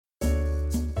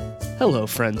Hello,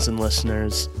 friends and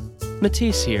listeners.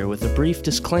 Matisse here with a brief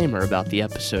disclaimer about the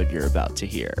episode you're about to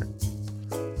hear.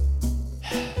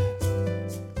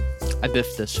 I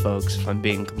biffed this, folks, if I'm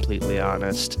being completely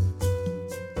honest.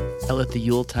 I let the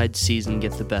Yuletide season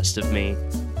get the best of me.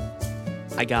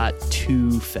 I got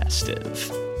too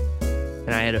festive.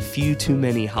 And I had a few too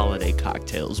many holiday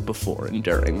cocktails before and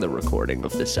during the recording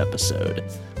of this episode.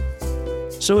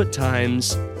 So at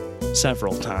times,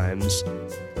 several times,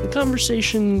 the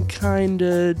conversation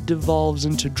kinda devolves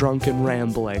into drunken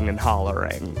rambling and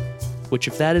hollering. Which,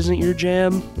 if that isn't your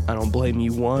jam, I don't blame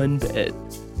you one bit.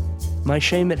 My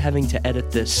shame at having to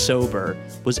edit this sober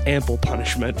was ample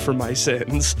punishment for my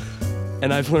sins,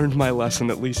 and I've learned my lesson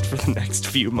at least for the next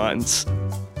few months.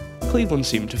 Cleveland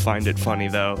seemed to find it funny,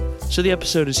 though, so the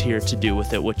episode is here to do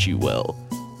with it what you will.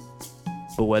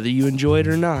 But whether you enjoy it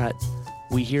or not,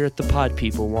 we here at the Pod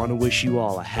People want to wish you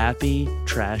all a happy,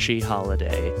 trashy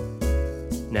holiday.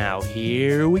 Now,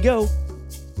 here we go.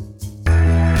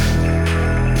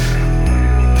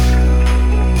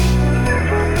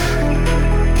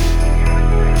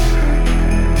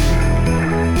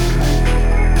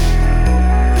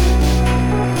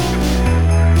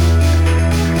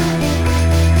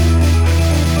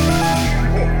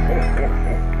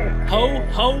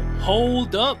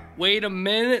 Hold up, wait a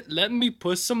minute, let me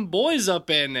put some boys up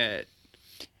in it.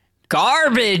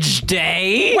 Garbage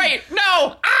day? Wait,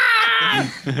 no!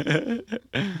 Ah!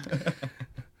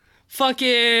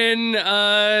 Fucking,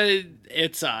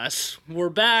 it's us. We're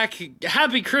back.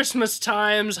 Happy Christmas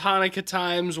times, Hanukkah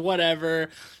times, whatever.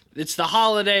 It's the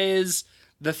holidays.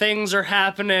 The things are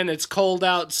happening. It's cold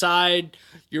outside.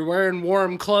 You're wearing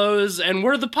warm clothes, and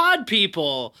we're the Pod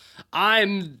People.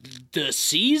 I'm the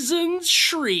season's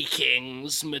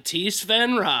shriekings, Matisse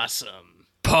Van Rossum.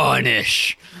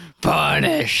 Punish.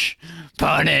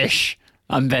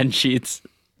 I'm Ben Sheets.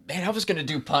 Man, I was gonna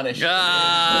do punish.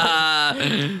 Ah!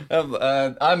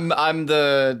 I'm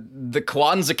the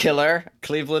Kwanzaa killer,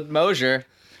 Cleveland Mosier.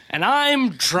 And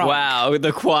I'm drunk. Wow,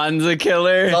 the Kwanzaa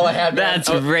killer? That's all I had, man. That's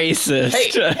racist.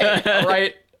 Hey, all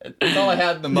right. That's all I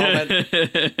had in the moment.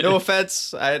 No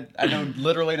offense. I know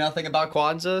literally nothing about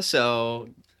Kwanzaa, so...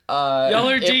 Y'all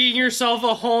are digging yourself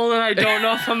a hole, and I don't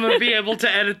know if I'm going to be able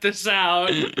to edit this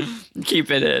out.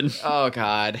 Keep it in. Oh,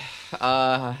 God.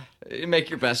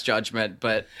 Make your best judgment,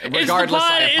 but regardless,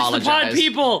 I apologize. It's the Pod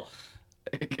People.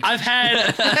 I've had...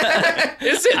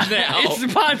 Is it now? It's the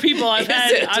Pod People. I've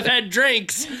had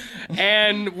drinks,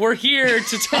 and we're here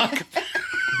to talk...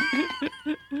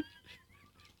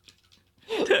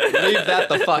 Leave that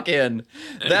the fuck in.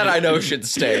 That I know should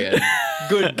stay in.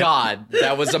 Good God,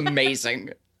 that was amazing.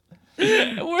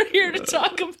 We're here to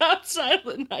talk about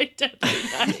Silent Night, Deadly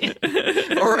Night.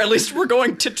 Or at least we're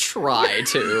going to try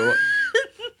to.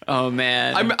 Oh,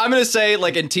 man. I'm gonna say,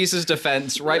 like, in Tisa's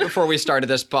defense, right before we started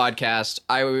this podcast,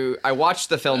 I watched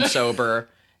the film sober,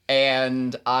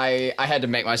 and I had to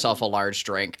make myself a large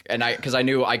drink, and because I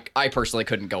knew I personally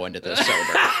couldn't go into this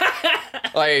sober.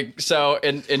 Like, so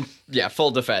in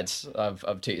full defense of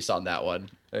Tisa on that one.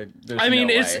 I mean,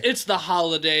 it's the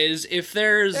holidays. If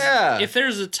there's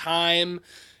a time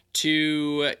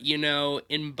to,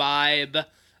 imbibe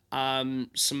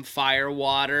some fire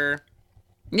water.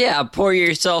 Yeah, pour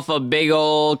yourself a big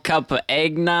old cup of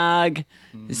eggnog,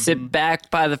 sit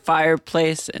back by the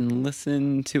fireplace, and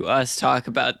listen to us talk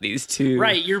about these two.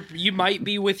 Right, you might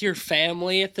be with your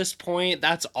family at this point.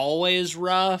 That's always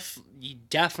rough. You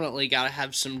definitely got to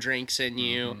have some drinks in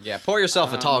you. Yeah, pour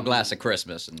yourself a tall glass of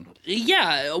Christmas.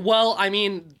 Yeah, well, I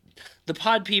mean, the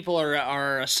Pod People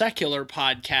are a secular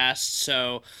podcast,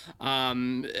 so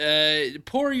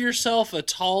pour yourself a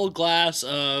tall glass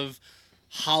of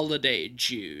holiday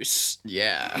juice.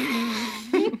 Yeah.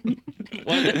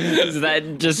 What? Is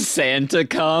that just Santa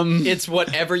cum? It's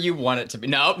whatever you want it to be.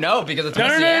 No, because it's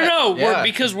no. Yeah.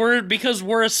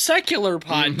 We're a secular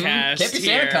podcast. Can't be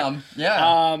here. Santa cum.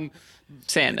 Yeah.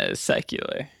 Santa is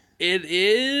secular. It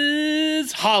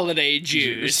is holiday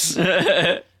juice.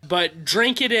 But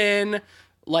drink it in,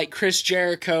 like Chris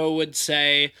Jericho would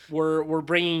say. We're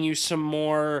bringing you some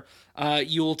more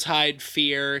Yuletide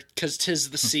fear, because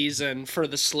 'tis the season for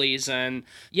the sleason.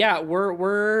 Yeah,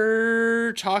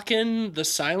 we're talking the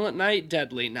Silent Night,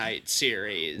 Deadly Night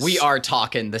series. We are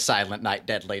talking the Silent Night,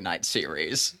 Deadly Night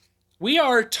series. We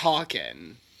are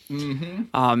talking. Mm-hmm.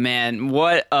 Oh, man,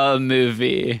 what a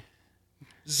movie.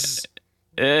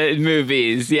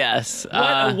 Movies, yes.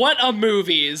 What a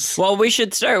movies. Well, we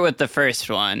should start with the first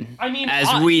one. I mean,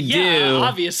 as we do.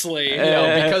 Obviously.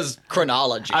 Because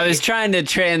chronology. I was trying to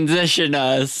transition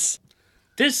us.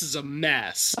 this is a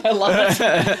mess. I love it.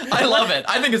 I love it.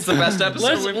 I think it's the best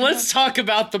episode. Let's talk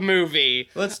about the movie.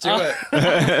 Let's do it.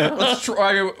 Let's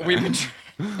try. We've been.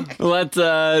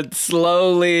 Let's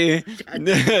slowly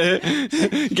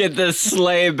get this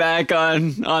sleigh back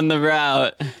on the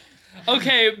route.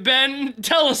 Okay, Ben,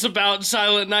 tell us about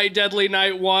Silent Night, Deadly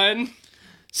Night 1.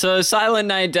 So Silent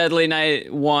Night, Deadly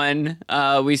Night 1,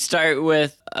 we start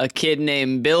with a kid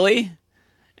named Billy,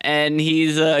 and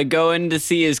he's going to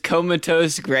see his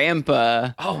comatose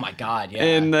grandpa. Oh my God! Yeah.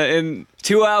 In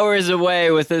 2 hours away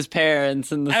with his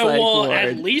parents in the psych ward.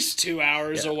 At least 2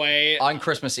 hours away. On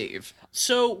Christmas Eve.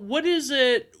 So, what is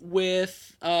it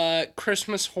with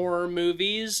Christmas horror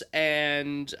movies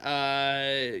and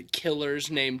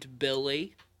killers named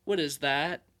Billy? What is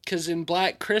that? Because in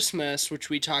Black Christmas, which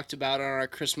we talked about on our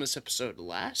Christmas episode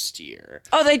last year...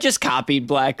 Oh, they just copied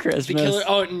Black Christmas.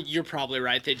 And you're probably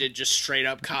right. They did just straight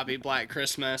up copy Black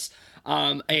Christmas.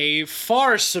 A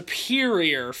far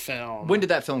superior film. When did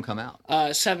that film come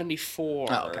out? 74.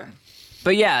 Oh, okay.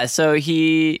 But yeah, so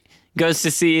he goes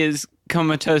to see his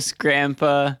comatose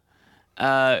grandpa,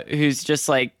 who's just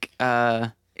like...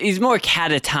 he's more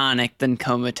catatonic than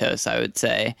comatose, I would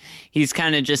say. He's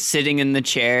kind of just sitting in the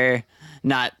chair,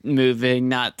 not moving,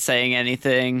 not saying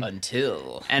anything.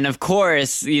 Until. And of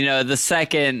course, the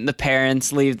second the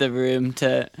parents leave the room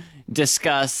to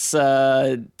discuss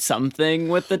something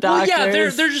with the doctors. Well, yeah,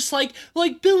 they're just like,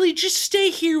 Billy, just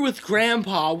stay here with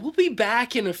Grandpa. We'll be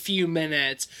back in a few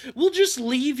minutes. We'll just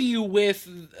leave you with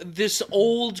this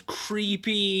old,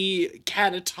 creepy,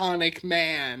 catatonic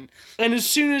man. And as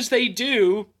soon as they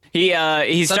do... He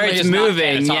Suddenly starts it's not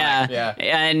moving, catatonic, yeah.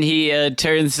 And he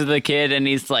turns to the kid and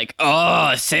he's like,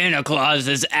 "Oh, Santa Claus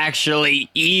is actually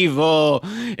evil.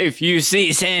 If you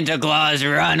see Santa Claus,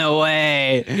 run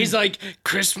away." He's like,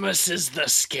 "Christmas is the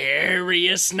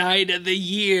scariest night of the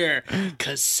year,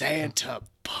 'cause Santa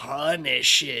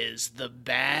punishes the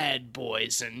bad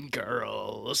boys and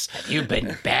girls." You've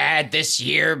been bad this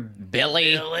year,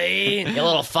 Billy. You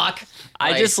little fuck.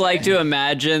 I just like to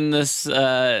imagine this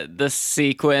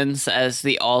sequence as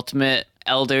the ultimate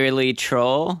elderly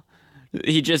troll.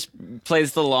 He just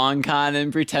plays the long con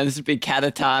and pretends to be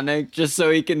catatonic just so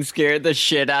he can scare the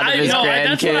shit out of his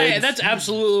grandkids. That's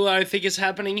absolutely what I think is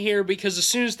happening here, because as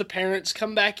soon as the parents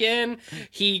come back in,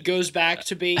 he goes back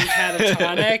to being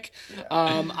catatonic.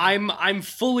 I'm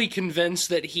fully convinced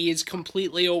that he is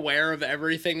completely aware of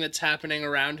everything that's happening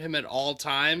around him at all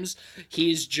times.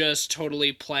 He's just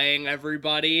totally playing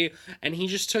everybody, and he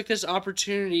just took this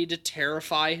opportunity to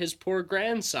terrify his poor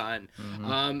grandson,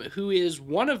 who is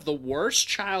one of the worst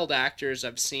child actors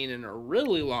I've seen in a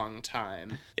really long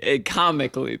time.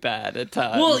 Comically bad at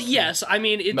times. Well, yes, I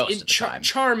mean it's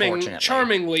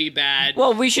charmingly bad.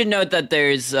 Well, we should note that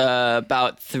there's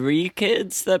about 3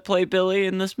 kids that play Billy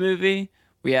in this movie.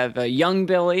 We have a young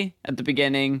Billy at the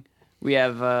beginning. We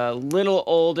have a little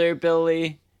older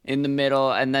Billy in the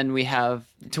middle, and then we have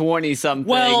 20-something.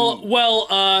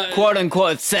 Quote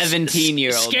unquote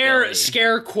 17-year-old.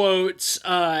 Scare quotes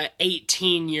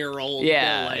 18-year-old.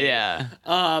 Yeah, Billy. yeah.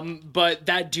 But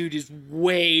that dude is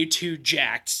way too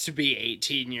jacked to be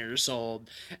 18 years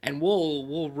old, and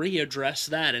we'll readdress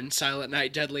that in Silent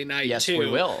Night, Deadly Night 2. Yes, we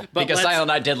will. But because Silent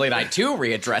Night, Deadly Night 2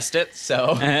 readdressed it,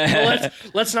 so...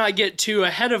 let's not get too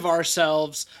ahead of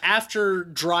ourselves. After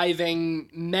driving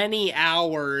many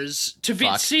hours to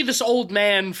see this old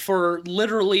man for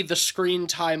literally the screen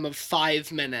time of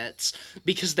 5 minutes,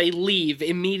 because they leave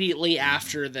immediately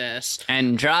after this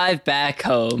and drive back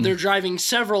home. They're driving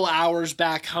several hours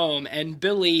back home, and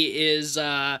Billy is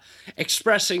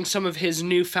expressing some of his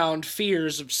newfound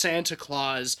fears of Santa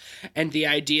Claus and the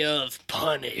idea of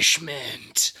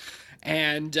punishment.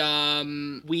 And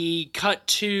we cut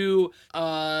to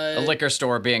a liquor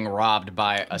store being robbed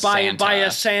by a Santa. By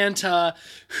a Santa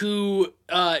who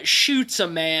shoots a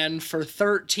man for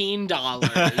 $13.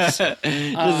 This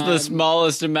is the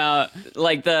smallest amount.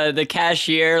 Like the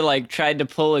cashier tried to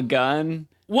pull a gun.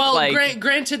 Well,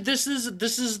 granted, this is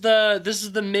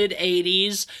the mid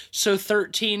 '80s, so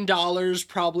 $13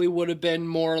 probably would have been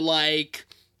more like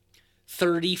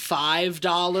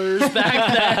 $35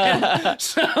 back then.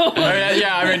 So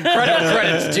yeah, I mean,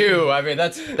 credit's due. I mean,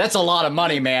 that's a lot of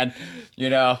money, man.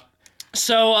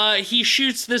 So he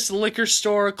shoots this liquor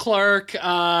store clerk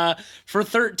for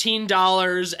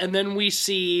 $13, and then we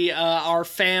see our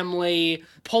family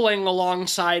pulling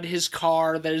alongside his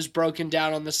car that is broken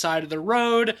down on the side of the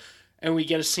road, and we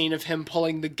get a scene of him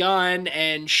pulling the gun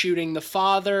and shooting the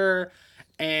father,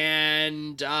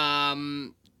 and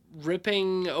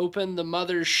ripping open the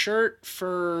mother's shirt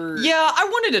for. Yeah, I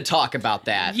wanted to talk about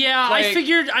that. Yeah, Like,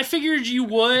 I figured you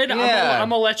would. Yeah. I'm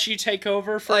gonna let you take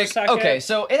over for a second. okay,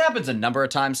 so it happens a number of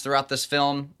times throughout this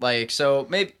film. Like, so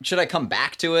maybe should I come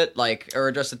back to it, like, or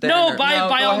address it there? No, or, by go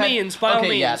all ahead? means, by all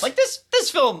Okay, yeah, means. like this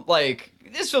film, like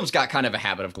this film's got kind of a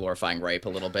habit of glorifying rape a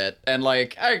little bit, and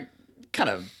like I kind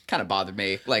of bothered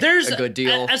me, like There's a good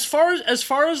deal. As far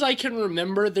as I can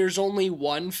remember, there's only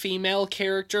one female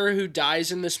character who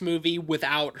dies in this movie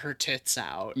without her tits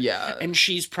out. Yeah. and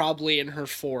she's probably in her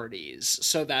 40s,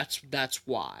 so that's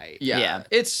why. Yeah.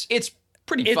 It's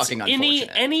pretty It's fucking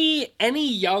unfortunate. any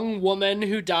young woman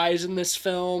who dies in this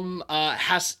film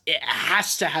has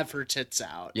to have her tits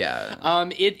out. Yeah.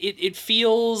 It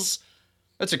feels.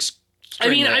 That's I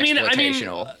mean,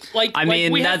 exploitational.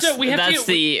 that's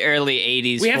the early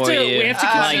 80s we have for to- you. we have to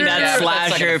like consider- that's Yeah, but that's not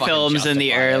slasher gonna fucking films in the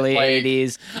justify it. early Like,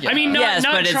 80s. I mean, yes,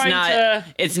 not but it's trying not. to.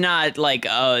 It's not like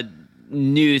a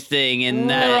new thing in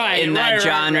that Right,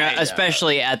 genre, right.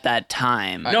 especially at that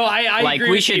time. No, I like agree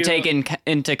we with should you. take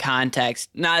into context.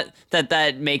 Not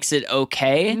that makes it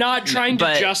okay. Not trying to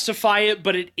but- justify it,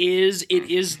 but it is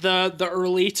the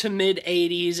early to mid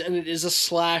 80s, and it is a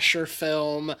slasher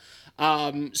film.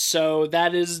 So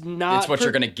that is not. It's what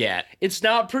you're gonna get. It's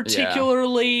not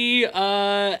particularly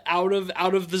out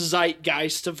of the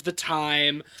zeitgeist of the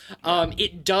time.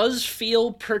 It does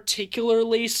feel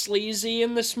particularly sleazy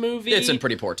in this movie. It's in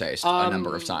pretty poor taste a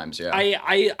number of times. Yeah.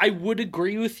 I would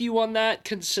agree with you on that,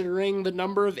 considering the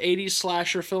number of 80s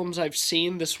slasher films I've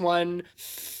seen. This one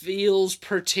feels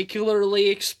particularly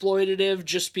exploitative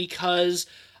just because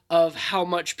of how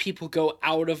much people go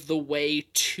out of the way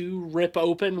to rip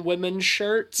open women's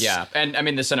shirts. Yeah, and I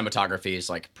mean the cinematography is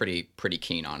like pretty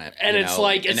keen on it, And you it's know?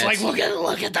 like And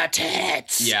look at the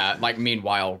tits. yeah, like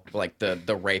meanwhile like the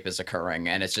rape is occurring,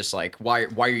 and it's just like why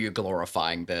are you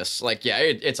glorifying this? Like yeah,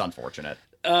 it's unfortunate.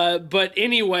 But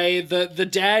anyway, the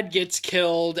dad gets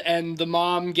killed, and the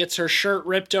mom gets her shirt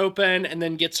ripped open and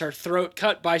then gets her throat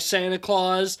cut by Santa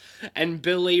Claus, and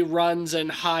Billy runs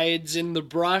and hides in the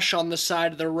brush on the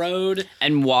side of the road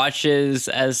And watches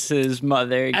as his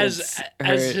mother gets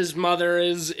as his mother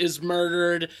is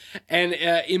murdered. And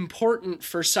important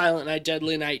for Silent Night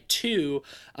Deadly Night 2,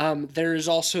 there is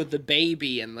also the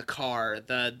baby in the car,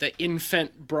 the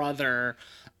infant brother.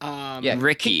 Yeah,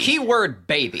 Ricky. Keyword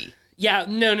baby. Yeah,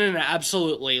 no,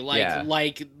 absolutely. Yeah.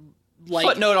 Like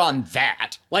Footnote on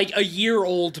that. like a year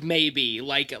old, maybe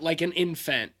like an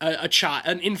infant,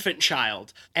 an infant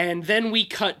child. And then we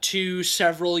cut to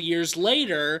several years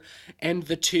later, and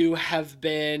the two have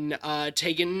been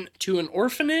taken to an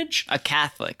orphanage, a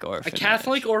Catholic orphanage. a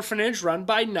Catholic orphanage run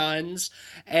by nuns,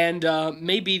 and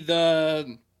maybe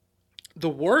the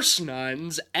worst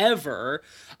nuns ever.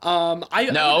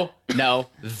 No,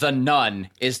 the nun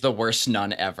is the worst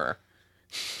nun ever.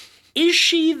 Is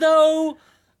she though?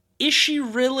 Is she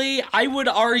really? I would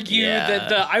argue Yeah.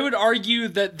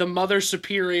 that the Mother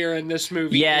Superior in this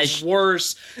movie Yeah, is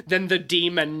worse than the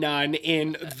demon nun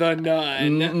in The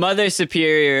Nun. Mother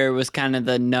Superior was kind of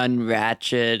the nun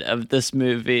ratchet of this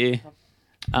movie.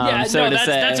 That's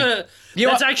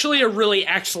actually a really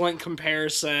excellent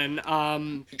comparison.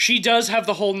 She does have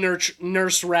the whole Nurse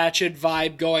Ratched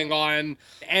vibe going on,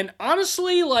 and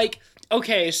honestly, like,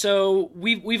 okay, so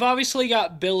we've obviously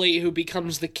got Billy, who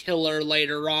becomes the killer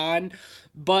later on,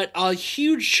 but a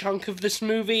huge chunk of this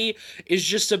movie is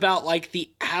just about like the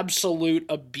absolute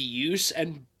abuse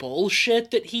and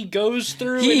bullshit that he goes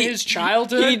through in his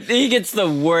childhood. He gets the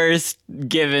worst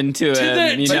given to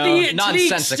him.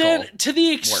 Nonsensical to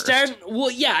the extent,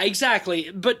 well, yeah,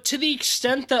 exactly. But to the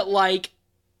extent that, like,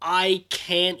 I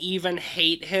can't even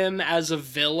hate him as a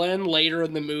villain later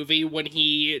in the movie when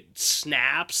he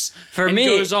snaps and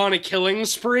goes on a killing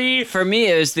spree. For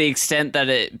me, it was the extent that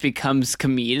it becomes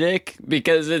comedic,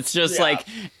 because it's just like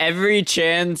every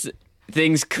chance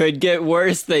things could get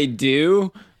worse, they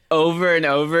do over and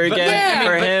over again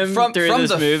for him through this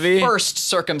movie. From the first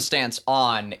circumstance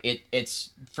on, it's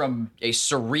from a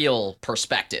surreal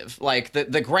perspective. Like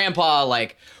the grandpa,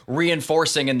 like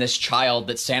reinforcing in this child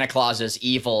that Santa Claus is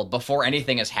evil before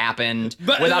anything has happened,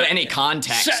 without any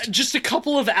context. Just a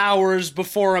couple of hours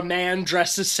before a man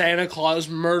dressed as Santa Claus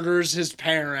murders his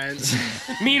parents.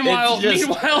 meanwhile, the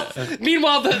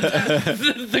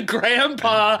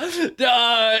grandpa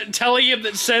telling him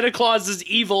that Santa Claus is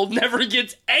evil never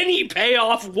gets any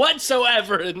payoff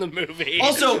whatsoever in the movie.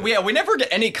 Also, we never get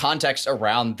any context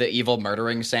around the evil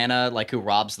murdering Santa, like who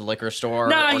robs the liquor store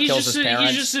or kills his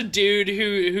parents. He's just a dude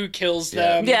who kills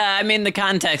them. Yeah, I mean, the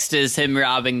context is him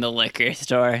robbing the liquor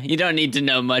store. You don't need to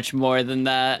know much more than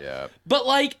that. Yeah. But,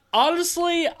 like,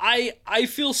 honestly, I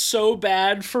feel so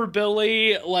bad for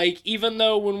Billy. Like, even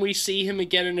though when we see him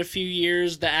again in a few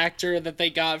years, the actor that they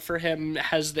got for him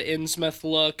has the Innsmouth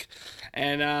look.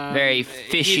 And Very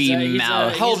fishy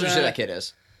mouth. How old would you say that kid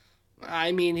is?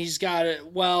 I mean, he's got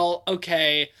it. Well,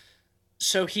 okay.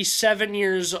 So he's 7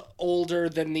 years older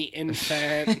than the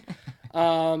infant.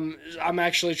 I'm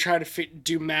actually trying to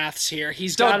do maths here.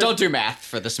 Don't do math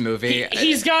for this movie.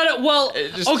 He's got it. Well,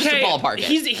 just a okay. ballpark it.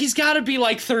 He's got to be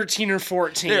like 13 or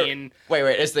 14.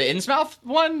 Wait, is the Innsmouth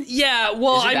one? Yeah.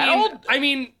 Well, Is he that old? I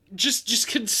mean, just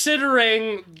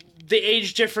considering the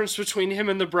age difference between him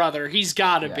and the brother, he's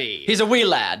got to be. He's a wee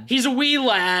lad. He's a wee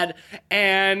lad,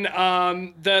 and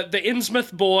the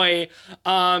Innsmouth boy,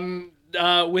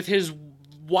 with his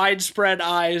widespread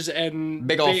eyes and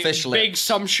big old fish lips, big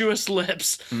sumptuous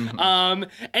lips, and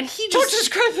he Don't just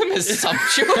describe them as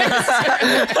sumptuous.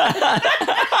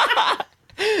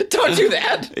 Don't do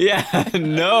that. Yeah,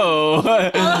 no.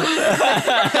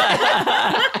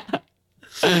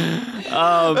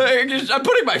 I'm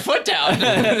putting my foot down.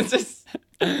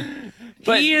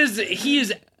 he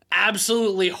is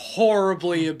absolutely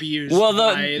horribly abused Well,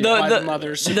 by the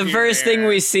Mother Superior. the first thing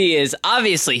we see is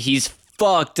obviously he's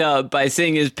fucked up by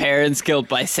seeing his parents killed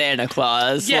by Santa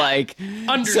Claus. Yeah, like,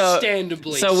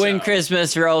 understandably. So when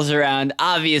Christmas rolls around,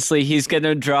 obviously he's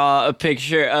gonna draw a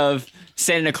picture of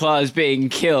Santa Claus being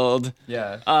killed.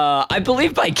 Yeah. I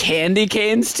believe by candy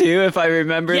canes too, if I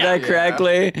remember that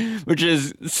correctly, which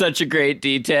is such a great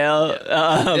detail.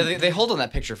 They hold on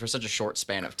that picture for such a short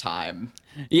span of time.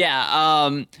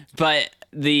 Yeah, but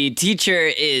the teacher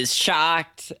is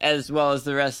shocked, as well as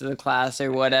the rest of the class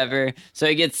or whatever. So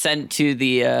he gets sent to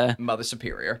the Mother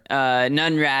Superior.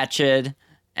 Nun Ratched,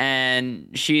 and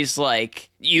she's like,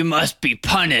 "You must be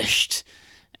punished."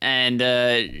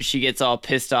 And she gets all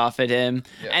pissed off at him.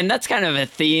 Yeah. And that's kind of a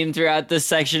theme throughout this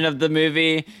section of the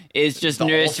movie, is just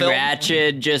Nurse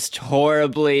Ratched just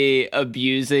horribly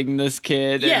abusing this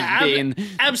kid and being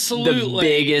absolutely the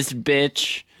biggest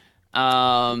bitch.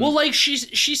 Well, like, she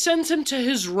sends him to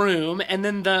his room, and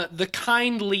then the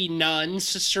kindly nun,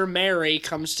 Sister Mary,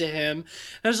 comes to him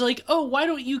and is like, "Oh, why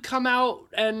don't you come out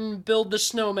and build the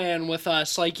snowman with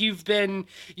us? Like, you've been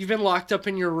locked up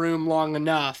in your room long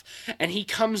enough." And he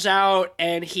comes out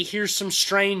and he hears some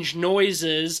strange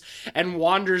noises and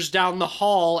wanders down the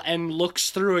hall and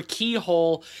looks through a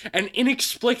keyhole and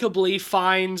inexplicably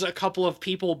finds a couple of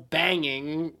people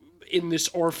banging in this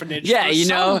orphanage. Yeah,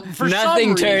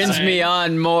 nothing turns me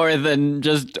on more than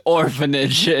just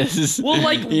orphanages. Well,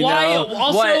 like, why?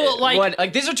 Also,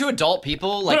 like these are two adult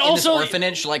people, like, in this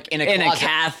orphanage, like in a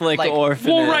Catholic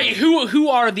orphanage. Well, right. Who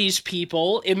are these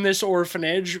people in this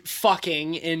orphanage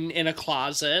fucking in a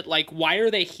closet? Like, why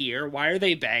are they here? Why are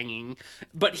they banging?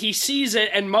 But he sees it,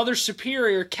 and Mother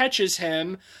Superior catches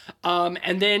him,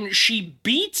 and then she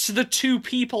beats the two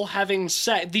people having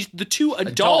sex. The two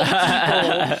adult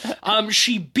people.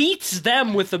 She beats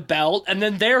them with a belt, and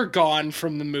then they're gone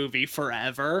from the movie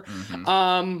forever.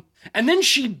 Mm-hmm. And then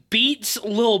she beats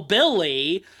Lil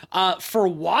Billy for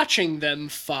watching them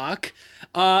fuck.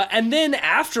 And then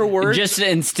afterwards, just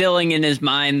instilling in his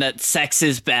mind that sex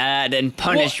is bad and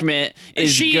punishment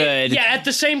is good. Yeah, at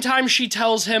the same time, she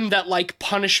tells him that, like,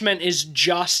 punishment is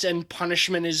just and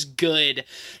punishment is good.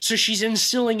 So she's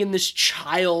instilling in this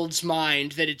child's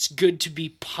mind that it's good to be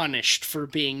punished for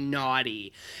being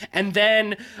naughty. And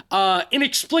then,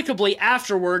 inexplicably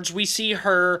afterwards, we see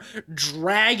her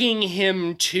dragging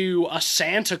him to a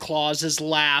Santa Claus's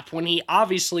lap when he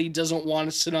obviously doesn't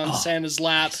want to sit on Santa's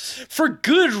lap for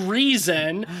good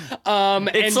reason.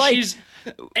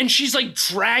 She's like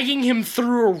dragging him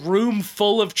through a room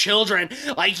full of children,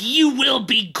 like, "You will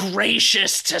be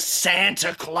gracious to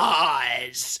Santa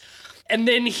Claus." And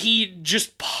then he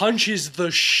just punches the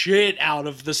shit out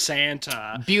of the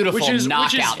Santa. Beautiful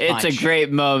knockout punch. It's a great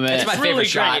moment. It's my favorite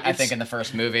shot, I think, in the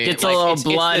first movie. Gets a little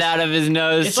blood out of his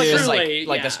nose, it's too. It's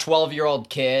like this 12-year-old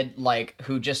kid, like,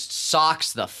 who just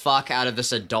socks the fuck out of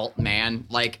this adult man.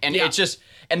 Like, and it's just...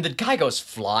 And the guy goes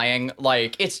flying.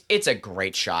 Like, it's a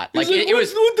great shot. Like, it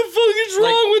was... What the fuck is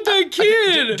wrong with that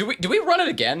kid? Do we run it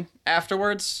again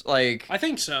afterwards? Like, I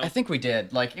think so. I think we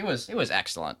did. Like, it was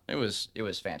excellent. It was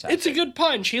fantastic. It's a good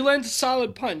punch. He lands a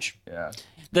solid punch. Yeah.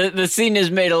 the scene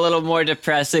is made a little more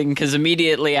depressing because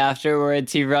immediately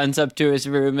afterwards he runs up to his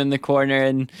room in the corner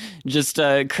and just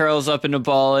curls up in a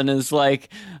ball and is like,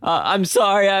 I'm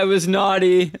sorry, I was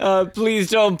naughty. Please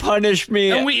don't punish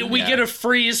me. And we get a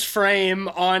freeze frame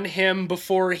on him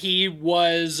before he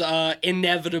was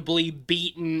inevitably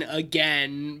beaten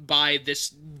again by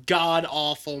this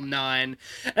god-awful nun.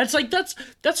 And it's like,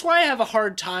 that's why I have a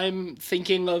hard time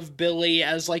thinking of Billy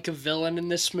as like a villain in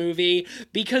this movie,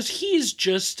 because he's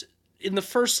just, in the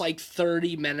first like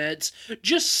 30 minutes,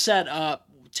 just set up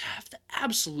to have the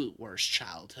absolute worst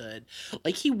childhood.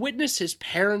 Like, he witnessed his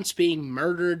parents being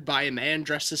murdered by a man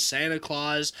dressed as Santa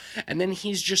Claus, and then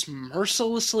he's just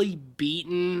mercilessly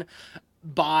beaten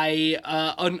by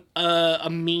a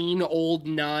mean old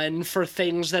nun for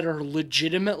things that are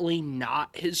legitimately not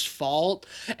his fault.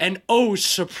 And oh,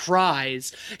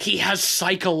 surprise, he has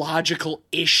psychological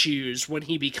issues when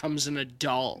he becomes an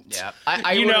adult. Yeah,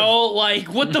 like,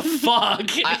 what the fuck?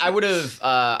 I would have.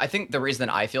 I think the reason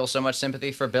that I feel so much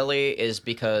sympathy for Billy is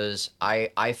because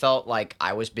I felt like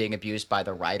I was being abused by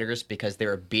the writers because they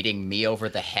were beating me over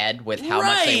the head with how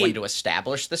much they wanted to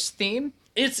establish this theme.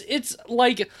 It's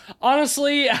like,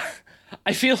 honestly,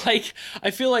 I feel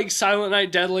like Silent Night,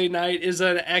 Deadly Night is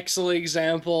an excellent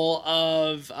example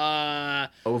of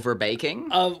Overbaking?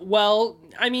 Well,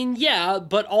 I mean, yeah,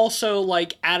 but also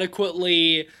like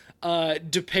adequately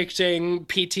depicting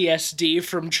PTSD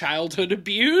from childhood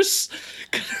abuse.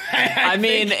 I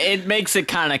mean, it makes it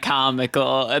kind of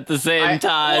comical at the same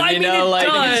time, well, I mean, it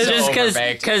does. just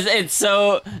Overbaked. because it's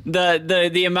so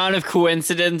the amount of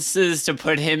coincidences to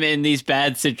put him in these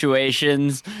bad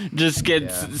situations just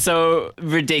gets so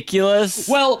ridiculous.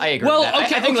 Well, I agree with that.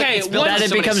 okay, I think, like, okay. it's built that so it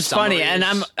many becomes funny, and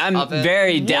I'm of it.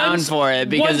 very down Once- for it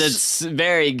because once- it's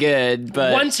very good.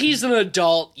 But Once he's an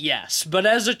adult, yes, but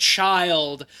as a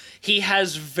child, he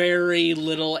has very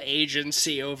little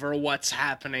agency over what's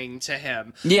happening to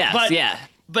him. yes, but, yeah.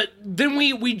 But then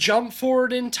we jump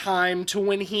forward in time to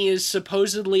when he is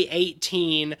supposedly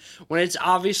 18, when it's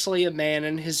obviously a man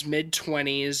in his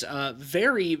mid-20s,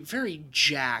 very, very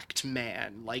jacked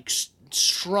man, like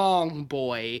strong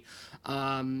boy,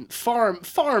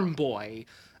 farm boy.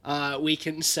 We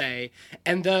can say,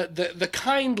 and the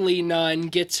kindly nun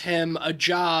gets him a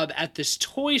job at this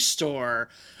toy store,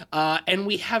 and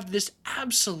we have this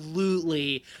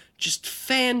absolutely just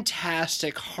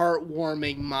fantastic,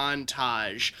 heartwarming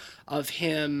montage of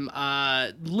him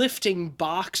lifting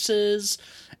boxes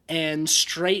and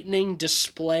straightening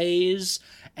displays.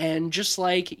 And just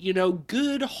like,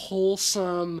 good,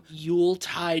 wholesome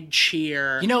Yuletide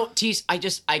cheer. Tease,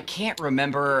 I can't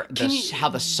remember how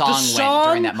the song The went song?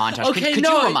 during that montage. Okay, could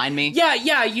no, you remind me? Yeah,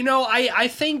 I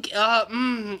think, how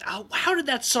did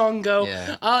that song go?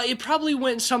 Yeah. It probably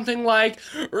went something like,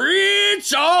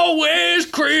 "It's always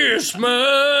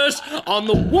Christmas on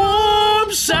the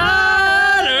warm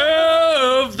side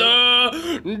of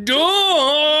the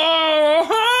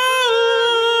door."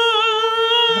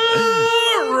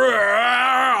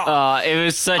 It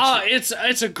was such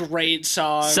It's a great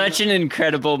song. such an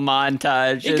incredible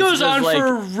montage. It goes on for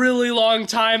a really long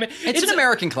time. It's an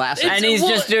American classic. and he's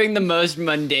well, just doing the most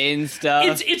mundane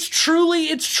stuff. It's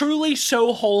truly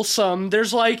so wholesome.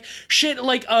 There's like shit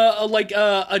like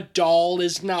a doll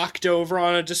is knocked over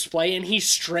on a display and he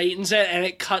straightens it and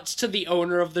it cuts to the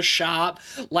owner of the shop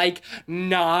like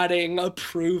nodding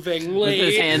approvingly With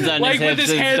his hands on like his with hips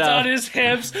his and hands stuff. on his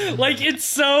hips. Like it's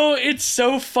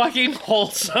so fucking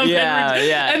wholesome. Yeah,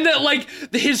 yeah. And that like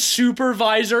his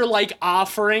supervisor like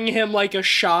offering him like a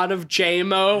shot of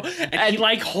JMO and he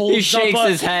like holds he shakes up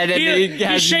his head and he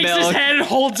has shakes his milk. head and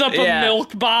holds up Yeah. a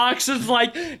milk box. It's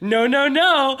like, no,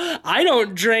 I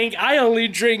don't drink. I only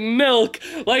drink milk.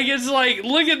 Like, it's like,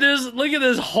 look at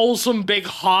this wholesome big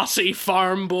hossy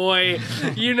farm boy.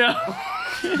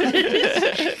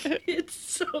 It's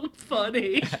so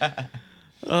funny.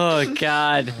 Oh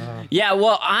God. Yeah,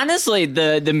 well honestly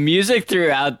the music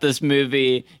throughout this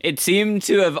movie, it seemed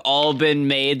to have all been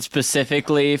made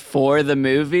specifically for the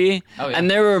movie. Oh, yeah.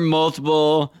 And there were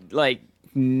multiple like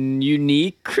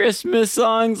unique Christmas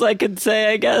songs, I could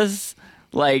say, I guess.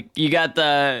 Like you got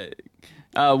the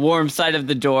Warm Side of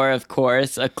the Door, of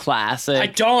course, a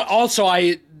classic.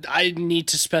 I need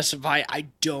to specify, I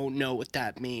don't know what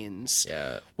that means.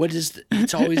 Yeah. What is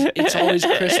it's always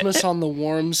Christmas on the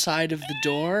warm side of the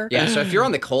door? Yeah, so if you're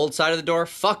on the cold side of the door,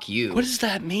 fuck you. What does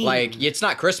that mean? Like, it's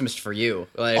not Christmas for you.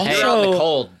 Like, if Also- you're out in the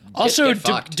cold, Also, get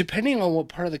fucked. depending on what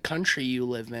part of the country you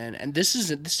live in, and this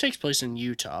takes place in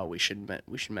Utah. We should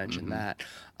mention that.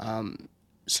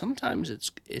 sometimes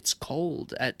it's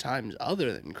cold at times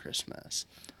other than Christmas.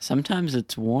 Sometimes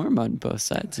it's warm on both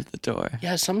sides of the door.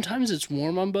 Yeah, sometimes it's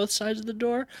warm on both sides of the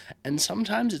door, and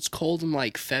sometimes it's cold in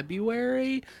like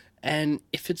February. And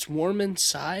if it's warm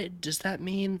inside, does that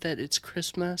mean that it's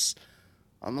Christmas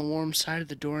on the warm side of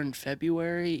the door in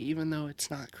February, even though it's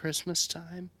not Christmas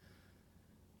time?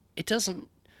 It doesn't.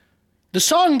 The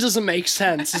song doesn't make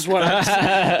sense, is what I'm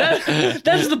saying.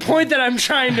 That's the point that I'm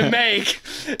trying to make,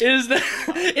 is that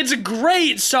it's a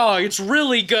great song. It's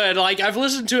really good. Like, I've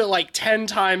listened to it like 10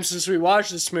 times since we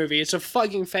watched this movie. It's a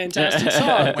fucking fantastic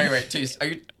song. Wait, Tease,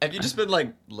 have you just been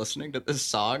like listening to this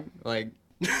song? Like,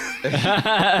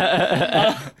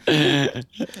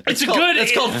 it's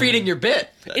called feeding your bit.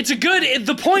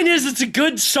 The point is, it's a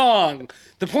good song.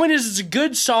 The point is, it's a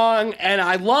good song, and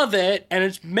I love it, and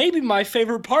it's maybe my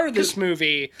favorite part of this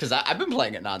movie. Because I've been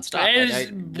playing it nonstop. I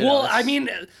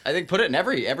think put it in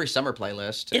every summer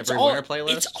playlist, every winter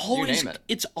playlist. You name it.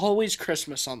 It's always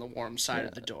Christmas on the warm side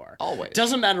of the door. Always.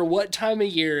 Doesn't matter what time of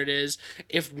year it is.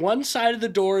 If one side of the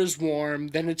door is warm,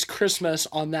 then it's Christmas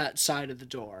on that side of the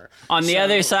door. On the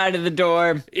other side of the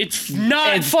door, it's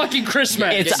not fucking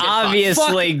Christmas. It's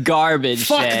obviously garbage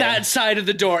Fuck day. that side of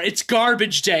the door. It's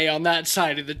garbage day on that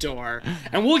side of the door.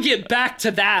 And we'll get back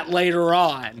to that later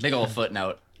on. Big old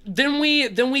footnote. Then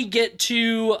we get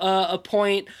to a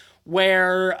point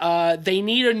where they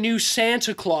need a new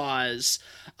Santa Claus.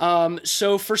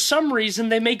 So for some reason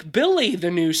they make Billy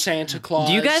the new Santa Claus.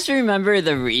 Do you guys remember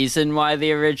the reason why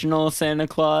the original Santa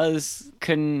Claus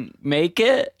couldn't make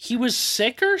it? He was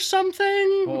sick or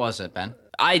something? What was it, Ben?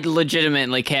 I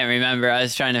legitimately can't remember. I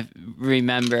was trying to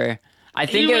remember. I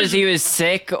think he was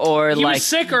sick or he was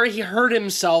sick or he hurt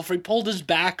himself or he pulled his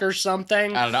back or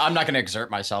something. I don't know. I'm not going to exert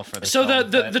myself for this. So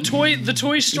the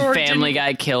toy store Family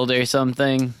got killed or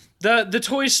something. The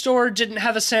toy store didn't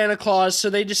have a Santa Claus, so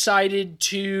they decided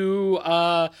to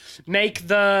make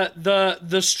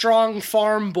the strong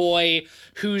farm boy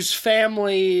whose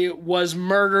family was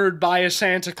murdered by a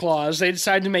Santa Claus. They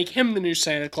decided to make him the new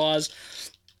Santa Claus.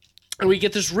 And we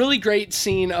get this really great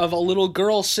scene of a little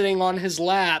girl sitting on his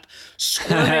lap,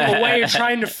 squirming away,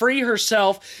 trying to free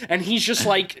herself, and he's just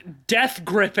like death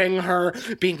gripping her,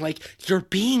 being like, "You're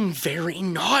being very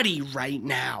naughty right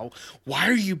now. Why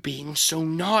are you being so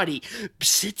naughty?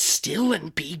 Sit still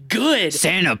and be good."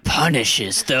 Santa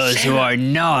punishes those who are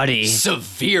naughty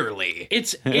severely.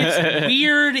 It's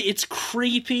weird. It's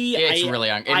creepy. It made me really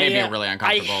uncomfortable.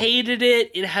 I hated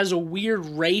it. It has a weird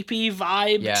rapey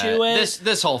vibe to it.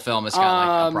 This whole film has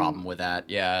got like a problem with that.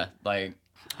 Yeah, like.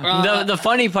 The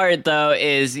funny part though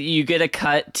is you get a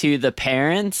cut to the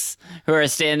parents who are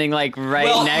standing like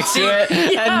next to it,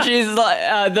 and she's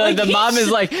like, the mom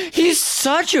is like, "He's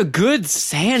such a good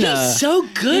Santa. He's so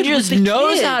good. He just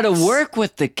knows how to work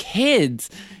with the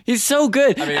kids. He's so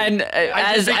good." I mean, and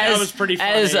that was pretty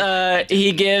funny. as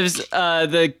he gives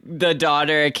the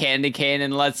daughter a candy cane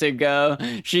and lets her go,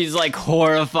 she's like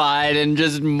horrified and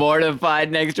just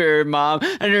mortified next to her mom,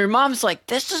 and her mom's like,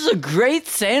 "This is a great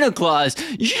Santa Claus.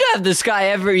 You should have this guy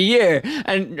every year."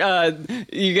 And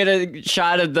you get a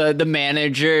shot of the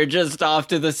manager just off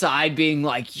to the side being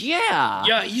like,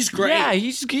 yeah, he's great. Yeah,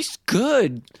 he's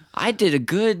good. I did a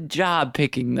good job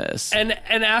picking this. And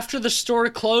after the store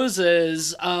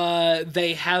closes,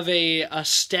 they have a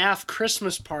staff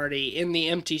Christmas party in the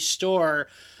empty store,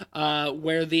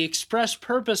 where the express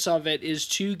purpose of it is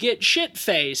to get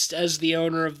shit-faced, as the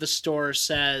owner of the store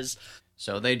says.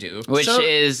 So they do. Which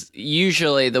is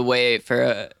usually the way for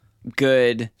a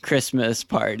good Christmas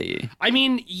party. I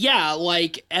mean, yeah,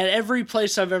 like at every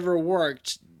place I've ever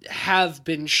worked, have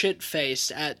been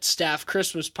shit-faced at staff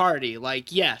Christmas party.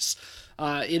 Like, yes,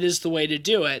 it is the way to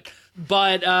do it.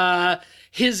 But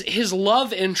his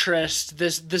love interest,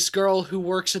 this girl who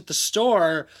works at the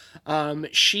store,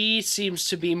 she seems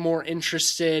to be more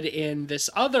interested in this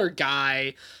other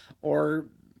guy, or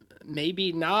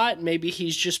maybe not. Maybe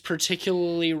he's just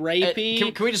particularly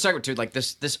rapey. Can we just talk about, too, like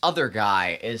this other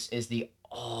guy is the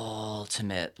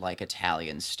ultimate like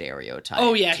Italian stereotype.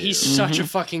 Oh yeah, too. he's such a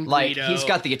fucking like Guido. He's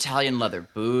got the Italian leather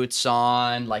boots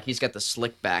on, like he's got the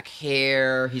slick back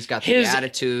hair, he's got the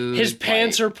attitude. His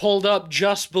pants are pulled up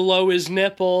just below his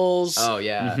nipples. Oh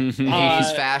yeah. He's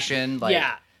fashion. Like,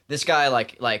 yeah. This guy,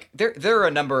 like there are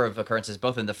a number of occurrences,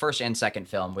 both in the first and second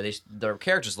film, where their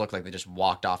characters look like they just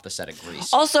walked off the set of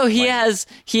Grease. Also, he has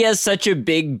such a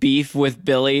big beef with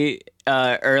Billy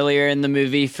earlier in the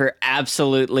movie for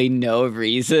absolutely no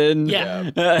reason.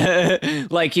 Yeah.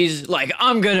 Like he's like,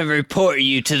 I'm gonna report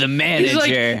you to the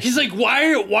manager. He's like,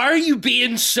 why are you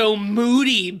being so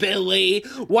moody, Billy?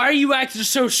 Why are you acting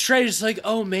so straight? It's like,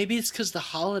 oh, maybe it's because the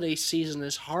holiday season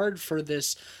is hard for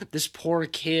this poor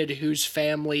kid whose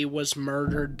family was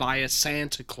murdered by a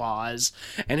Santa Claus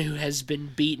and who has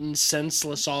been beaten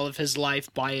senseless all of his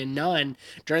life by a nun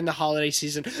during the holiday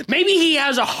season. Maybe he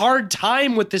has a hard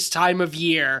time with this time of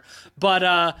year, but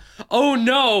oh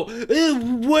no,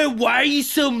 why are you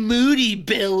so moody,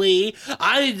 Billy?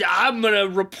 I'm gonna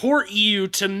report you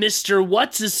to Mr.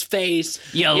 What's-His-Face,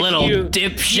 You little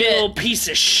dipshit. you little piece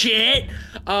of shit.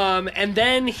 And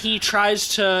then he tries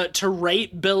to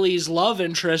rape Billy's love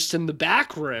interest in the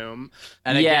back room.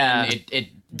 And again, Yeah.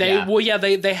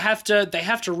 They have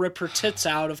to rip her tits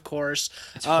out, of course.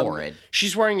 It's horrid.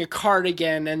 She's wearing a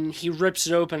cardigan and he rips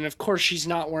it open, and of course she's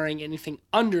not wearing anything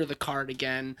under the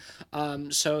cardigan.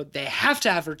 So they have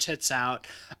to have her tits out.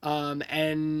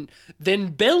 And then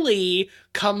Billy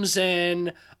comes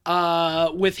in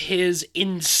with his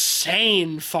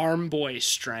insane farm boy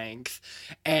strength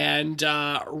and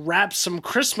wraps some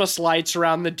Christmas lights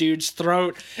around the dude's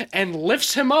throat and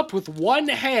lifts him up with one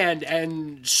hand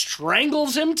and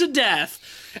strangles him to death.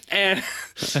 And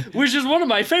which is one of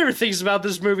my favorite things about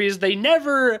this movie is they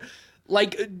never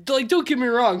like don't get me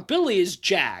wrong, Billy is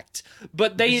jacked,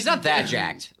 but he's not that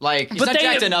jacked. Like, he's not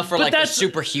jacked enough for like the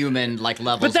superhuman like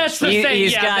levels. But that's the thing.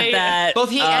 He's got that. Both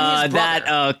he and his brother.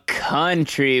 That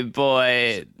country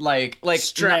boy, like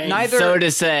Strength. neither. so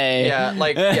to say.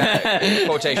 Yeah,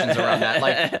 quotations around that.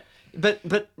 Like,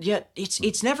 but yet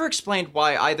it's never explained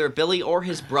why either Billy or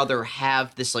his brother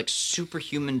have this like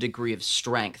superhuman degree of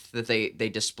strength that they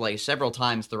display several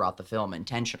times throughout the film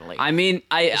intentionally. I mean,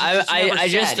 I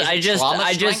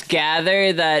just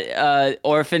gather that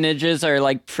orphanages are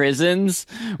like prisons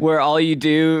where all you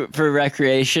do for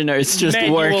recreation is just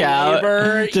Manual work out,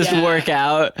 labor, yeah. work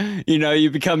out. You know,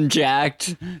 you become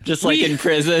jacked, just like in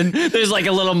prison. There's like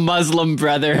a little Muslim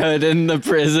brotherhood in the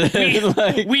prison.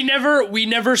 Like, we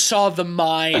never saw the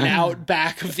mine out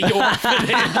back of the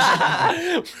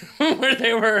orphanage where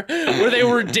they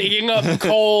were digging up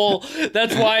coal.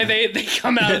 That's why they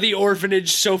come out of the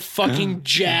orphanage so fucking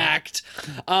jacked.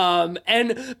 But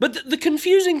the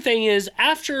confusing thing is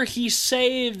after he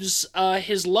saves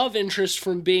his love interest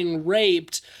from being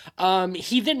raped,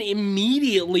 he then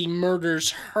immediately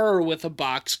murders her with a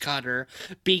box cutter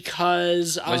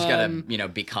because he's gotta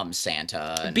become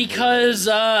Santa and because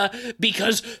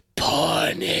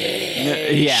punish.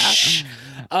 yeah.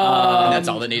 and that's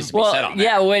all that needs to be said on that.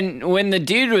 Yeah, when the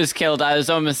dude was killed, I was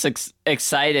almost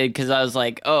excited because I was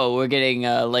like, "Oh, we're getting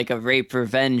like a rape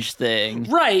revenge thing."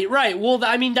 Right. Well,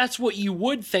 I mean, that's what you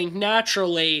would think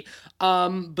naturally.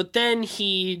 But then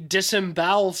he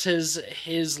disembowels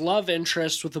his love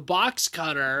interest with a box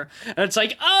cutter, and it's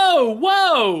like,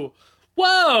 oh,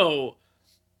 whoa,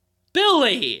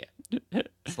 Billy.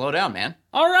 Slow down, man.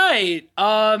 All right.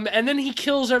 And then he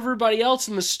kills everybody else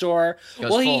in the store. Goes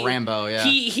full Rambo, yeah.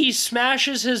 He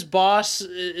smashes his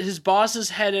boss's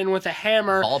head in with a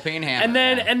hammer. Ball peen hammer. And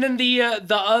then the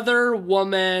other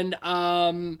woman,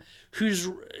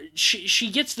 she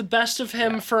gets the best of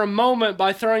him for a moment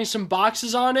by throwing some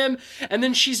boxes on him, and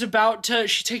then she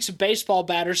takes a baseball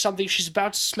bat or something, she's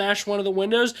about to smash one of the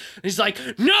windows, and he's like,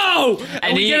 no!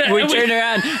 And we turn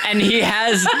around and he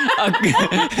has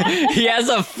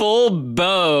a full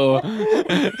bow like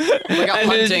a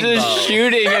and is hunting just bow.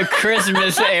 shooting a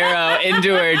Christmas arrow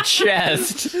into her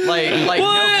chest. Like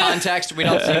no context. We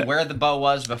don't see where the bow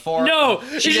was before. No,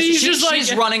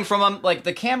 she's running from him. Like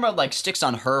the camera like sticks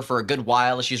on her for a good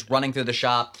while as she's running through the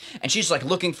shop, and she's like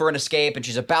looking for an escape, and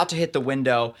she's about to hit the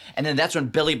window, and then that's when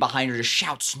Billy behind her just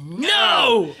shouts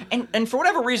no. And for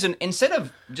whatever reason, instead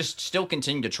of just still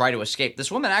continuing to try to escape,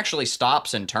 this woman actually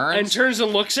stops and turns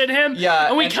and looks at him. Yeah,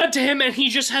 and we cut to him, and he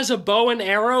just has a bow and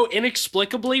arrow.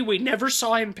 Inexplicably, we never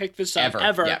saw him pick this up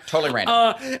ever. Yeah, totally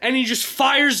random. And he just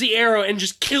fires the arrow and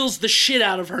just kills the shit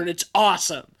out of her, and it's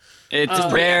awesome.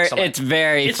 It's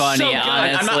very funny, so good.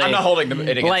 honestly. I'm not holding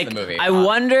it against the movie. I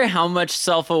wonder how much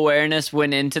self-awareness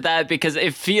went into that, because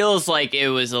it feels like it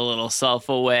was a little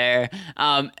self-aware.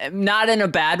 Not in a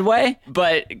bad way,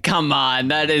 but come on,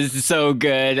 that is so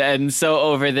good and so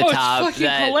over the top. It's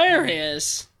fucking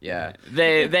hilarious. Yeah.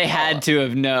 They had to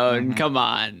have known. Come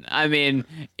on. I mean,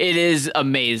 it is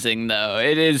amazing though.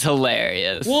 It is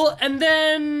hilarious. Well, and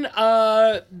then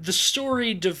the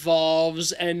story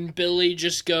devolves, and Billy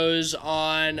just goes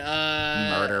on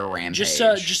Murder rampage.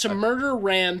 just a murder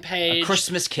rampage.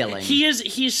 Christmas killing.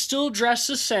 He's still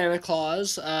dressed as Santa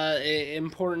Claus.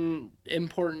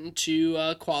 Important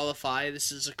to qualify.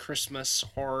 This is a Christmas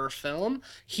horror film.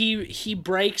 He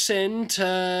breaks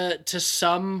into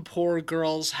some poor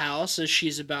girl's house as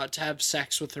she's about to have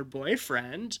sex with her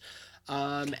boyfriend,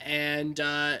 and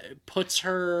puts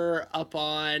her up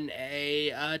on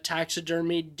a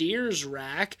taxidermy deer's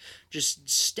rack. Just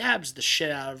stabs the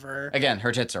shit out of her. Again,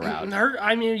 her tits are out.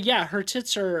 Her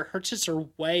tits are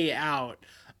way out,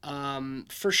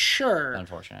 for sure.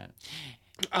 Unfortunate.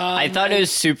 I thought it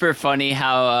was super funny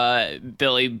how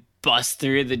Billy busts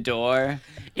through the door.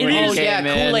 It when he is, came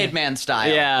in. Kool-Aid Man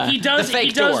style. Yeah. He does. The fake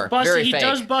he does door. bust. Very he fake.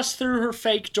 does bust through her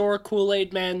fake door,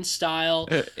 Kool-Aid Man style.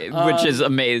 Which is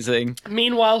amazing.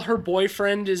 Meanwhile, her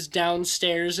boyfriend is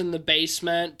downstairs in the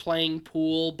basement playing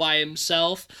pool by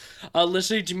himself,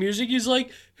 listening to music. He's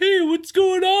like, "Hey, what's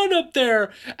going on up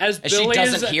there?" As Billy she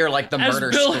doesn't hear like the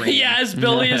murder scream. Yeah, as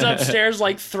Billy is upstairs,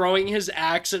 like throwing his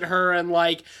axe at her and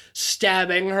like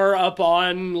stabbing her up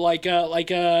on like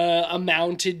a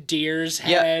mounted deer's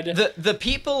head. Yeah, the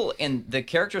people in the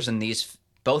characters in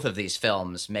both of these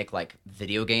films make like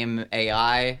video game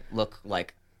AI look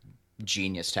like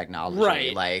genius technology.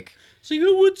 Right. Like, It's like,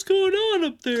 "Oh, what's going on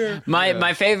up there?"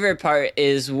 My favorite part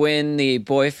is when the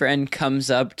boyfriend comes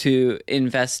up to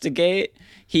investigate.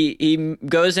 He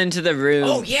goes into the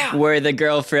room where the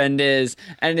girlfriend is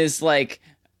and is like,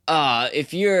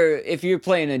 if you're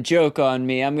playing a joke on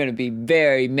me, I'm gonna be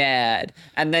very mad.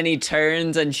 And then he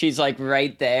turns and she's like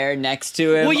right there next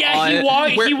to him. Well, yeah,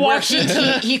 he walks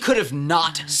into. he could have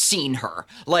not seen her.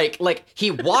 Like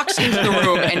he walks into the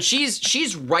room and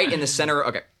she's right in the center.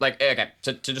 Okay,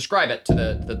 to describe it to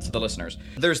the listeners,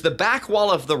 there's the back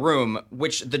wall of the room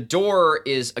which the door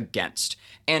is against,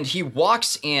 and he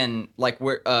walks in like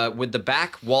with the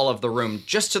back wall of the room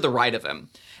just to the right of him,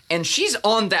 and she's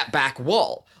on that back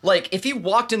wall. Like, if he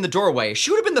walked in the doorway, she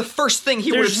would have been the first thing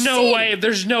he would have seen.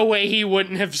 There's no way he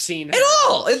wouldn't have seen her. At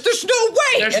all. There's no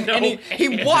way. There's And no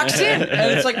he walks in,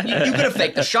 and it's like, you could have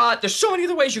faked the shot. There's so many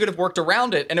other ways you could have worked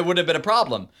around it, and it wouldn't have been a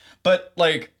problem. But,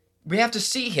 like, we have to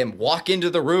see him walk into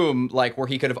the room, like, where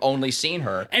he could have only seen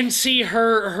her. And see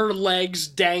her legs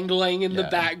dangling in the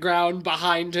background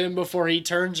behind him before he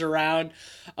turns around.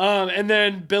 And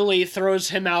then Billy throws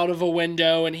him out of a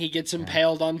window and he gets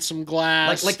impaled on some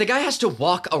glass. Like the guy has to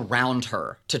walk around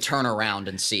her to turn around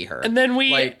and see her. And then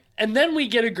we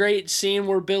get a great scene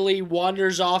where Billy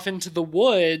wanders off into the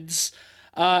woods.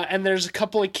 And there's a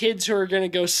couple of kids who are going to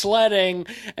go sledding,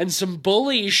 and some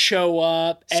bullies show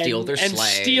up and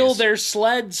steal their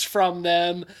sleds from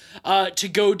them to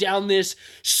go down this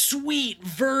sweet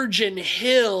virgin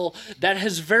hill that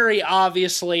has very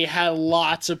obviously had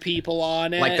lots of people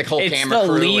on it. Like the whole It's camera the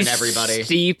crew least and everybody.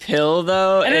 steep hill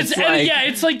though. And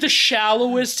it's like the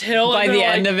shallowest hill. By and the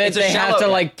they're end like, of it, they have to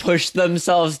like push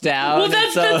themselves down. well,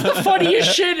 that's the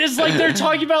funniest shit is like they're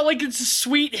talking about like it's a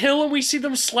sweet hill and we see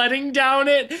them sledding down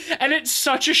it, and it's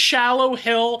such a shallow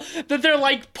hill that they're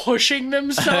like pushing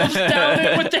themselves down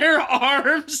it with their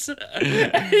arms.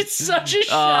 It's such a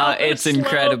shallow it's slope.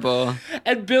 incredible.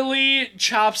 And Billy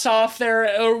chops off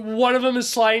or one of them is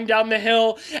sliding down the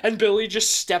hill, and Billy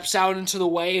just steps out into the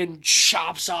way and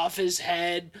chops off his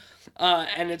head.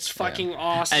 And it's fucking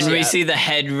awesome. And we see the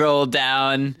head roll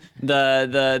down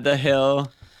the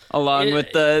hill along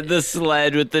with the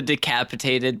sled with the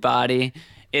decapitated body.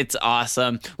 It's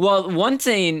awesome. Well, one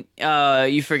thing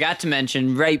you forgot to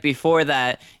mention right before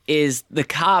that is the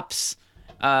cops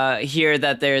hear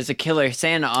that there's a killer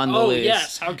Santa on the loose. Oh,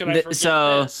 yes. How could I forget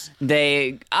So this?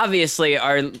 they obviously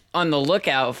are on the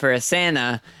lookout for a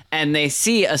Santa, and they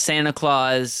see a Santa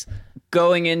Claus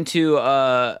going into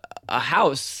a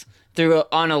house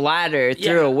on a ladder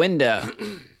through a window.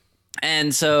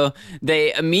 And so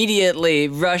they immediately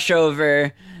rush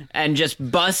over and just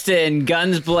bust in,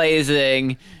 guns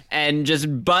blazing, and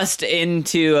just bust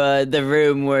into the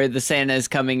room where the Santa is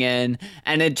coming in.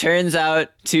 And it turns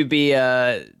out to be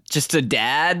just a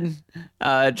dad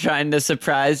trying to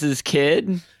surprise his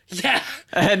kid. Yeah.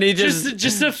 And he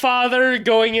just a father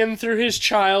going in through his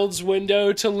child's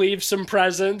window to leave some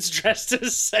presents dressed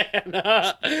as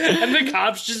Santa. And the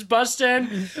cops just bust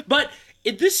in. But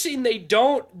in this scene they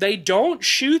don't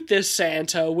shoot this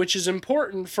Santa, which is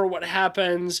important for what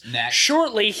happens Next.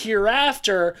 shortly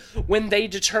hereafter when they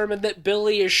determine that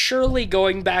Billy is surely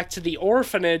going back to the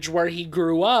orphanage where he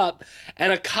grew up,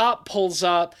 and a cop pulls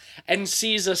up and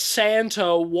sees a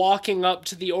Santa walking up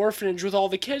to the orphanage with all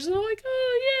the kids, and they're like,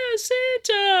 oh yeah,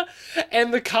 Santa,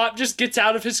 and the cop just gets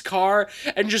out of his car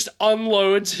and just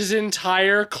unloads his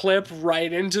entire clip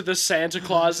right into the Santa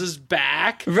Claus's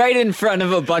back. Right in front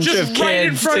of a bunch of kids, Right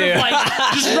in front too.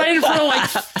 of just right in front of like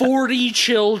 40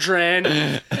 children,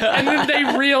 and then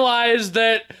they realize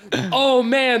that, oh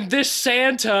man, this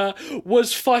Santa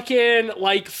was fucking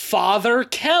like Father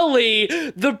Kelly,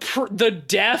 the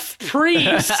deaf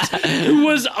priest who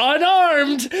was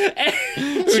unarmed and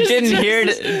Who didn't hear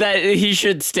that he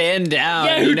should stand down.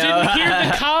 yeah, you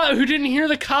know? who didn't hear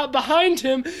the cop behind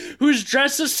him, who's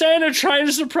dressed as Santa trying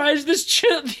to surprise these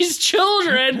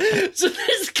children. So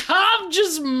this cop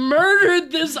just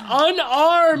murdered this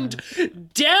unarmed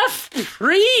deaf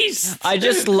priest. I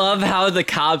just love how the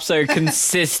cops are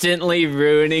consistently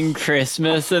ruining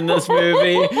Christmas in this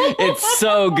movie. It's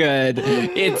so good.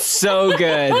 It's so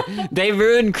good. They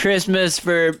ruin Christmas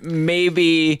for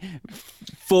maybe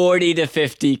 40 to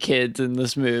 50 kids in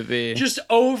this movie. Just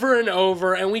over and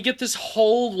over, and we get this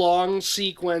whole long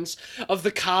sequence of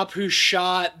the cop who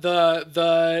shot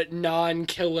the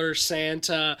non-killer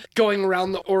Santa going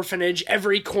around the orphanage.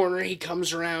 Every corner he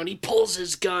comes around, he pulls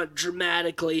his gun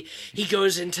dramatically. He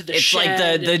goes into the It's shed.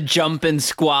 like the jump and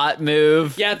squat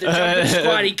move. Yeah, the jumping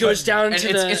squad. He goes down And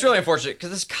to it's really unfortunate because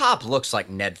this cop looks like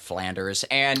Ned Flanders,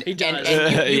 and He does.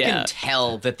 and you Yeah. can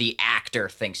tell that the actor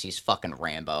thinks he's fucking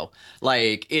Rambo.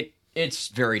 Like it's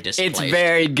very displaced. It's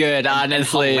very good,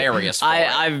 honestly. hilarious for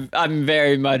it. I'm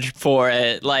very much for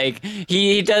it. Like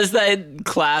he does that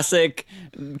classic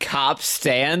cop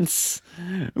stance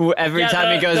every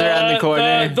time he goes around the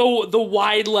corner. The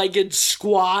wide-legged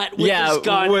squat with his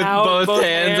gun with out, both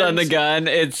hands on the gun.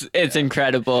 It's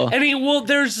incredible. And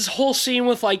there's this whole scene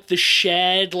with like the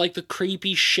shed, like the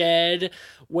creepy shed,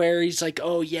 where he's like,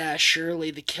 oh yeah,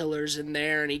 surely the killer's in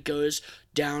there, and he goes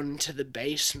down into the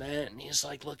basement and he's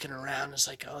like looking around, it's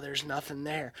like, oh, there's nothing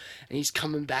there, and he's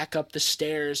coming back up the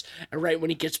stairs, and right when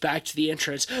he gets back to the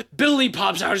entrance, Billy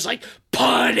pops out, he's like,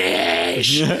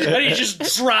 punish, and he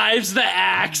just drives the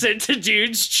axe into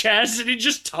dude's chest, and he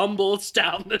just tumbles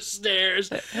down the stairs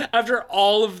after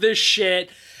all of this shit.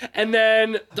 And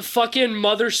then the fucking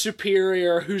Mother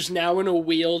Superior, who's now in a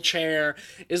wheelchair,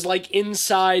 is like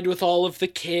inside with all of the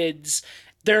kids.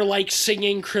 They're like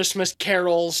singing Christmas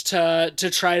carols to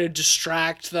try to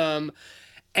distract them.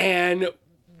 And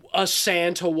a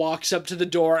Santa walks up to the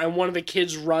door, and one of the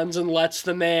kids runs and lets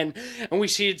them in. And we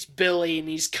see it's Billy, and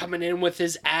he's coming in with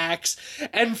his axe.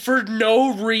 And for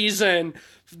no reason,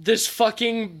 this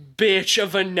fucking bitch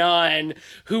of a nun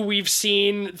who we've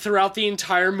seen throughout the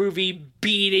entire movie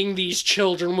beating these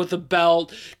children with a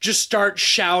belt just starts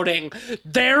shouting,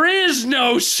 there is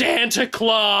no Santa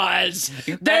Claus!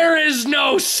 There is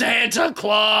no Santa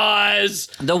Claus!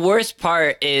 The worst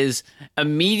part is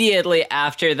immediately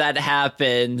after that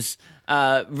happens,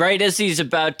 right as he's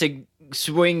about to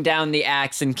swing down the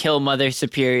axe and kill Mother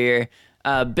Superior,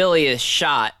 Billy is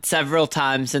shot several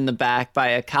times in the back by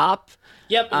a cop.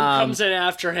 Yep, who comes in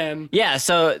after him. Yeah,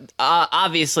 so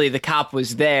obviously the cop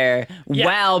was there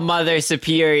while Mother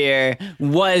Superior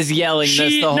was yelling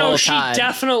this the whole time.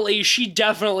 She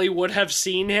definitely would have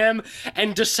seen him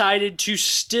and decided to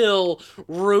still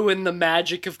ruin the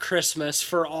magic of Christmas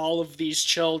for all of these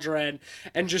children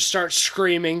and just start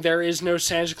screaming, there is no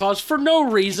Santa Claus, for no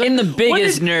reason. In the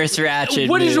biggest Nurse Ratched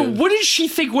move. What did she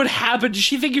think would happen? Did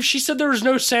she think if she said there was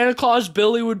no Santa Claus,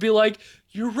 Billy would be like,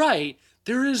 you're right,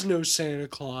 there is no Santa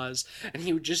Claus, and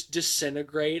he would just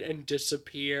disintegrate and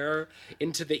disappear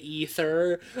into the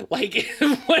ether? Like,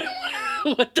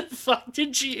 what the fuck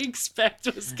did she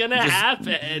expect was gonna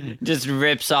happen? Just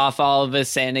rips off all of his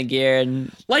Santa gear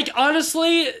and Like,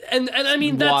 honestly, and I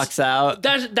mean, walks out.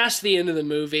 That's the end of the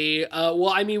movie. Well,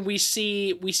 I mean, we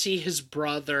see his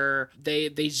brother.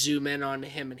 They zoom in on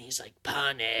him, and he's like,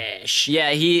 punish.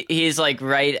 Yeah, he's like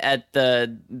right at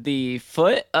the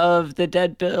foot of the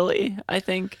dead Billy, I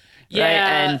think. Yeah.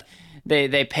 Right? And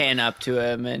they pan up to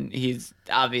him, and he's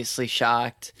obviously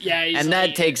shocked. Yeah, he's and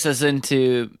like, that takes us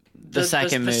into the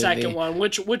second movie. The second one,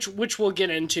 which we'll get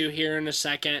into here in a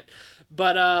second.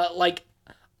 But like,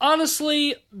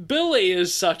 honestly, Billy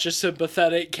is such a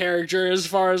sympathetic character as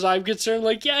far as I'm concerned.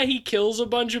 Like, yeah, he kills a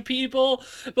bunch of people,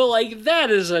 but like, that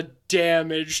is a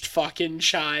damaged fucking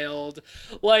child.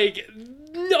 Like,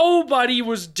 nobody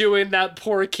was doing that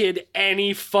poor kid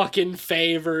any fucking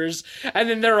favors, and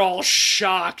then they're all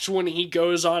shocked when he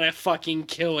goes on a fucking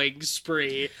killing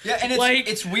spree. Yeah, and like,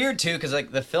 it's weird too because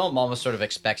like the film almost sort of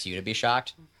expects you to be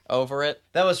shocked over it.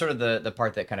 That was sort of the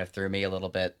part that kind of threw me a little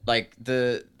bit. Like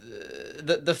the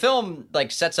film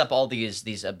like sets up all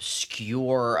these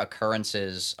obscure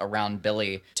occurrences around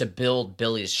Billy to build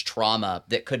Billy's trauma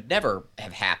that could never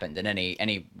have happened in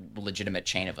any legitimate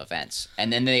chain of events,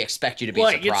 and then they expect you to be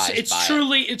surprised.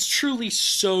 It's truly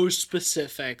so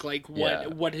specific, like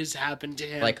what has happened to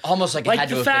him, like almost like it had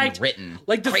to have been written.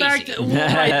 Like the crazy. the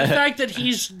fact that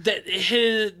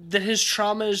his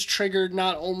trauma is triggered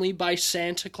not only by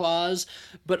Santa Claus,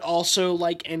 but also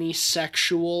like any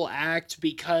sexual act,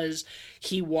 because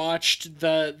he watched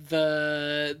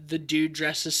the dude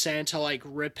dressed as Santa like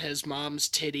rip his mom's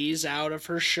titties out of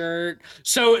her shirt.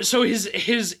 So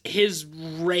his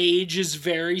rage is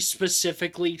very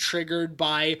specifically triggered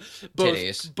by both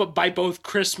titties. By both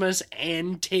Christmas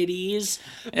and titties.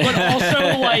 But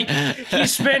also like he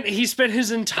spent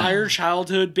his entire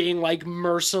childhood being like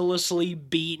mercilessly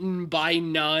beaten by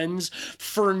nuns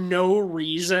for no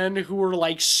reason, who were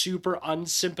like super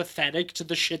unsympathetic to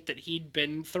the shit that he'd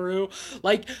been through.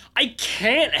 Like, I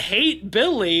can't hate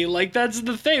Billy. Like, that's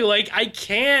the thing. Like, I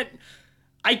can't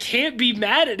be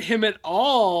mad at him at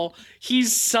all.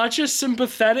 He's such a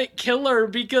sympathetic killer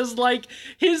because, like,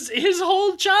 his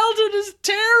whole childhood is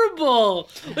terrible.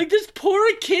 Like, this poor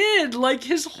kid, like,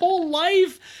 his whole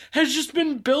life has just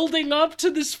been building up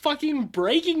to this fucking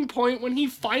breaking point when he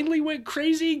finally went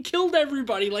crazy and killed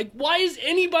everybody. Like, why is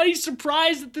anybody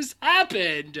surprised that this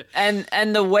happened?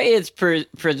 And the way it's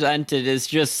presented is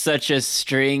just such a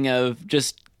string of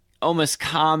just almost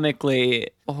comically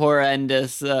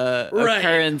horrendous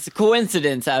occurrence,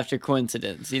 coincidence after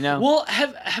coincidence, you know? Well,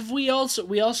 have we also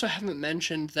haven't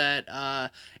mentioned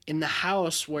that in the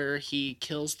house where he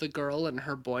kills the girl and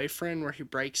her boyfriend, where he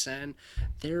breaks in,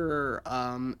 there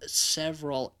are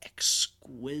several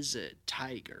exquisite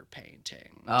tiger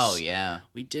paintings. Oh yeah,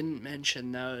 we didn't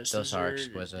mention those. Those are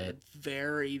exquisite.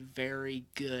 Very, very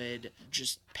good.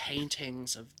 Just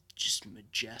paintings of just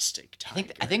majestic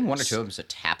tigers. I think one or two of them is a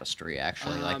tapestry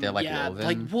actually. Like they're like woven.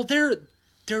 Like, well, they're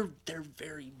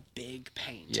very big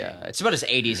paintings. Yeah, it's about as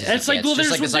 80s as it's it like, gets. well,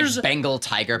 Just like this like Bengal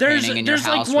tiger painting in your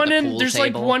house like one with a in pool there's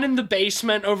table. like one in the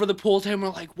basement over the pool table. We're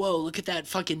like, whoa, look at that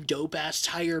fucking dope ass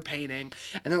tiger painting.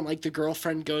 And then like the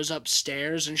girlfriend goes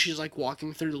upstairs and she's like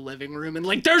walking through the living room and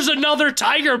like there's another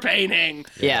tiger painting.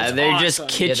 Yeah, it's they're awesome.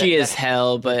 just kitschy as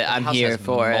hell, but I'm house here has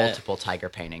for it. multiple tiger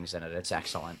paintings in it. It's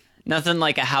excellent. Nothing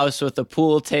like a house with a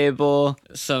pool table,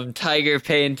 some tiger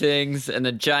paintings, and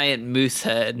a giant moose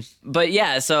head. But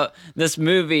yeah, so this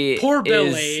movie Poor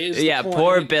Billy is the point.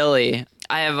 Poor Billy.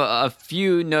 I have a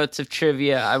few notes of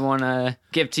trivia I want to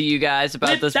give to you guys about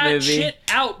Whip this that movie. shit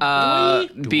out, boy.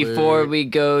 Before we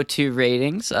go to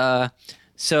ratings.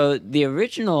 So the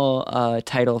original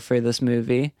title for this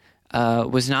movie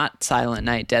was not Silent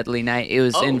Night, Deadly Night. It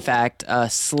was, in fact,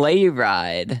 Sleigh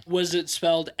Ride. Was it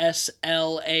spelled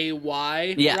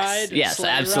SLAY? Yes, ride? yes, Sleigh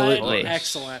absolutely. Ride?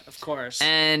 Excellent, of course.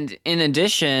 And in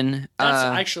addition, That's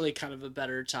actually kind of a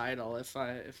better title, if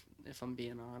I'm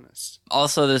being honest.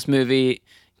 also this movie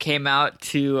came out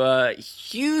to a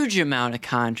huge amount of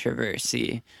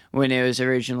controversy when it was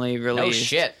originally released. Oh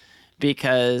shit!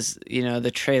 Because, you know,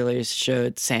 the trailers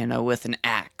showed Santa with an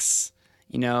axe.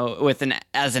 You know,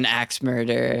 as an axe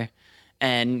murderer,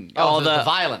 and all the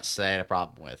violence they had a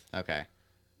problem with. Okay.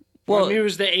 Well, I mean, it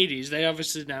was the 80s. They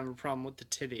obviously didn't have a problem with the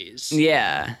titties.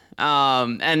 Yeah.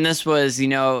 And this was, you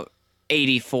know,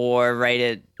 84, right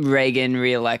at Reagan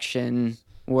re-election,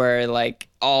 where like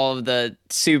all of the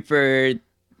super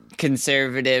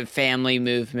conservative family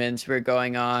movements were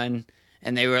going on,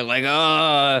 and they were like,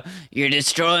 "Oh, you're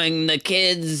destroying the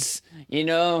kids. You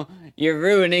know, you're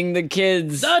ruining the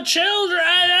kids. The children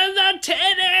and the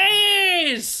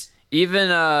titties!" Even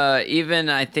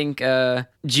I think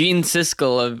Gene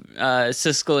Siskel of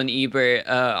Siskel and Ebert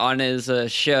on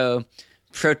his show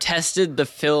protested the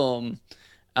film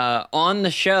on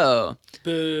the show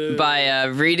by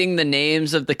reading the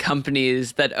names of the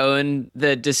companies that own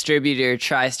the distributor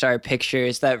TriStar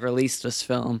Pictures that released this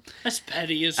film. That's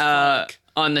petty as fuck.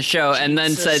 On the show, and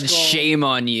then said, Siskel. "Shame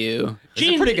on you. It's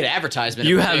a pretty good advertisement.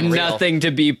 You if we're have being real. nothing to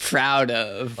be proud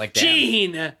of." Like damn.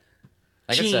 Gene!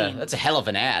 Like Gene. that's a hell of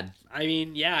an ad. I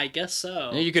mean, yeah, I guess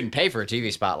so. You couldn't pay for a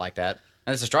TV spot like that.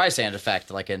 And it's a Streisand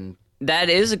effect, like in. That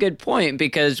is a good point,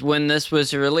 because when this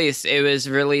was released, it was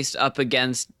released up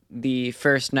against the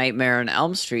first Nightmare on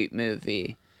Elm Street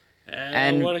movie.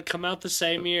 And would have come out the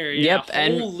same year. Yep, Yeah,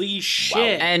 and- holy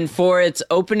shit. And for its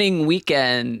opening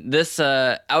weekend, this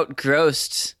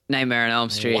outgrossed Nightmare on Elm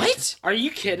Street. What? Are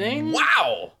you kidding?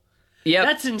 Wow. Yep.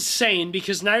 That's insane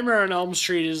because Nightmare on Elm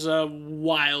Street is a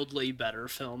wildly better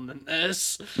film than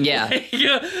this. Yeah.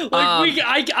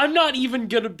 I'm not even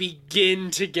gonna begin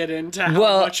to get into how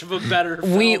Well, much of a better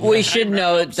film. we than should Nightmare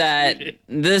on Elm note that Street.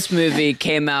 this movie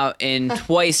came out in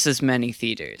twice as many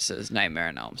theaters as Nightmare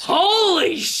on Elm Street.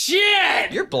 Holy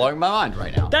shit! You're blowing my mind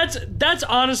right now. That's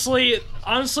honestly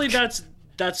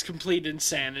that's complete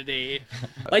insanity.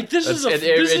 Like this is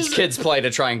It's kids play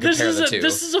to try and compare the two.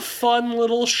 This is a fun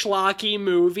little schlocky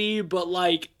movie, but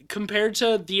like compared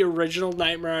to the original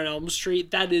Nightmare on Elm Street,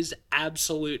 that is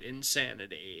absolute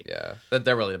insanity. Yeah,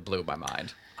 that really blew my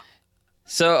mind.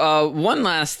 So one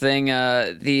last thing,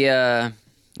 the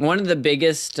one of the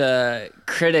biggest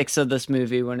critics of this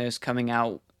movie when it was coming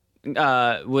out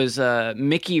was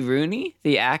Mickey Rooney,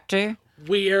 the actor.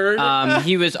 Weird.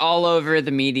 He was all over the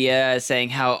media saying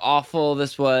how awful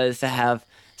this was to have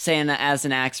Santa as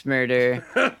an axe murderer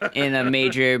in a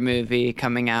major movie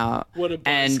coming out. What a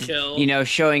and buzzkill.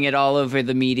 Showing it all over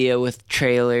the media with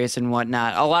trailers and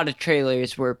whatnot. A lot of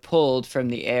trailers were pulled from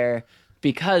the air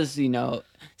because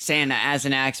Santa as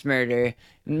an axe murderer,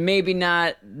 maybe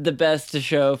not the best to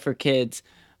show for kids,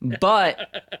 but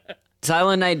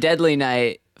Silent Night Deadly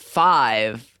Night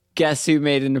 5, guess who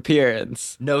made an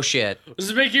appearance? No shit. Was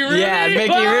it Mickey Rooney? Yeah,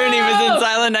 Mickey Rooney was in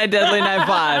Silent Night Deadly Night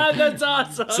 5. That's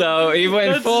awesome. So he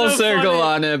went That's full so circle funny.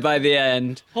 on it by the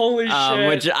end, Holy shit.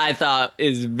 which I thought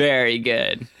is very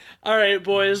good. All right,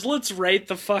 boys, let's rate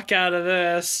the fuck out of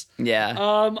this. Yeah.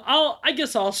 I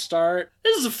guess I'll start.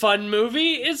 This is a fun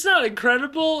movie. It's not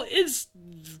incredible. It's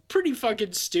pretty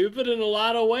fucking stupid in a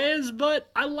lot of ways, but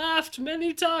I laughed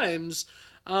many times.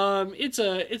 It's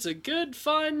a good,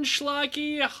 fun,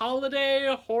 schlocky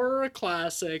holiday horror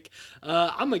classic.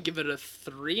 I'm gonna give it a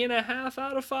 3.5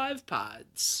 out of 5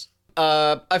 pods.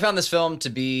 I found this film to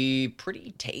be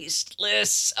pretty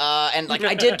tasteless, and like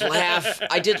I did laugh.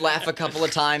 I did laugh a couple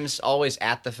of times, always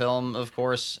at the film, of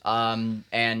course. And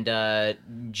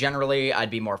generally, I'd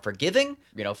be more forgiving,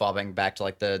 falling back to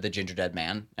like the Ginger Dead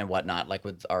Man and whatnot, like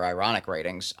with our ironic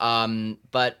ratings.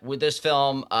 But with this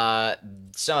film,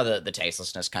 some of the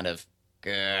tastelessness kind of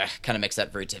makes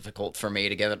that very difficult for me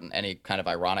to give it any kind of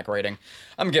ironic rating.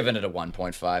 I'm giving it a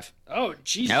 1.5. Oh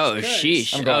Jesus! Oh, Christ.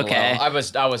 sheesh. I'm going Okay. low. I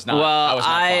was not. Well, I was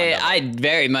not fond of it. I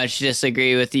very much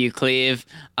disagree with you, Cleve.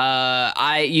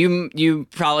 You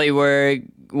probably were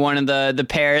one of the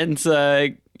parents,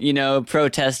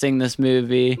 protesting this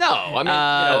movie. No,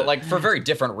 I mean, like for very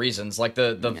different reasons. Like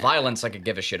the violence I could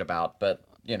give a shit about, but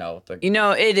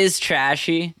it is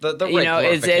trashy. The rape it's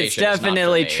glorification is not for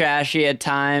definitely me. trashy at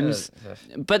times,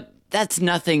 but that's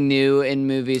nothing new in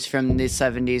movies from the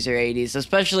 70s or 80s,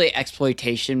 especially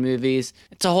exploitation movies.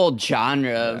 It's a whole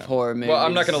genre of horror movies. well,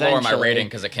 I'm not going to lower my essentially. rating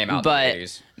because it came out but in the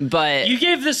 80s. but You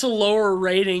gave this a lower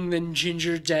rating than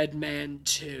Ginger Dead Man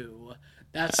 2.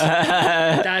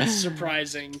 That's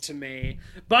surprising to me.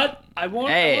 But I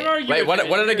won't argue. Wait, with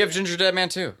what it. did I give Ginger Dead Man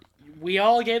 2? We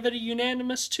all gave it a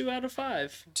unanimous 2 out of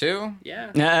 5. 2?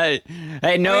 Yeah.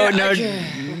 hey, no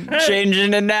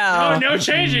changing it now. Oh, no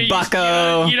changing.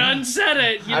 Bucko. You done said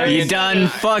it. You done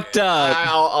fucked up.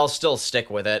 I'll still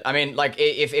stick with it. I mean, like,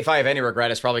 if I have any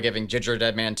regret, it's probably giving Ginger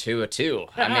Dead Man 2 a 2.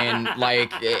 I mean,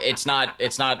 like, it's not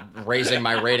raising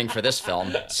my rating for this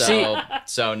film.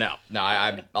 So no,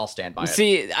 I'll stand by it.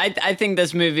 See, I think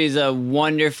this movie is a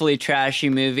wonderfully trashy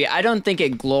movie. I don't think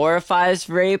it glorifies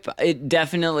rape. It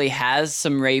definitely has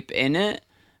some rape in it,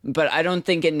 but I don't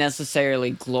think it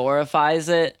necessarily glorifies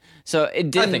it. So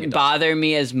it didn't bother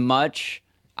me as much.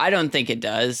 I don't think it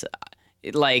does.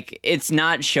 It's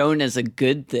not shown as a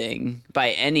good thing by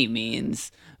any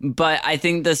means. But I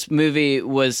think this movie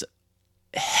was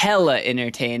hella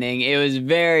entertaining. It was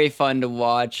very fun to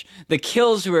watch. The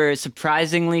kills were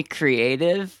surprisingly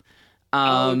creative.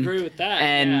 I'll agree with that.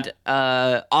 And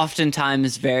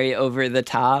oftentimes very over the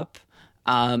top.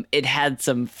 It had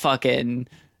some fucking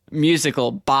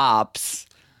musical bops,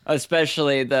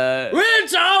 especially the...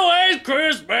 It's always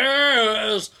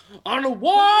Christmas on the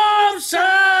warm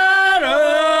side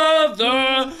of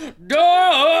the door.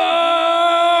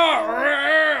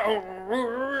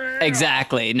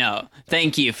 Exactly. No,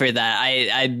 thank you for that.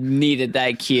 I needed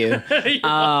that cue.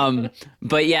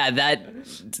 But yeah,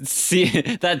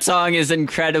 that song is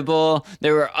incredible.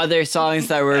 There were other songs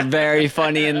that were very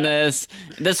funny in this.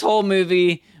 This whole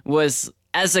movie was,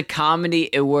 as a comedy,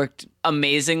 it worked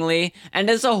amazingly. And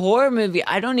as a horror movie,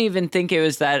 I don't even think it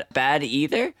was that bad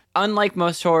either. Unlike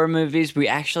most horror movies, we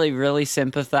actually really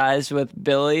sympathized with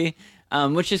Billy.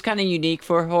 which is kind of unique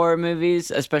for horror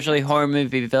movies, especially horror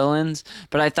movie villains.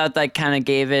 But I thought that kind of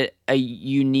gave it a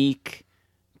unique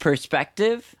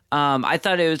perspective. I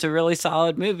thought it was a really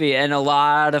solid movie and a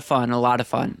lot of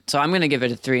fun. So I'm going to give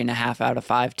it a 3.5 out of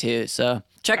 5 too. So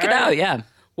check it out. Yeah.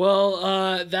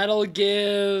 Well, that'll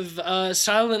give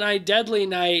Silent Night, Deadly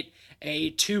Night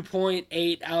a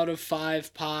 2.8 out of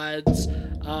 5 pods.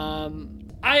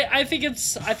 I think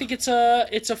it's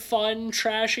a fun,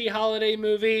 trashy holiday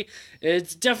movie.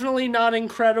 It's definitely not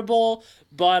incredible,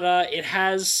 but it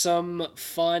has some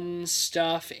fun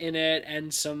stuff in it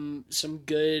and some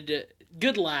good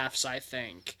laughs, I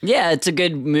think. Yeah, it's a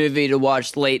good movie to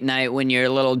watch late night when you're a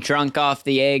little drunk off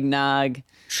the eggnog.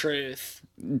 Truth.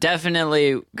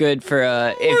 Definitely good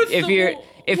for if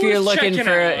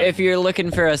you're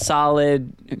looking for a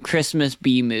solid Christmas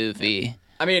B movie.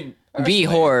 I mean, B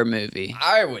horror movie.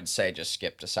 I would say just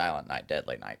skip to Silent Night,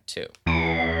 Deadly Night too.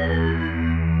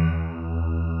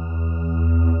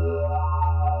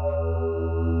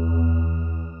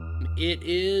 It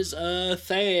is a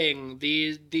thing.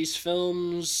 These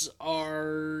films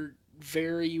are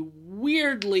very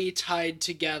weirdly tied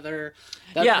together.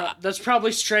 That's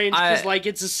probably strange because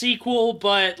it's a sequel,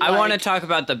 but I want to talk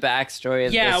about the backstory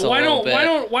of this a little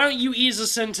bit. Why don't you ease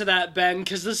us into that, Ben?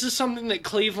 Because this is something that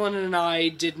Cleveland and I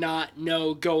did not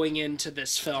know going into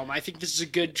this film. I think this is a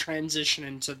good transition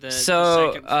into the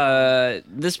second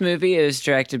film. This movie is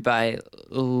directed by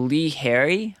Lee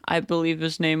Harry, I believe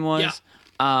his name was.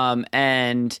 Yeah.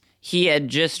 And he had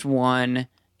just won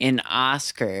an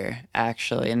Oscar,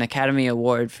 actually, an Academy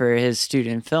Award for his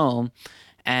student film.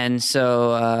 And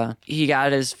so he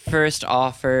got his first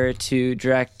offer to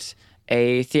direct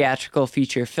a theatrical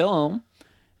feature film,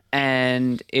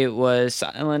 and it was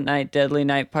Silent Night, Deadly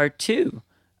Night Part 2.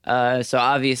 So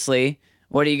obviously,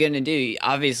 what are you going to do?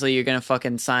 Obviously, you're going to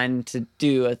fucking sign to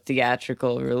do a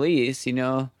theatrical release, you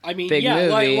know? I mean, big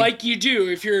movie. like you do.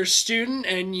 If you're a student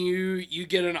and you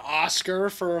get an Oscar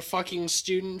for a fucking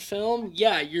student film,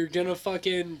 yeah, you're going to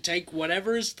fucking take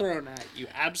whatever is thrown at you.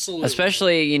 Absolutely.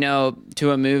 Especially, you know,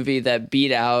 to a movie that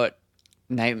beat out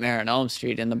Nightmare on Elm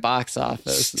Street in the box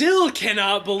office. Still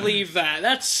cannot believe that.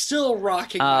 That's still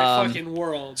rocking my fucking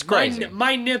world. It's crazy.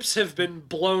 My nips have been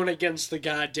blown against the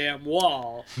goddamn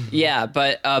wall. Yeah,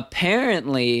 but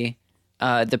apparently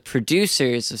the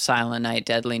producers of Silent Night,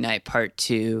 Deadly Night Part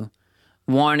 2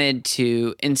 wanted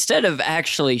to, instead of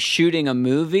actually shooting a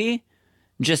movie,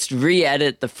 just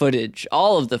re-edit the footage,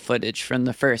 all of the footage from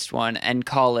the first one, and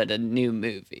call it a new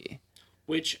movie.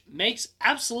 Which makes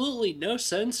absolutely no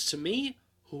sense to me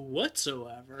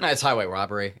whatsoever. It's highway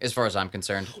robbery, as far as I'm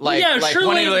concerned. Let's for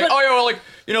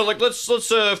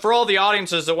all the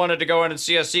audiences that wanted to go in and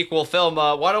see a sequel film,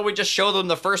 why don't we just show them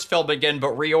the first film again,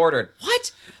 but reordered?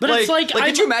 What? But it's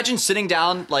could you imagine sitting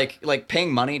down, like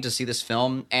paying money to see this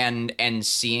film and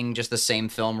seeing just the same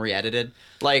film re-edited?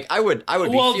 Like, I would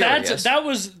be furious. That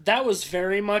was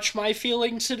very much my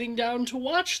feeling sitting down to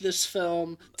watch this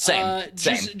film. Same.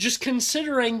 Just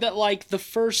considering that, like, the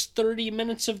first 30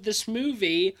 minutes of this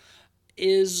movie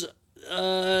is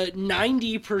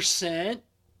 90%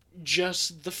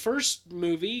 just the first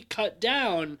movie cut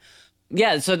down.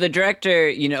 Yeah, so the director,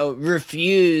 you know,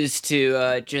 refused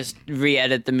to just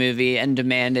re-edit the movie and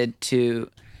demanded to,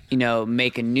 you know,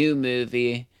 make a new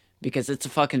movie because it's a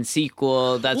fucking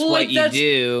sequel. That's what you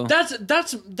do.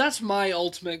 That's my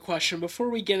ultimate question. Before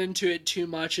we get into it too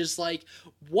much, is like,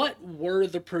 what were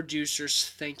the producers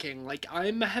thinking? Like,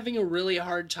 I'm having a really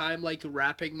hard time, like,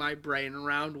 wrapping my brain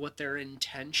around what their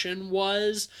intention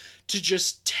was to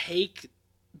just take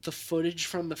the footage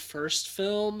from the first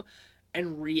film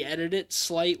and re-edit it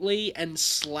slightly and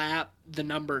slap the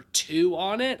number 2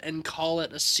 on it and call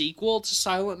it a sequel to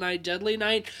Silent Night, Deadly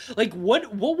Night. Like,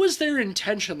 what was their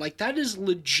intention? Like, that is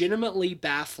legitimately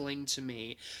baffling to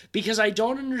me because I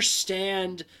don't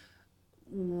understand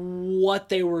what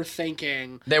they were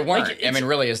thinking. They weren't. Like, I mean,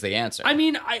 really is the answer. I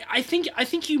mean, I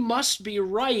think you must be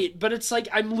right, but it's like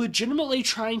I'm legitimately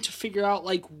trying to figure out,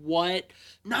 like, what,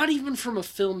 not even from a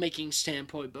filmmaking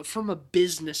standpoint, but from a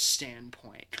business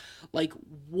standpoint. Like,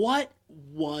 what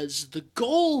was the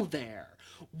goal there?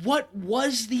 What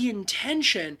was the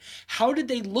intention? How did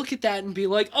they look at that and be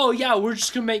like, oh yeah, we're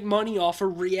just gonna make money off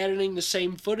of re-editing the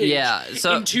same footage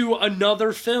into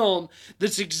another film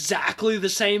that's exactly the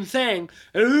same thing?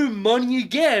 Money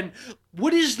again.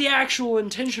 What is the actual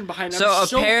intention behind it? So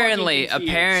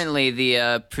apparently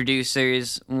the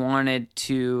producers wanted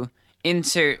to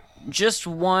insert just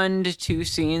 1 to 2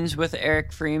 scenes with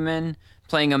Eric Freeman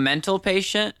playing a mental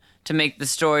patient to make the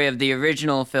story of the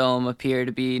original film appear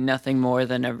to be nothing more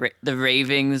than the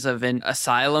ravings of an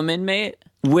asylum inmate,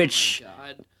 which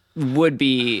would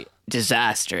be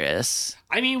disastrous.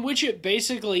 I mean, which it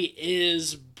basically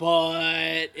is,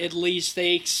 but at least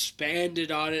they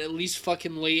expanded on it. At least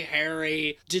fucking Lee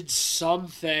Harry did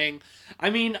something. I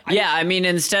mean, I mean,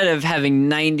 instead of having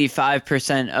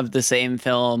 95% of the same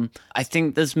film, I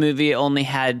think this movie only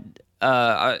had.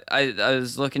 I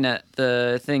was looking at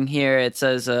the thing here. It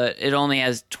says it only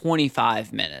has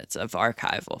 25 minutes of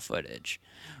archival footage,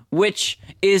 which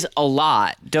is a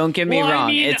lot. Don't get me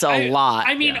wrong. It's a lot.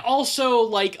 I mean, also,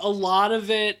 like, a lot of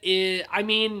it is... I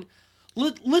mean,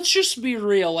 let's just be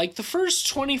real. Like, the first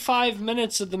 25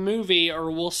 minutes of the movie, or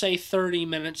we'll say 30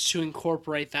 minutes to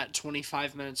incorporate that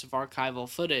 25 minutes of archival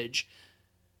footage,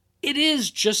 it is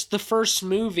just the first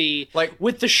movie, Like,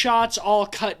 with the shots all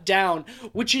cut down,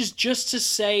 which is just to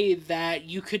say that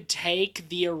you could take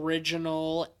the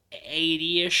original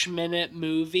 80-ish minute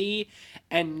movie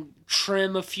and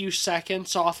trim a few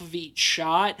seconds off of each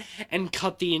shot and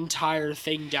cut the entire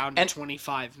thing down to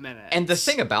 25 minutes. And the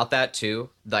thing about that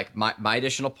too, like my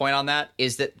additional point on that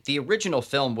is that the original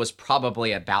film was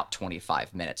probably about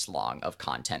 25 minutes long of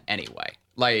content anyway.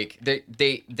 Like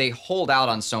they hold out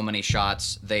on so many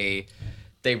shots. They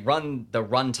run the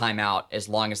runtime out as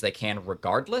long as they can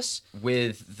regardless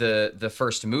with the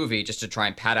first movie just to try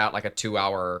and pad out like a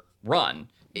 2-hour run.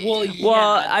 Well, yeah,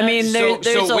 Well, I mean,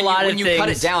 there's a lot of when you things. cut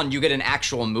it down, you get an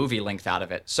actual movie length out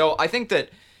of it. So I think that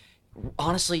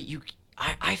honestly,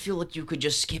 I feel like you could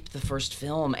just skip the first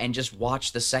film and just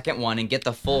watch the second one and get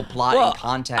the full plot and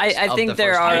context. I think of the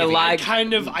there first are movie. a lot. I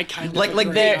kind of like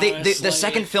agree, the honestly.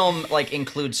 second film like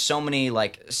includes so many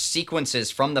like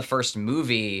sequences from the first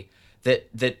movie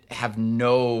that have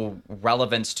no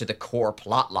relevance to the core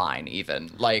plot line even.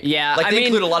 Like they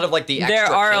include a lot of like the extra there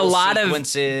are a kill lot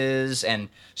sequences and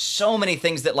so many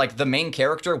things that like the main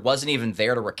character wasn't even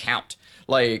there to recount.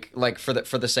 Like for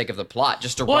the sake of the plot,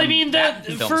 just to Well, run I mean, that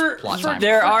film's plot time.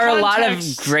 There For are a lot of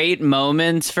context- great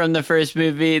moments from the first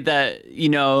movie that,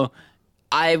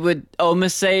 I would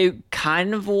almost say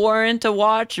kind of warrant a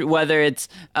watch, whether it's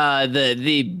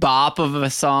the bop of a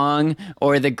song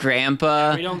or the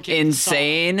grandpa we don't get the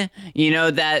insane.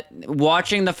 That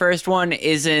watching the first one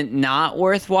isn't not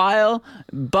worthwhile,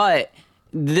 but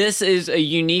this is a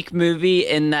unique movie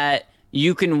in that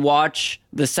you can watch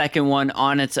the second one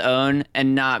on its own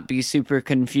and not be super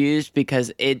confused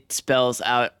because it spells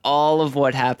out all of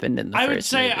what happened in the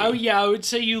first movie. I would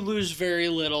say you lose very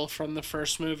little from the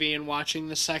first movie in watching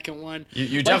the second one.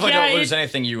 You definitely don't lose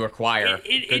anything you acquire.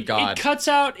 Good God.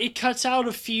 It cuts out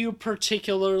a few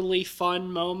particularly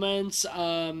fun moments.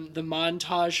 The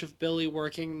montage of Billy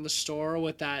working in the store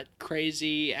with that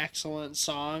crazy excellent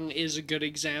song is a good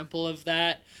example of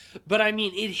that. But I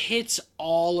mean, it hits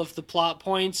all of the plot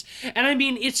points, and I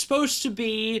mean, it's supposed to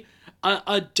be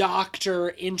a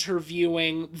doctor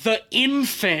interviewing the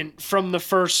infant from the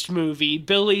first movie,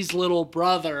 Billy's little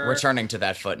brother. Returning to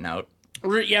that footnote.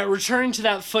 Returning to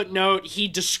that footnote, he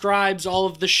describes all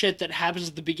of the shit that happens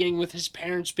at the beginning with his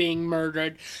parents being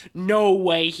murdered. No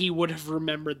way he would have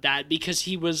remembered that because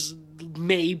he was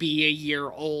maybe a year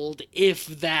old, if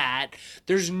that.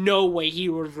 There's no way he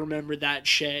would have remembered that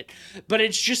shit. But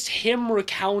it's just him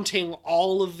recounting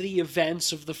all of the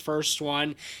events of the first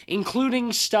one,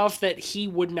 including stuff that he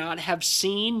would not have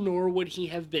seen, nor would he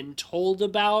have been told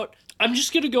about. I'm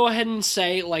just gonna go ahead and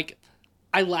say, like,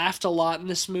 I laughed a lot in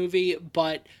this movie,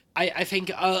 but I think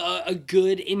a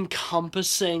good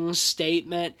encompassing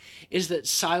statement is that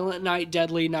Silent Night,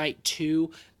 Deadly Night 2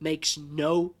 makes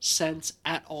no sense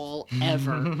at all,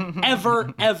 ever.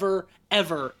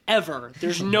 Ever.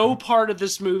 There's no part of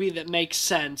this movie that makes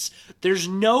sense. There's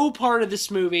no part of this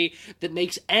movie that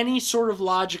makes any sort of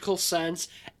logical sense,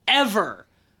 ever.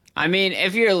 I mean,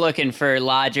 if you're looking for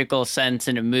logical sense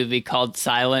in a movie called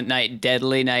Silent Night,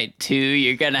 Deadly Night 2,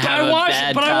 you're gonna have a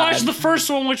bad time. I watched the first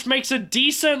one, which makes a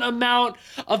decent amount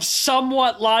of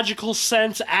somewhat logical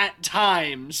sense at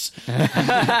times.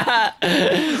 Credit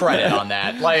on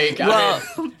that. Like, well,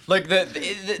 like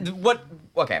the what?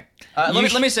 Okay,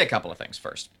 let me say a couple of things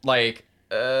first. Like,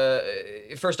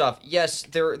 first off, yes,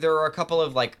 there are a couple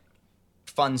of like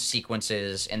fun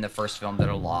sequences in the first film that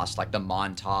are lost, like the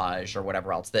montage or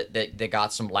whatever else that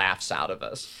got some laughs out of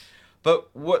us. But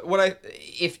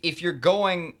if you're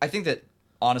going, I think that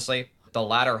honestly the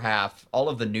latter half, all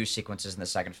of the new sequences in the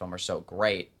second film are so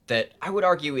great that I would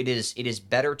argue it is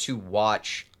better to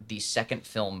watch the second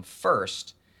film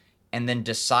first and then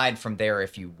decide from there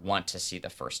if you want to see the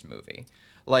first movie.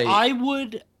 Like, I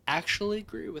would actually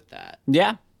agree with that.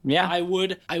 Yeah. I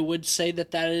would say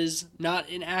that is not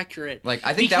inaccurate. Like,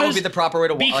 I think that would be the proper way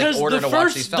to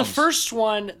watch these films.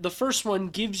 The first one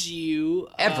gives you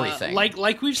everything.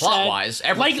 Like we've plot-wise,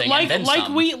 said, everything, and then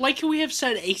some. we have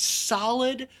said, a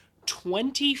solid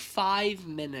 25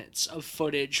 minutes of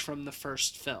footage from the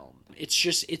first film.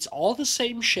 It's all the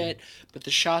same shit, but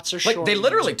the shots are short. Like, they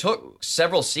literally took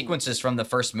several sequences from the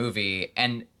first movie,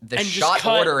 and the And just shot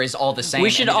cut- order is all the same. We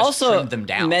should and they just also trimmed them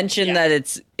down. mention Yeah.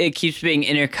 that it keeps being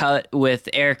intercut with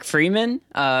Eric Freeman,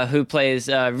 who plays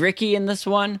Ricky in this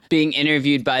one, being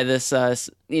interviewed by this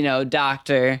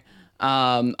doctor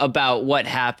about what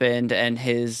happened and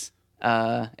his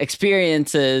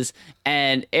experiences.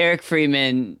 And Eric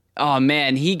Freeman, oh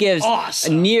man, he gives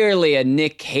Awesome. nearly a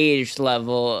Nick Cage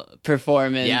level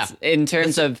performance Yeah. in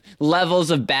terms of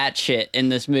levels of batshit in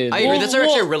this movie. I agree. That's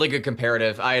actually a Well- really good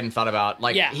comparative. I hadn't thought about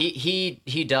Yeah.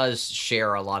 he does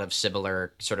share a lot of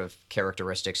similar sort of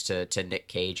characteristics to Nick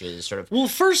Cage's sort of Well,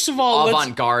 first of all,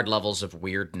 avant-garde levels of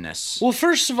weirdness.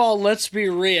 let's be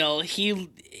real.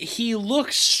 He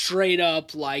looks straight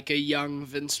up like a young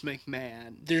Vince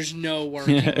McMahon. There's no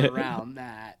working around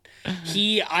that.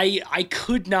 I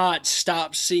could not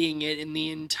stop seeing it in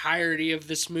the entirety of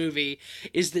this movie,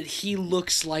 is that he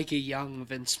looks like a young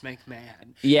Vince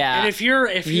McMahon. Yeah. And if you're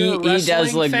a he wrestling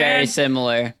does look fan, very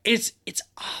similar. it's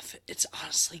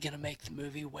honestly gonna make the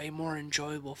movie way more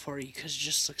enjoyable for you, because it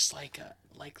just looks like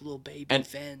little baby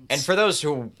Vince. And for those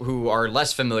who are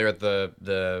less familiar with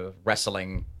the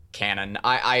wrestling canon,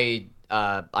 I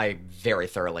very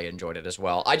thoroughly enjoyed it as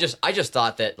well. I just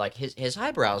thought that like his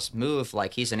eyebrows move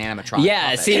like he's an animatronic. Yeah,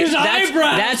 puppet. see, His that's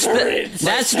eyebrows are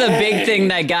that's the big thing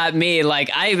that got me. Like,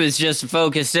 I was just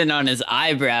focused in on his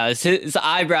eyebrows. His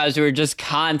eyebrows were just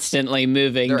constantly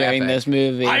moving They're during epic. this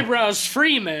movie. Eyebrows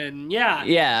Freeman, yeah.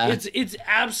 Yeah. It's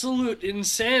absolute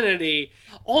insanity.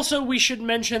 Also, we should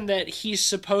mention that he's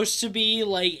supposed to be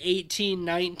like 18,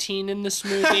 19 in this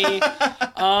movie.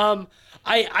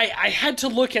 I had to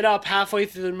look it up halfway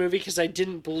through the movie because I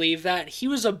didn't believe that. He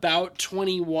was about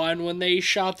 21 when they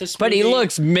shot this But movie. he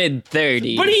looks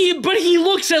mid-30s. But he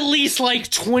looks at least like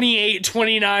 28,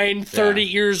 29, 30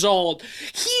 years old.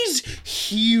 He's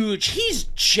huge. He's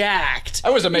jacked. I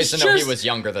was amazed It's to know just- he was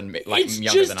younger than me, like it's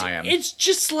younger just- than I am. It's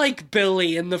just like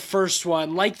Billy in the first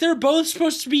one. Like, they're both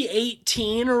supposed to be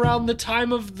 18 around the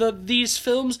time of these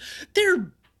films. They're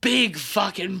big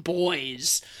fucking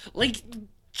boys. Like,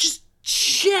 just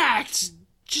jacked.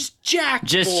 just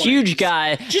boys. huge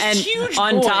guy. Just and huge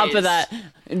on top of boys. that,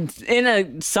 in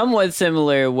a somewhat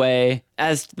similar way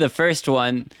as the first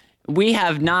one, we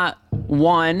have not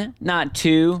one, not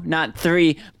two, not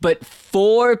three, but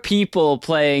 4 people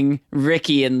playing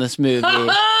Ricky in this movie.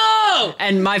 Oh!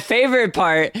 And my favorite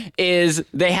part is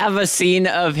they have a scene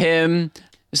of him.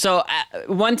 So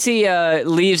once he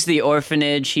leaves the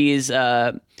orphanage, he's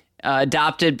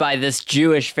adopted by this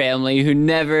Jewish family who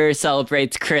never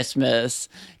celebrates Christmas.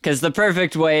 Because the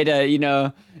perfect way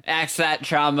to, axe that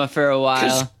trauma for a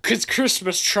while. Because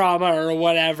Christmas trauma or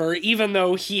whatever, even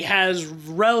though he has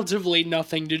relatively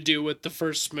nothing to do with the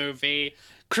first movie,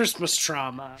 Christmas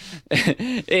trauma.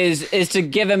 is to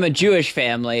give him a Jewish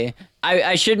family.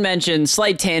 I should mention,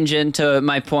 slight tangent to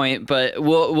my point, but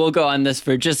we'll go on this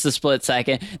for just a split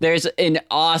second. There's an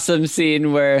awesome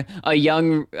scene where a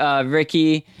young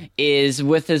Ricky is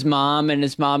with his mom, and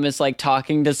his mom is like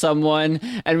talking to someone,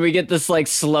 and we get this like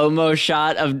slow-mo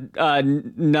shot of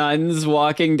nuns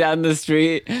walking down the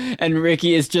street, and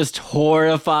Ricky is just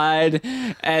horrified.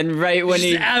 And right when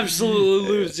He's he absolutely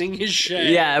losing his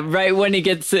shit. Yeah, right when he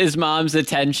gets his mom's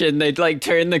attention, they like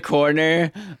turn the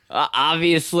corner,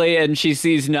 obviously, and she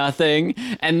sees nothing.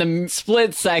 And the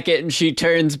split second she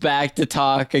turns back to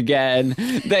talk again,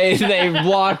 they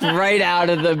walk right out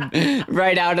of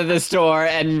the store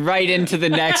and right into the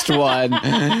next one.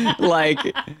 Like,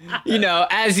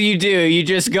 as you do, you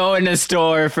just go in a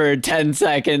store for 10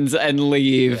 seconds and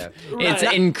leave. Yeah. It's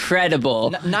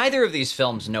incredible. Neither of these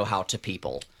films know how to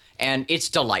people, and it's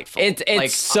delightful. It's Like,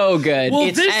 so good. Well,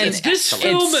 it's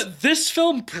this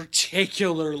film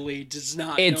particularly does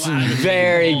not. It's know how to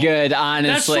very do good,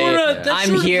 honestly. that's I'm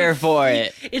sort of here the for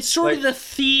it. It's sort of the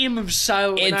theme of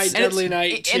Silent Night, It's- Deadly and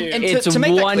Night it's- too. and It's to make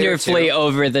that clear, wonderfully too,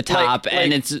 over the top, like-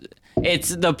 and it's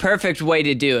the perfect way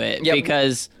to do it Yeah,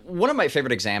 because one of my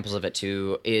favorite examples of it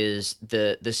too is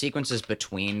the sequences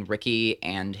between Ricky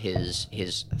and his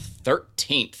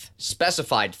 13th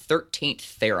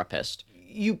therapist.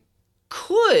 You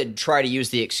could try to use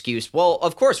the excuse, well,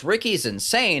 of course Ricky's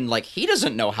insane, like he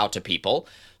doesn't know how to people.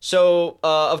 So,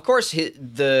 of course,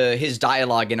 his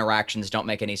dialogue interactions don't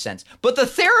make any sense, but the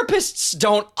therapists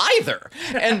don't either,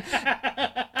 and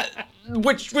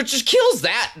which just kills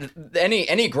that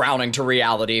any grounding to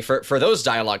reality for those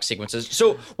dialogue sequences.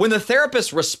 So when the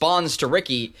therapist responds to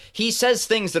Ricky, he says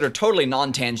things that are totally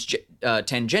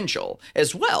tangential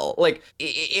as well. Like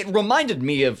it reminded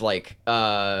me of like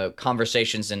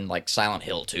conversations in like Silent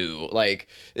Hill 2. Like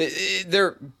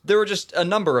there were just a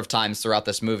number of times throughout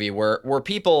this movie where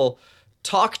people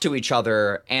talk to each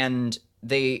other and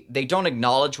they don't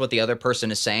acknowledge what the other person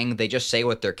is saying. They just say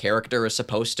what their character is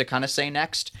supposed to kind of say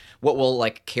next, what will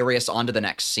like carry us on to the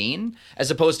next scene, as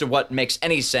opposed to what makes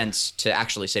any sense to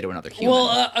actually say to another human.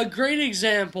 Well, a great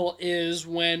example is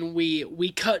when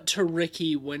we cut to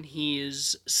Ricky when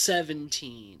he's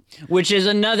 17, which is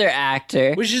another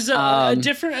actor. which is a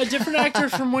different actor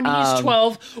from when he's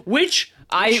 12, which.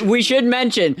 We should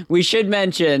mention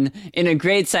in a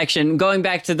great section, going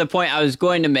back to the point I was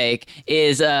going to make,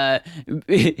 is they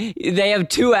have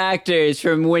two actors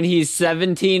from when he's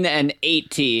 17 and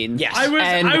 18.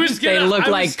 Yes. They look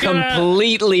like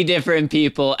completely different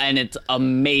people, and it's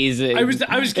amazing.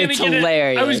 It's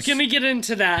hilarious. I was gonna get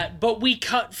into that, but we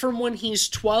cut from when he's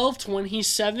 12 to when he's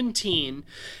 17,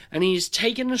 and he's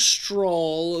taking a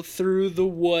stroll through the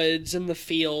woods and the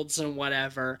fields and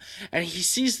whatever, and he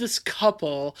sees this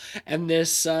couple, and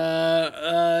this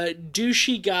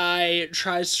douchey guy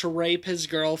tries to rape his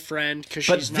girlfriend because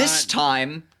she's not. But this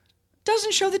time,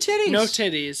 doesn't show the titties. No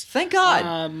titties. Thank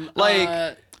God.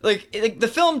 Like the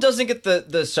film doesn't get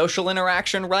the social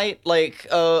interaction right, like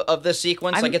of this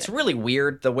sequence. Like it's really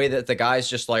weird the way that the guy's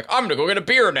just like, I'm gonna go get a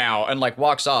beer now, and like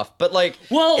walks off. But like,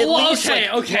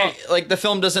 okay. Like the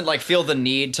film doesn't like feel the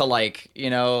need to like,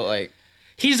 you know, like.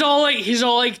 He's all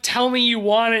like, tell me you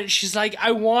want it. She's like,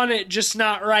 I want it, just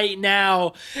not right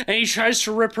now. And he tries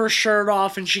to rip her shirt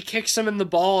off, and she kicks him in the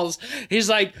balls. He's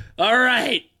like, all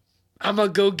right, I'm gonna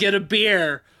go get a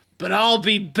beer, but I'll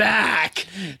be back,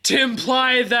 to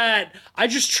imply that I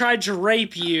just tried to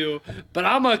rape you, but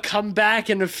I'm gonna come back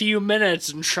in a few minutes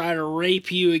and try to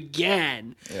rape you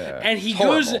again. Yeah, and he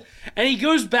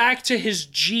goes back to his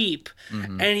Jeep,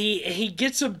 and he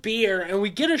gets a beer, and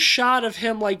we get a shot of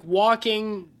him like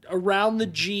walking around the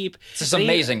Jeep. It's this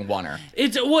amazing oneer.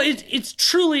 It's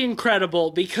truly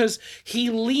incredible because he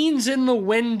leans in the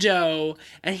window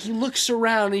and he looks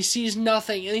around, he sees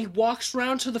nothing, and he walks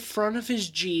around to the front of his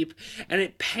Jeep, and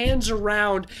it pans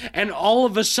around, and all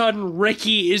of a sudden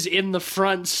Ricky is in the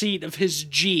front seat of his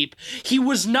Jeep. He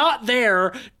was not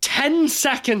there 10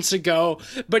 seconds ago,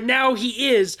 but now he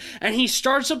is, and he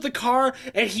starts up the car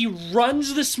and he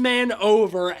runs this man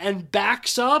over and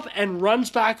backs up and runs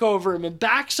back over him and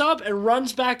backs up and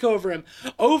runs back over him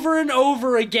over and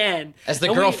over again. As the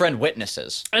girlfriend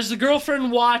witnesses. As the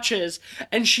girlfriend watches,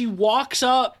 and she walks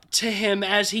up to him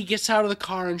as he gets out of the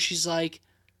car, and she's like,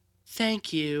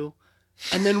 thank you,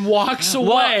 and then walks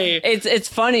away. Well, it's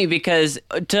funny because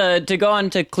to go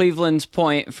on to Cleveland's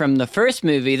point from the first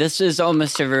movie, this is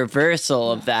almost a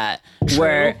reversal of that.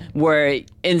 True. Where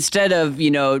instead of, you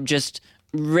know, just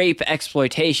rape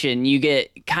exploitation, you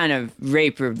get kind of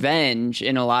rape revenge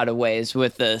in a lot of ways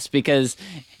with this, because,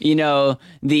 you know,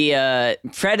 the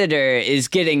predator is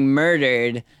getting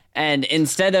murdered, and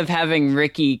instead of having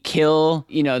Ricky kill,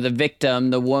 you know, the victim,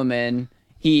 the woman,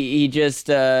 he just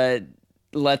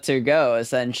lets her go,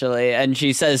 essentially, and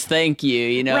she says thank you,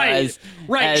 you know.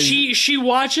 Right. She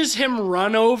watches him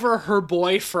run over her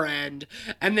boyfriend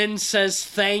and then says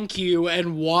thank you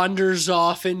and wanders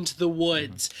off into the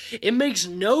woods. It makes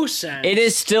no sense. It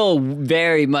is still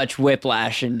very much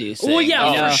whiplash inducing. Well, yeah,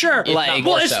 you know? for sure. Like,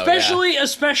 well,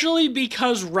 especially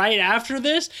because right after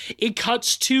this, it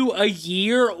cuts to a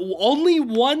year, only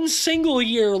one single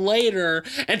year later,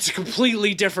 and it's a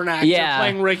completely different actor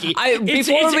playing Ricky.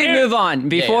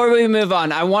 Before we move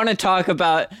on, I want to talk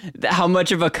about how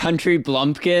much of a country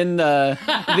blumpkin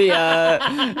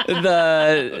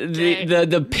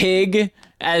the pig,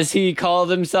 as he called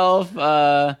himself.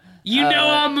 I'm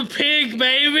a pig,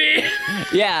 baby.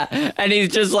 Yeah, and he's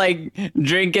just like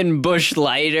drinking Busch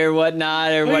Light or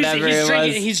whatnot or whatever it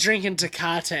was. He's drinking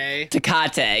Tecate.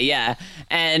 Tecate, yeah,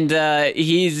 and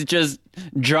he's just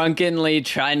drunkenly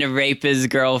trying to rape his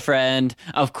girlfriend.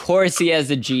 Of course, he has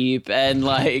a Jeep, and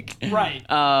like, right.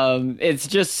 It's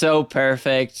just so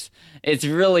perfect. It's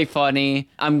really funny.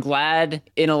 I'm glad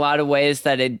in a lot of ways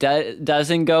that it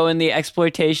doesn't go in the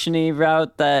exploitation-y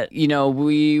route that, you know,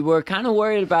 we were kind of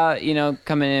worried about, you know,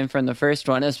 coming in from the first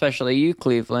one, especially you,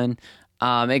 Cleveland.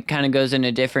 It kind of goes in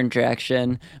a different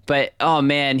direction. But, oh,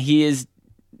 man, he is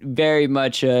very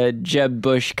much a Jeb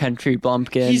Bush country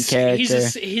bumpkin character. He's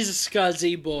a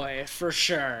scuzzy boy for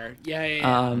sure.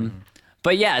 Yeah.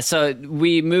 But yeah, so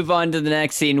we move on to the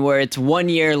next scene where it's 1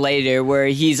 year later, where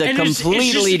he's a And it's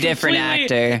completely just different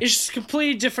actor. It's just a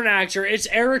completely different actor. It's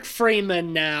Eric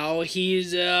Freeman now.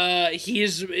 He's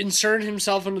inserted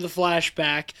himself into the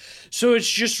flashback, so it's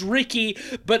just Ricky.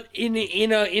 But in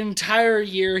an entire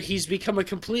year, he's become a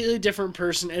completely different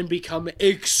person and become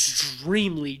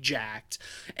extremely jacked.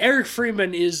 Eric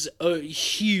Freeman is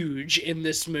huge in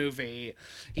this movie.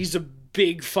 He's a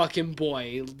big fucking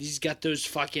boy. He's got the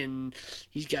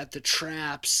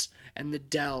traps and the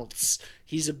delts.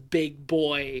 He's a big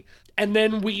boy. And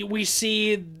then we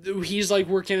see he's like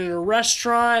working in a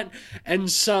restaurant, and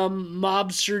some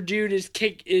mobster dude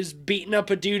is beating up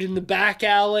a dude in the back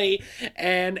alley,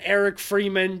 and Eric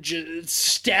Freeman just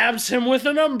stabs him with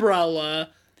an umbrella.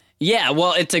 Yeah,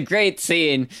 well, it's a great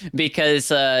scene because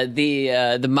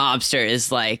the mobster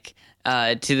is like,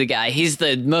 to the guy, he's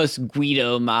the most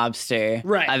Guido mobster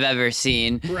I've ever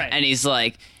seen. Right. And he's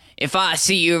like, if I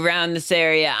see you around this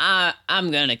area,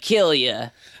 I'm gonna kill you.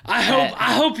 I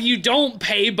hope you don't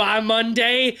pay by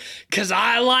Monday, 'cause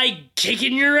I like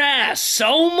kicking your ass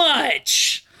so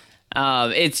much.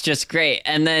 It's just great.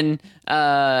 And then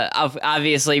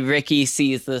obviously Ricky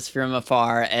sees this from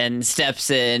afar and steps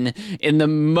in the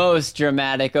most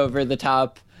dramatic, over the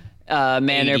top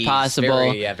manner 80s,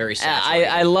 possible. very saturated.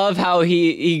 I love how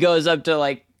he goes up to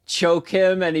like choke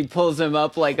him, and he pulls him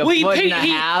up like a foot and a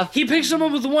half. He picks him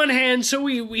up with one hand, so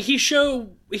he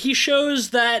shows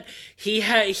that he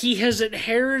has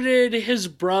inherited his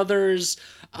brother's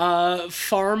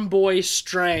farm boy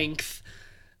strength.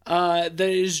 That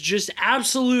is just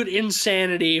absolute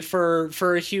insanity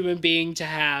for a human being to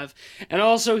have. And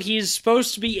also, he's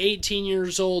supposed to be 18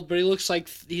 years old, but he looks like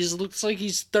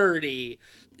he's 30,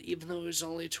 even though he's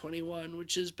only 21,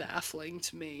 which is baffling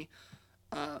to me.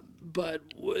 But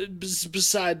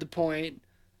beside the point.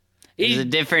 It was a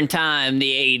different time,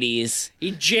 the 80s.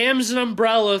 He jams an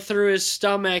umbrella through his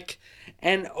stomach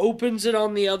and opens it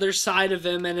on the other side of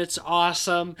him, and it's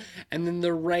awesome. And then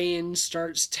the rain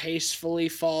starts tastefully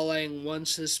falling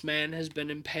once this man has been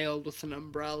impaled with an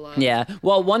umbrella. Yeah.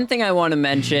 Well, one thing I want to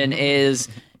mention is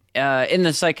in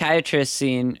the psychiatrist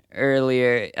scene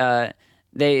earlier,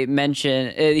 they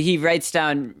mention he writes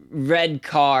down red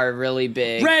car really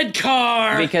big. Red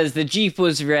car! Because the Jeep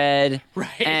was red.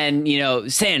 Right.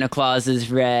 And, Santa Claus is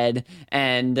red.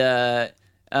 And the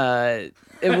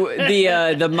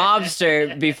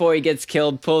mobster, before he gets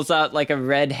killed, pulls out like a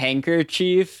red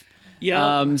handkerchief.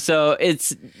 Yeah. So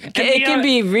it can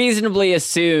be reasonably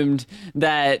assumed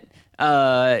that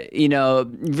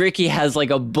Ricky has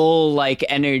like a bull-like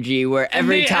energy where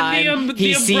every time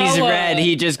he sees red,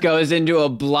 he just goes into a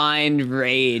blind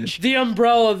rage. The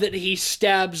umbrella that he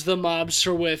stabs the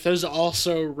mobster with is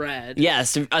also red.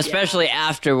 Yes, especially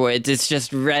afterwards. It's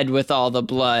just red with all the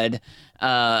blood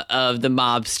of the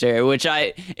mobster, which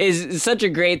is such a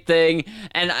great thing.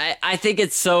 And I think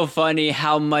it's so funny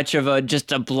how much of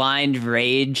just a blind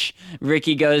rage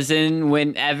Ricky goes in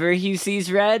whenever he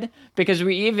sees red, because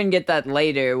we even get that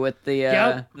later with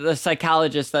the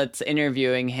psychologist that's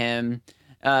interviewing him.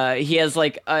 He has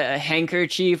like a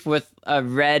handkerchief with a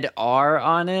red R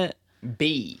on it.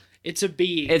 B. It's a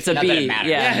B. It's a Not B. that it matters.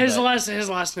 Yeah. his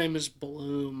last name is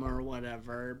Bloom or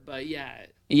whatever, but yeah.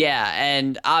 Yeah,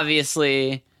 and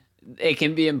obviously it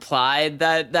can be implied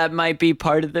that might be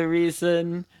part of the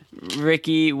reason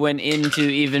Ricky went into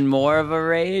even more of a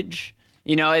rage.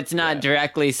 It's not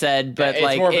directly said, but It's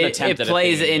like more of an it attempt at a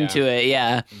plays theme, into it,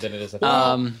 yeah. Than it is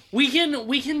a We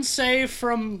can say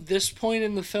from this point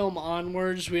in the film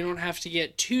onwards, we don't have to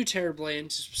get too terribly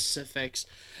into specifics,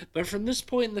 but from this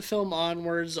point in the film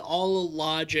onwards, all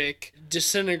logic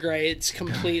disintegrates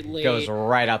completely. goes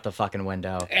right out the fucking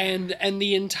window. And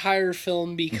the entire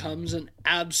film becomes an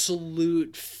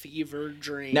absolute fever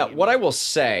dream. Now, what I will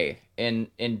say in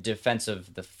defense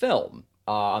of the film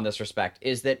on this respect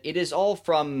is that it is all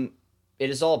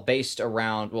based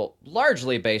around,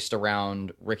 largely based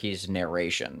around Ricky's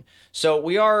narration. So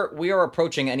we are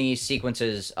approaching any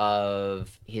sequences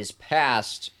of his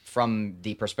past from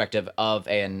the perspective of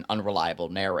an unreliable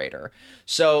narrator.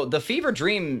 So the fever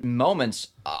dream moments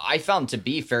I found to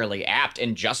be fairly apt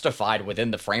and justified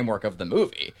within the framework of the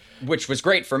movie, which was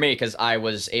great for me because I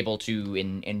was able to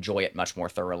enjoy it much more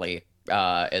thoroughly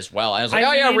as well. I was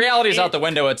like, reality's out the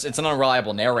window. It's an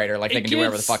unreliable narrator. Like, they can do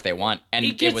whatever the fuck they want. And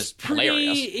it was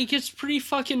hilarious. It gets pretty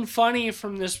fucking funny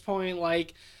from this point.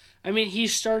 Like, I mean, he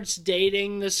starts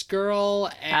dating this girl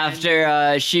and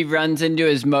After she runs into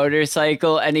his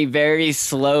motorcycle and he very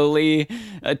slowly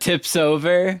tips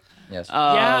over. Yes.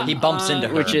 Yeah, He bumps into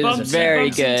her. which is bumps very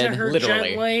into good. her Literally.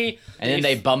 gently. and then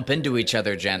they bump into each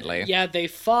other gently. Yeah, they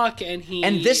fuck, and he.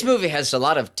 And this movie has a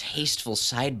lot of tasteful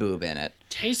side boob in it.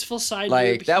 tasteful side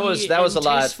Like, boob, that was a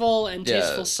lot- tasteful and yeah.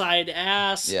 tasteful side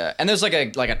ass. Yeah, and there's like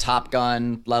a Top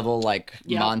Gun level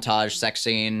Yeah. montage sex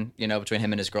scene, between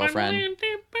him and his girlfriend.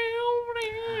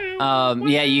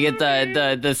 Yeah, you get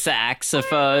the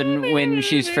saxophone when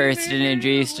she's first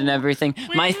introduced and everything.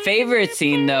 My favorite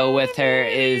scene though with her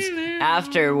is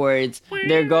afterwards.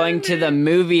 They're going to the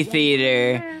movie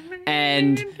theater,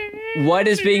 and what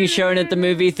is being shown at the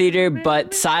movie theater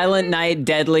but Silent Night,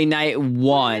 Deadly Night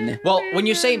 1? Well, when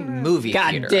you say movie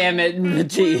God theater, damn it,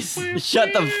 Matisse.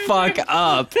 Shut the fuck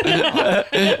up.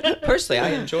 personally, I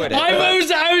enjoyed it. I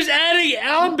was adding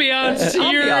ambiance to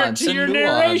your nuance,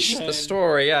 narration. the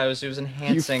story. Yeah, it was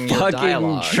enhancing your Fucking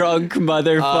dialogue. drunk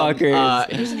motherfuckers.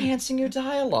 It was enhancing your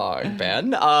dialogue, Ben.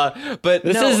 But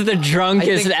This no, is the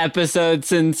drunkest I think- episode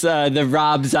since the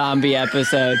Rob Zombie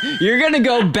episode. You're gonna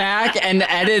go back and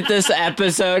edit this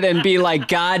episode and be like,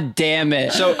 God damn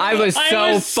it. So- I was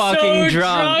so fucking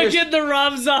drunk. in the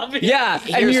Rob Zombie. Yeah,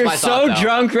 and Here's you're my so thought, though.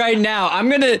 drunk right now.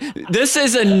 This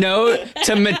is a note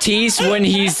to Matisse when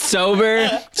he's sober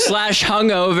 /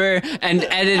 hungover and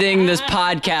editing this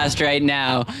podcast right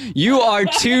now. You are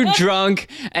too drunk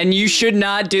and you should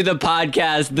not do the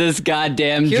podcast this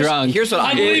goddamn drunk. Here's what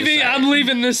I'm going to leaving. say. I'm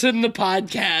leaving this in the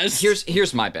podcast.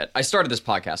 Here's my bit. I started this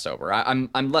podcast sober. I'm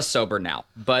less sober now,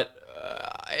 but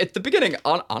at the beginning,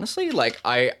 honestly, like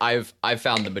I've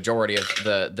found the majority of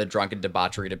the drunken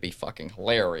debauchery to be fucking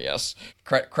hilarious.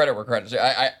 Credit where credit's due.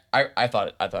 I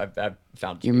thought I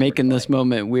found it to You're be making pretty this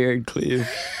moment weird, Cleve.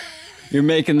 You're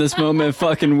making this moment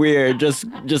fucking weird. Just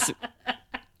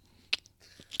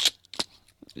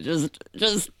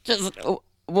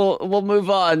we'll move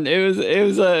on. It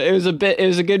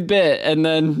was a good bit, and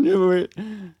then we're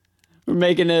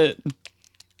making it.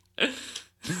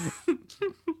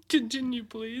 Continue,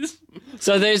 please.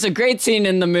 So there's a great scene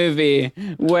in the movie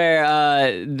where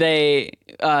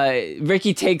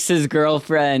Ricky takes his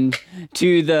girlfriend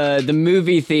to the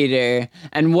movie theater,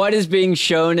 and what is being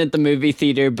shown at the movie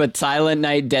theater but Silent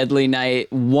Night, Deadly Night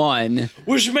 1,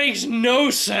 Which makes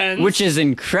no sense. which is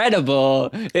incredible.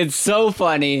 It's so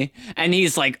funny, and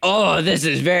he's like, "Oh, this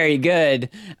is very good."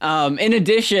 In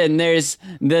addition, there's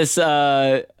this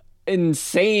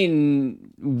insane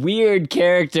weird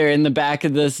character in the back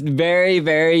of this very,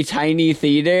 very tiny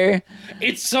theater.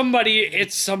 It's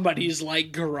somebody's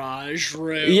like garage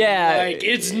room. Yeah. Like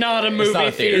it's not a movie not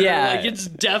a theater. theater. Yeah. Like it's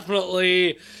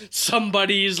definitely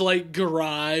somebody's like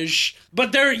garage. But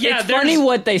It's funny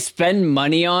what they spend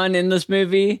money on in this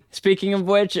movie, speaking of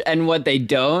which, and what they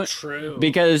don't. True.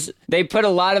 Because they put a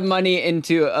lot of money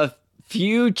into a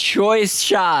few choice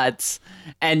shots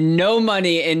and no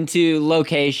money into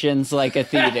locations like a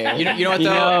theater. You know what You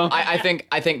though? know? I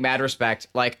think mad respect.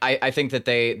 Like I think that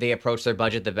they approached their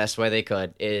budget the best way they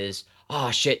could is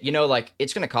shit, like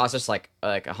it's gonna cost us like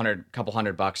couple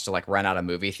 $100 to like rent out a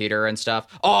movie theater and stuff.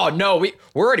 Oh no, we're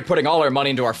already putting all our money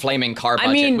into our flaming car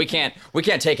budget. mean- we can't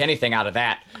take anything out of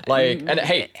that. Like, and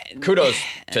hey, kudos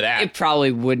to that. It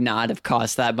probably would not have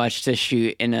cost that much to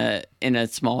shoot in a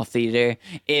small theater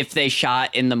if they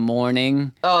shot in the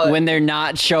morning when they're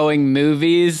not showing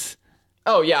movies.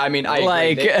 Oh yeah, I mean, I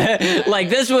agree. Like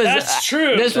this was That's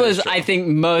true. This That was I think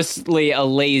mostly a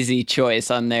lazy choice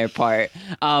on their part.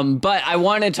 But I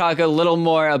want to talk a little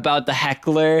more about the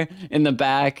heckler in the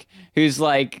back who's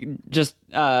like just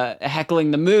heckling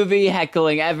the movie,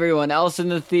 heckling everyone else in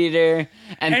the theater,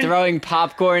 and throwing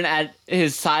popcorn at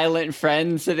his silent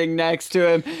friend sitting next to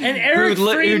him, And Eric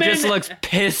who Freeman- just looks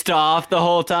pissed off the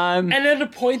whole time. And at a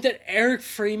point that Eric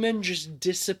Freeman just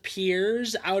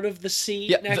disappears out of the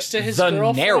seat next to his the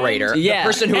girlfriend. narrator, Yeah. the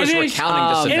person who And is it's-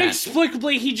 recounting this event.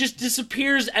 Inexplicably, he just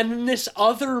disappears, and then this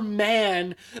other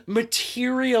man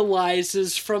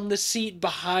materializes from the seat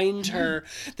behind her.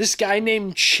 This guy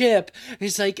named Chip.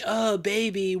 He's like, "Oh,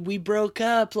 baby, we broke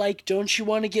up. Like, don't you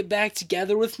want to get back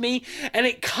together with me?" And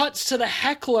it cuts to the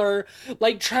heckler,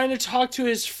 like, trying to talk to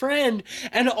his friend,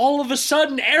 and all of a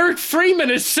sudden, Eric Freeman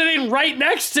is sitting right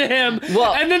next to him,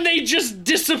 Well- and then they just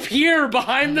disappear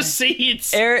behind the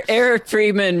seats. Eric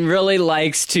Freeman really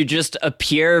likes to just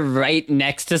appear right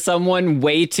next to someone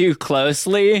way too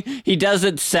closely. He does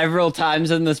it several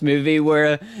times in this movie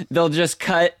where they'll just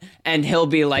cut and he'll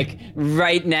be like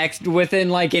right next within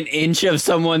like an inch of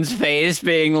someone's face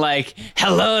being like,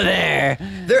 "Hello there."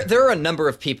 There are a number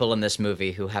of people in this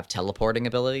movie who have teleporting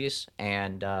abilities,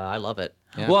 and I love it.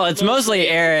 Yeah. Well, it's mostly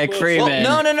Eric Freeman.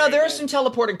 Well, no. There are some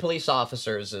teleporting police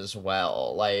officers as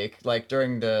well, like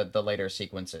during the later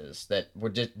sequences that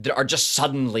are just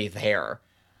suddenly there.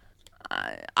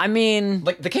 I mean,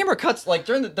 Like the camera cuts like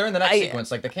during the next I-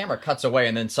 sequence, like the camera cuts away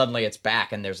and then suddenly it's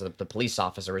back and there's the police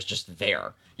officer is just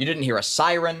there. You didn't hear a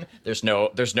siren. There's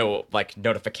no like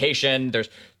notification.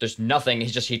 There's nothing.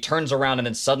 He turns around and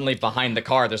then suddenly behind the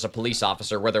car there's a police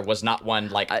officer where there was not one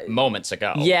like moments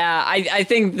ago. yeah, I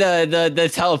think the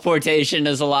teleportation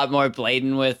is a lot more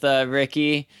blatant with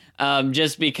Ricky.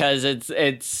 Just because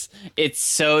it's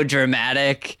so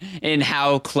dramatic in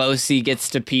how close he gets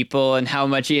to people and how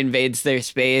much he invades their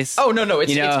space. Oh no,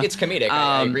 it's You know, it's comedic.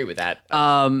 I agree with that.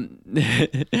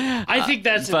 I think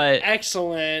that's but- an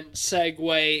excellent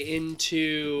segue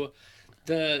into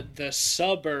the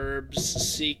suburbs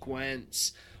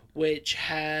sequence, which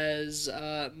has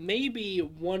maybe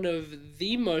one of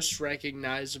the most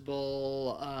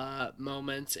recognizable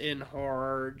moments in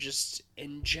horror, just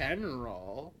in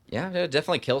general. Yeah,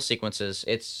 definitely kill sequences.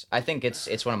 I think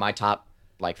it's one of my top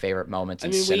like favorite moments I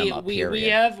in mean, cinema. we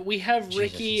period. have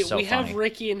Ricky it's so we have funny.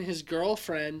 Ricky and his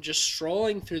girlfriend just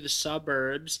strolling through the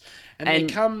suburbs, and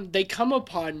And- they come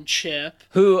upon Chip.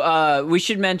 Who we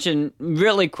should mention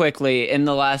really quickly in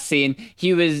the last scene,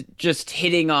 he was just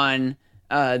hitting on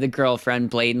the girlfriend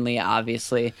blatantly,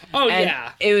 obviously. Oh, And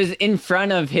yeah. it was in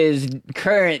front of his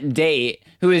current date,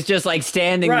 who was just like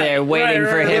standing Right, there waiting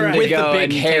right, for right, him right. to with go the big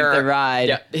and hair, take the ride.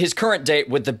 Yeah, his current date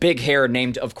with the big hair,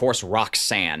 named of course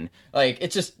Roxanne. Like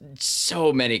it's just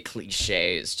so many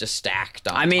cliches just stacked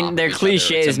on. I top mean, of they're each other. It's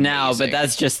cliches now, but amazing.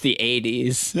 that's just the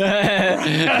 80s.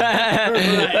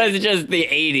 That's just the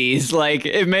 80s. Like,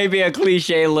 it may be a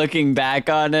cliche looking back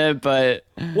on it, but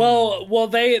Well,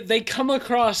 they come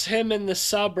across him in the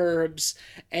suburbs,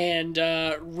 and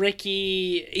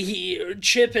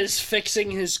Chip is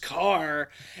fixing his car,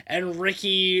 and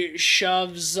Ricky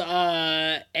shoves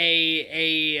a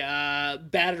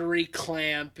battery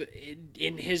clamp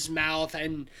in his mouth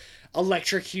and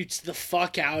electrocutes the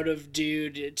fuck out of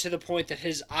dude to the point that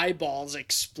his eyeballs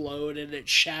explode and it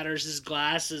shatters his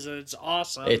glasses, and it's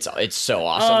awesome. it's so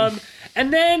awesome.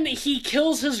 And then he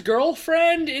kills his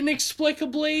girlfriend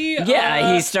inexplicably.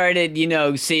 yeah, he started,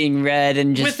 seeing red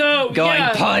and just going,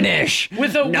 punish!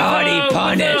 Naughty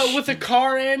punish! With a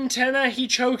car antenna, he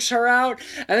chokes her out,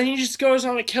 and then he just goes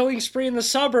on a killing spree in the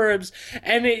suburbs,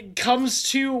 and it comes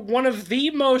to one of the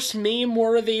most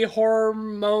meme-worthy horror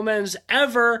moments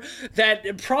ever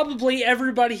that probably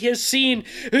everybody has seen,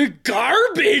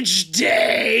 Garbage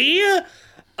Day!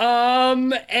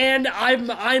 And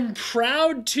I'm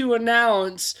proud to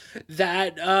announce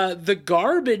that the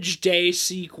Garbage Day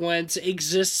sequence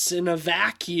exists in a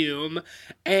vacuum,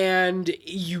 and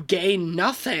you gain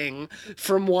nothing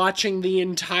from watching the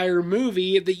entire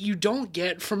movie that you don't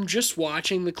get from just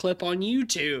watching the clip on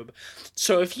YouTube.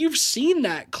 So if you've seen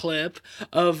that clip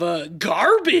of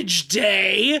Garbage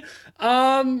Day,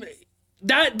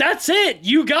 that's it.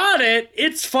 You got it.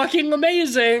 It's fucking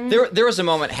amazing. There was a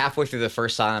moment halfway through the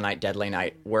first Silent Night, Deadly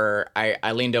Night where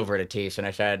I leaned over to Teese and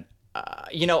I said,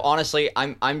 honestly,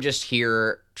 I'm just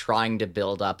here trying to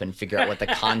build up and figure out what the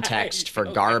context for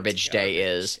Garbage Day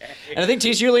is. And I think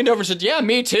Teese, you leaned over and said, yeah,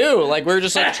 me too. Like we were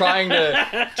just like trying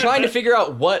to figure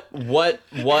out what was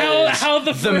how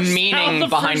the first- meaning how the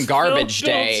behind first Garbage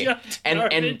film Day builds you up to and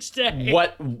Garbage Day.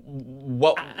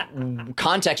 what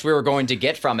context we were going to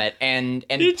get from it. And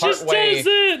It just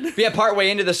doesn't.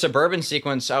 partway into the suburban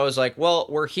sequence, I was like, well,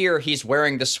 we're here. He's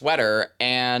wearing the sweater,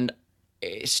 and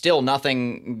still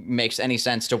nothing makes any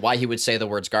sense to why he would say the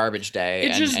words Garbage Day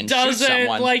It just and shoot doesn't.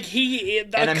 someone. Like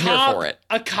And I'm here for it.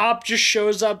 A cop just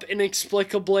shows up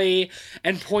inexplicably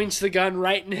and points the gun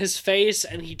right in his face,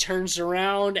 and he turns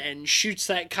around and shoots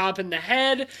that cop in the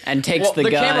head. and takes the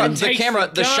gun.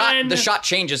 The shot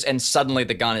changes, and suddenly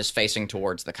the gun is facing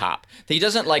towards the cop. He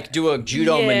doesn't like do a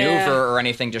judo Yeah. maneuver or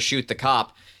anything to shoot the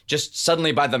cop. Just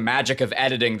suddenly, by the magic of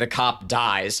editing, the cop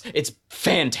dies. It's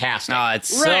fantastic. Oh,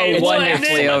 it's Right, so well,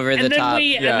 wonderfully over the top.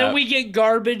 And then we get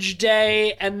Garbage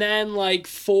Day, and then like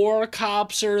 4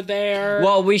 cops are there.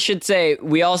 Well, we should say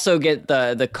we also get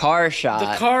the car shot.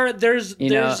 the car there's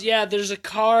know- there's a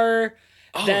car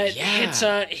that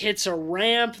yeah. hits a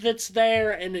ramp that's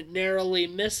there, and it narrowly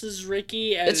misses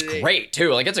Ricky. And It's great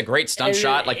too. Like it's a great stunt and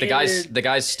shot. Like the it-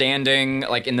 guy's standing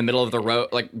like in the middle of the road,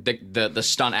 like the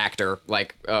stunt actor,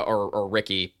 like or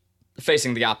Ricky,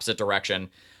 facing the opposite direction,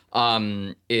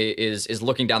 is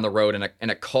looking down the road,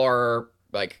 and a car,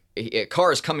 like a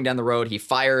car is coming down the road. He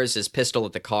fires his pistol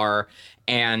at the car,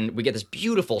 and we get this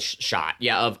beautiful shot,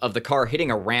 of the car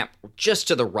hitting a ramp just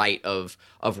to the right of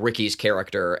Ricky's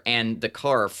character, and the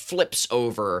car flips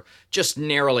over, just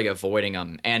narrowly avoiding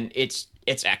him, and it's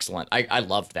it's excellent. I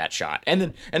loved that shot.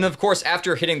 And then of course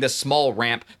after hitting this small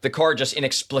ramp, the car just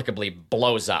inexplicably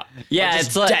blows up. Yeah, Just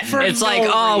it's like detonate. it's like,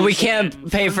 oh, we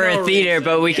can't pay for no a theater, reason,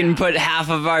 but we can yeah. put half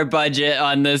of our budget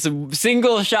on this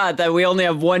single shot that we only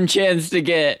have one chance to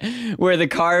get, where the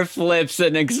car flips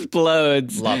and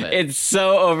explodes. Love it. It's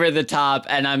so over the top,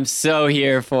 and I'm so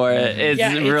here for it. It's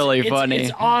Yeah, really funny.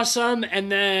 It's awesome.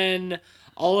 And then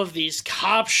all of these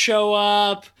cops show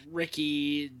up.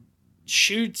 Ricky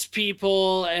shoots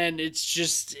people, and it's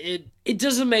just it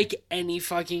doesn't make any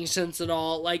fucking sense at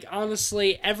all. Like,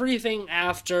 honestly, everything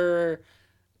after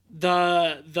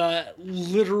the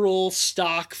literal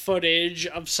stock footage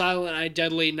of Silent Night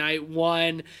Deadly Night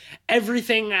 1,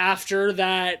 everything after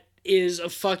that is a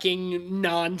fucking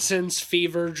nonsense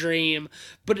fever dream,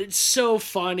 but it's so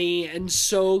funny and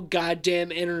so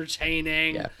goddamn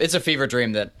entertaining. Yeah, it's a fever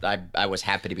dream that I was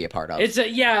happy to be a part of. It's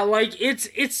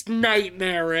it's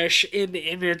nightmarish in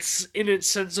its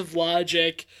sense of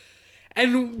logic.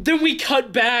 And then we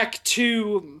cut back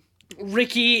to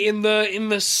Ricky in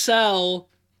the cell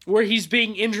where he's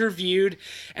being interviewed,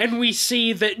 and we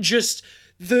see that just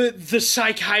the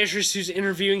psychiatrist who's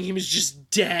interviewing him is just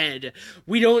dead.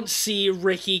 We don't see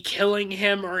Ricky killing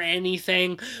him or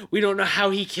anything. We don't know how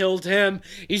he killed him.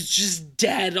 He's just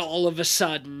dead all of a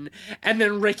sudden. And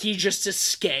then Ricky just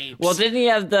escapes. Well, didn't he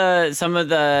have some of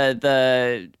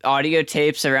the audio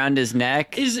tapes around his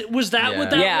neck? Was that what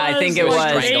that Yeah, was? I think it was.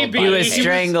 strangled He by was tape.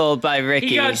 strangled by Ricky.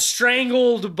 He got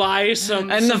strangled by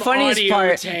some. And the some funniest audio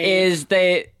part tape. is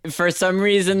for some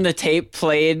reason, the tape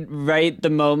played right the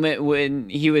moment when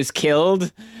he was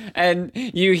killed, and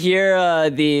you hear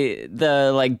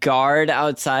the like guard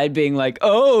outside being like,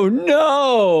 "Oh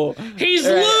no, He's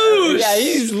loose. Yeah,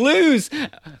 he's loose."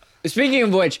 Speaking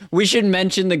of which, we should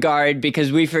mention the guard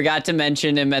because we forgot to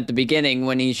mention him at the beginning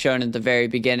when he's shown at the very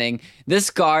beginning.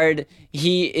 This guard,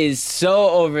 he is so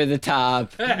over the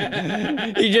top.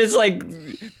 He just like,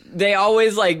 they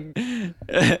always like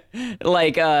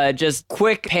just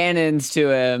quick pan-ins to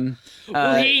him.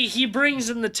 Well, he brings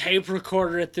in the tape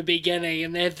recorder at the beginning,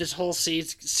 and they have this whole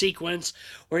sequence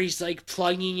where he's like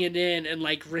plugging it in, and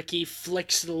like Ricky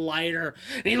flicks the lighter,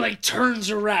 and he like turns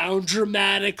around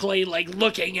dramatically, like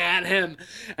looking at him,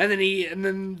 and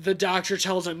then the doctor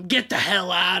tells him, "Get the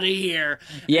hell out of here!"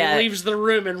 Yeah. and leaves the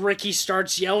room, and Ricky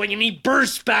starts yelling, and he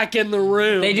bursts back in the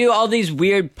room. They do all these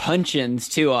weird punch-ins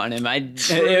too on him.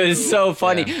 It was so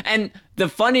funny. Yeah. And the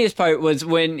funniest part was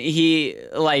when he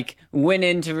like went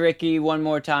into Ricky one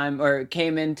more time, or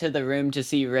came into the room to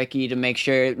see Ricky to make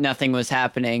sure nothing was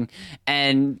happening,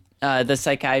 and the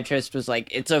psychiatrist was like,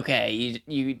 "It's okay,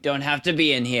 you don't have to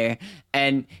be in here."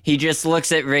 And he just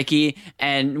looks at Ricky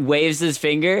and waves his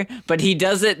finger, but he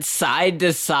does it side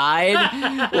to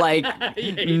side like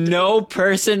no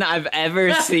person I've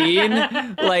ever seen.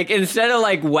 Like, instead of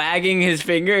like wagging his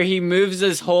finger, he moves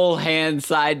his whole hand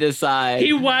side to side.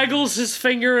 He waggles his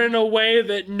finger in a way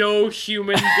that no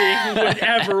human being would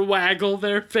ever waggle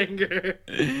their finger.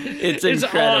 It's It's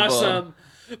incredible. awesome.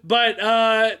 But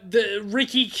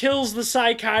Ricky kills the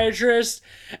psychiatrist,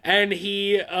 and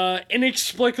he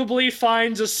inexplicably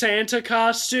finds a Santa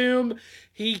costume.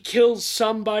 He kills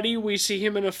somebody. We see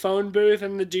him in a phone booth,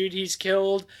 and the dude he's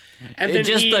killed. And then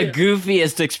Just the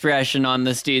goofiest expression on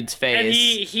this dude's face. and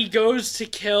he goes to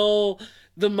kill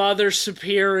the Mother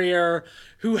Superior,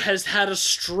 who has had a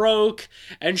stroke,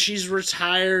 and she's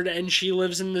retired, and she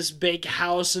lives in this big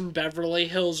house in Beverly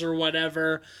Hills or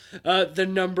whatever, the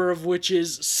number of which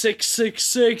is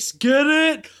 666. Get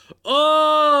it?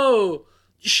 Oh!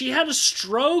 She had a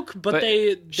stroke, but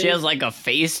they she has like a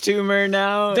face tumor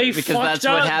now they because fucked that's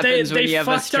up. what happens when they you have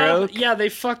a fucked up- stroke. Yeah, they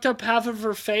fucked up half of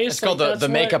her face. It's called the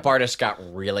makeup artist got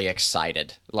really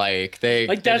excited. Like they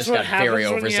Like, they that's just what got very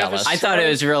happens when you have a overzealous. I thought it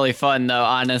was really fun though,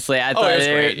 honestly. I thought it was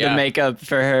great, the yeah. makeup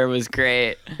for her was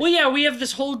great. Well, yeah, we have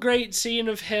this whole great scene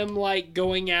of him, like,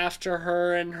 going after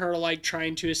her and her, like,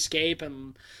 trying to escape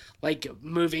and, like,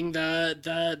 moving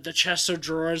the chest of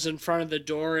drawers in front of the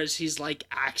door as he's, like,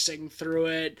 axing through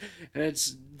it. And it's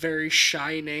very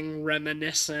shining,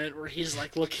 reminiscent, where he's,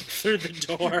 like, looking through the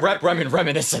door.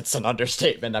 Reminiscence an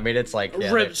understatement. I mean, it's like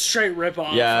Straight rip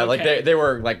off. yeah, like okay. they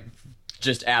were like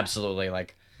just absolutely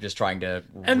like just trying to.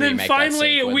 And then remake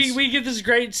finally, that sequence. we get this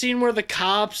great scene where the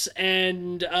cops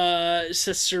and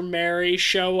Sister Mary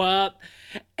show up,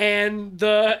 and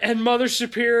Mother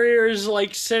Superior is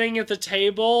like sitting at the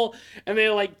table, and they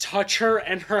like touch her,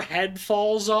 and her head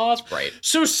falls off. Right.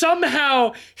 So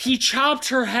somehow he chopped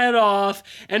her head off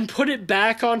and put it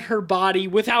back on her body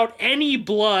without any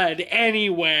blood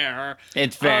anywhere.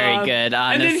 It's very good,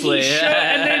 honestly.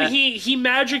 And then he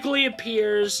magically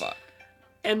appears.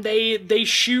 and they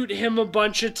shoot him a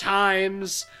bunch of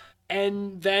times,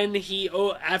 and then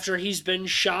after he's been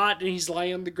shot and he's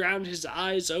lying on the ground, his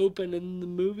eyes open and the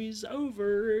movie's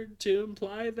over, to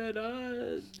imply that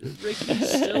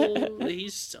Ricky's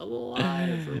he's still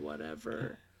alive or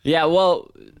whatever. Yeah,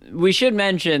 well, we should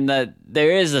mention that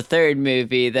there is a third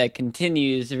movie that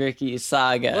continues Ricky's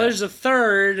saga. Well, there's a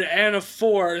third and a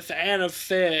fourth and a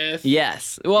fifth.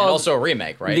 Yes. Well, And also a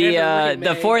remake, right? the And a the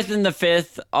remake. fourth and the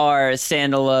fifth are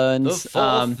standalones. The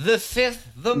fourth, the fifth,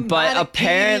 the but Manic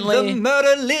apparently- the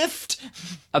murder lift.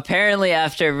 Apparently,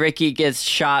 after Ricky gets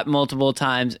shot multiple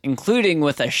times, including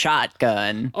with a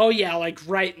shotgun, Oh yeah, like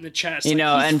right in the chest. you like,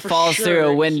 know, he's and for falls sure- through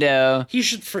a window. He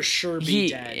should for sure be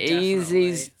dead. He's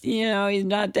Definitely. he's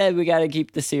not dead. We got to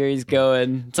keep the series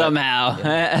going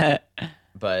somehow.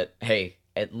 But hey,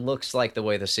 it looks like the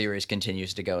way the series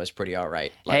continues to go is pretty all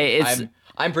right. Like, Hey, it's-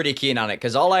 I'm pretty keen on it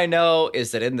because all I know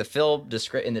is that in the film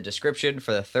in the description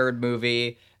for the third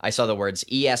movie, I saw the words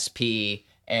ESP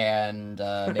and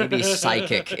maybe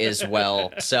psychic as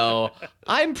well. So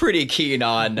I'm pretty keen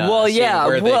on Well, seeing yeah.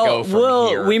 where they go from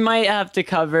here. We might have to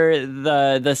cover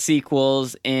the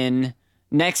sequels in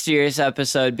next year's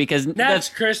episode because That's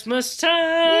Christmas time.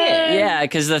 yeah,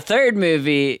 because the third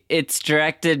movie, it's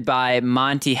directed by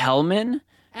Monty Hellman,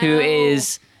 who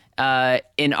is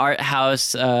an art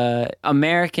house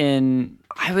American,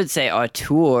 I would say,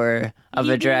 auteur of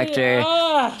a director.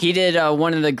 He did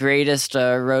one of the greatest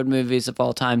road movies of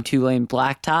all time, Two Lane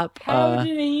Blacktop. How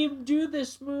did he do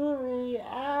this movie?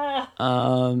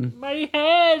 Um, My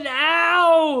head!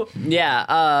 Ow!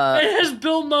 yeah. It has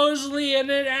Bill Moseley in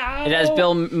it. Ow! It has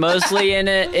Bill Moseley in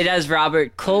it. It has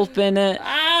Robert Culp in it.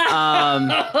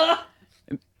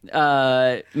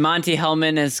 Monty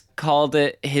Hellman has called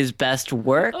it his best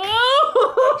work.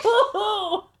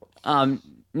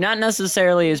 Not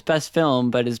necessarily his best film,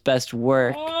 but his best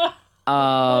work.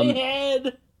 My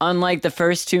head. Unlike the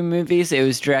first two movies, it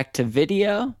was direct to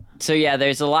video. So yeah,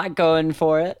 there's a lot going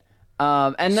for it.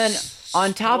 And then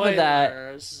on top of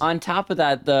Spoilers.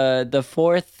 that, the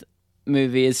fourth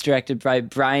movie is directed by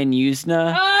Brian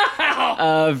Usna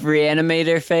of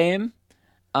Reanimator fame.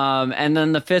 And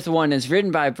then the fifth one is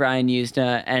written by Brian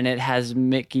Usna, and it has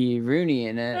Mickey Rooney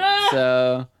in it.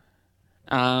 So,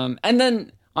 and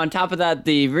then on top of that,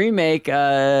 the remake,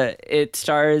 it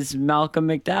stars Malcolm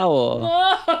McDowell.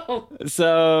 Oh,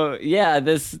 So yeah,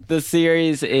 the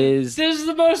series is this is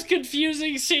the most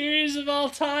confusing series of all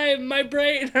time. My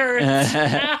brain hurts.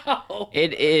 Ow.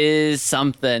 it is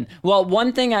something. Well,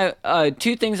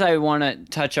 two things I want to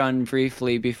touch on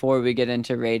briefly before we get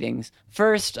into ratings.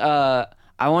 First, I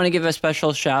want to give a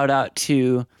special shout out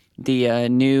to the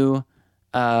new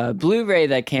Blu-ray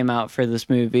that came out for this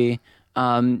movie.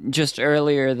 Just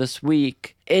earlier this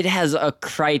week. It has a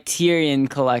Criterion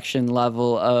Collection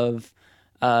level of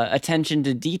attention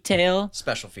to detail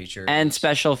special feature and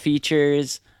special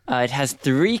features. It has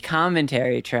 3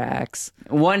 commentary tracks.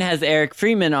 One has Eric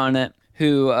Freeman on it,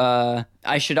 who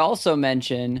I should also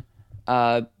mention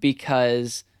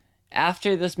because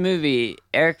after this movie,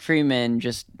 Eric Freeman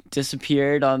just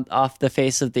disappeared off the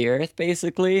face of the earth,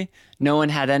 basically. No one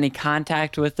had any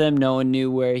contact with him. No one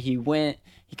knew where he went.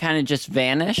 He kind of just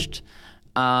vanished.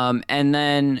 And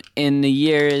then in the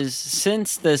years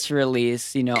since this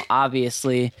release, you know,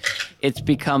 obviously it's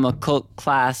become a cult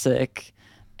classic,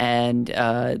 and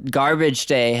Garbage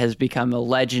Day has become a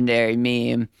legendary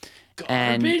meme.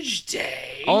 Garbage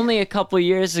Day. Only a couple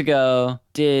years ago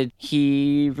did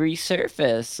he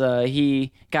resurface.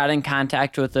 He got in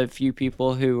contact with a few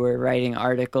people who were writing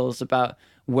articles about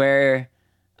where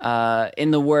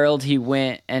in the world he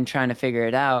went and trying to figure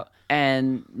it out.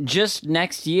 And just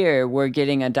next year, we're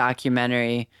getting a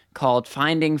documentary called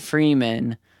Finding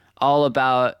Freeman, all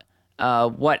about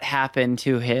what happened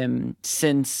to him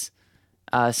since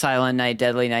Silent Night,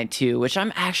 Deadly Night 2, which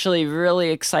I'm actually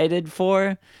really excited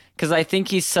for, because I think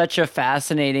he's such a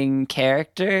fascinating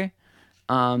character,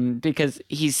 because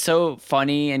he's so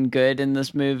funny and good in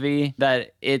this movie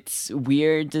that it's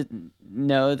weird to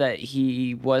know that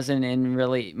he wasn't in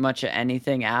really much of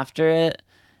anything after it.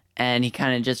 And he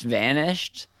kind of just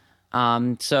vanished.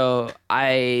 So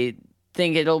I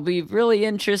think it'll be really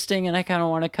interesting, and I kind of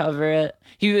want to cover it.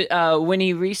 He when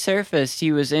he resurfaced,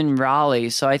 he was in Raleigh,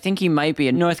 so I think he might be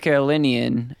a North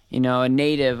Carolinian, you know, a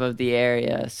native of the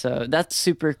area. So that's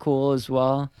super cool as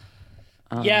well.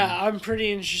 Yeah, I'm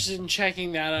pretty interested in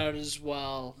checking that out as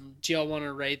well. Do y'all want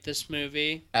to rate this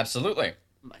movie? absolutely.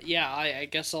 Yeah, I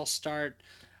guess I'll start.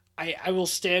 I will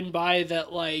stand by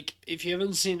that, like, if you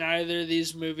haven't seen either of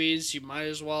these movies, you might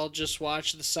as well just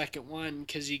watch the second one,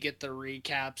 because you get the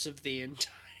recaps of the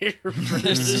entire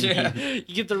first. You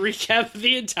get the recap of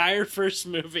the entire first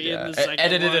movie in the second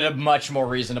edited one. at a much more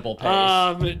reasonable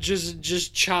pace.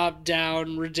 Just chopped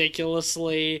down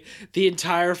ridiculously. The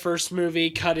entire first movie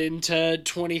cut into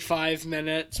 25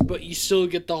 minutes, but you still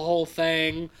get the whole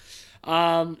thing.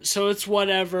 So it's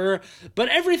whatever, but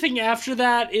everything after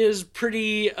that is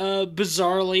pretty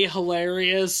bizarrely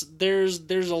hilarious. There's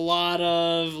a lot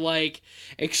of like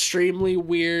extremely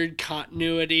weird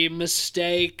continuity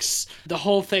mistakes. The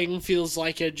whole thing feels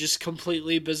like a just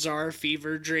completely bizarre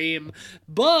fever dream,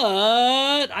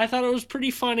 but I thought it was pretty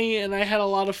funny and I had a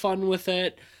lot of fun with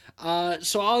it.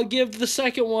 So I'll give the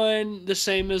second one the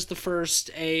same as the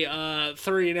first, a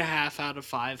 3.5 out of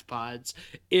 5 pods.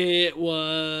 It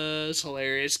was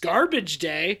hilarious. Garbage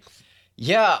Day.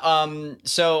 Yeah,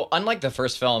 so unlike the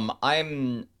first film,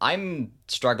 I'm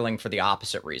struggling for the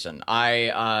opposite reason.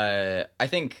 I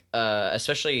think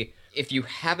especially if you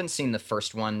haven't seen the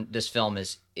first one, this film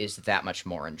is that much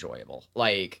more enjoyable.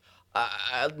 Like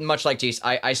much like Tease,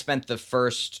 I spent the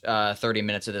first 30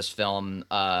 minutes of this film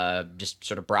just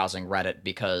sort of browsing Reddit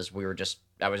because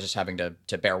I was just having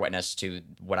to bear witness to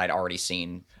what I'd already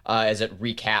seen as it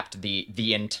recapped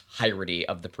the entirety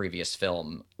of the previous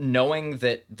film. Knowing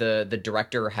that the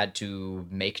director had to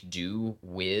make do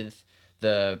with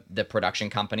the production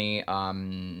company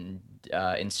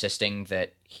insisting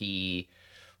that he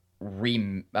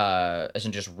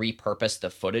isn't just repurpose the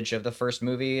footage of the first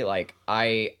movie, like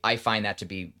I find that to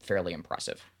be fairly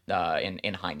impressive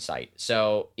in hindsight.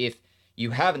 So if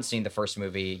you haven't seen the first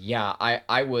movie, yeah,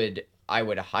 I would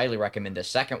highly recommend the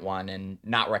second one and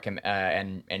not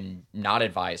and not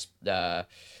advise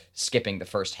skipping the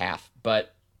first half.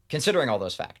 But considering all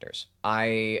those factors,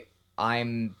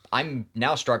 I'm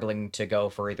now struggling to go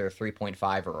for either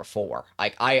 3.5 or a 4.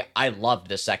 Like I loved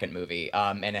the second movie,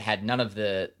 and it had none of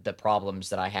the problems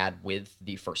that I had with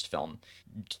the first film.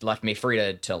 It left me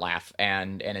free to laugh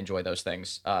and enjoy those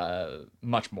things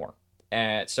much more.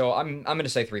 So I'm going to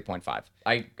say 3.5.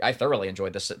 I thoroughly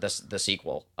enjoyed the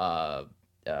sequel,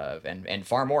 and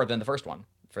far more than the first one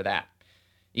for that,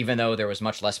 even though there was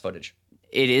much less footage.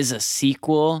 It is a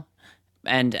sequel.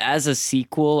 And as a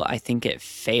sequel, I think it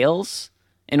fails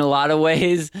in a lot of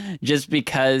ways just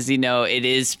because, it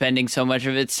is spending so much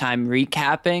of its time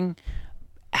recapping.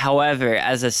 However,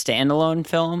 as a standalone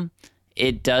film,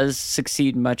 it does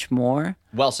succeed much more.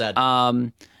 Well said.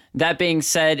 That being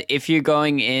said, if you're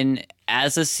going in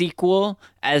as a sequel,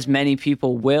 as many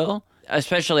people will,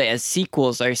 especially as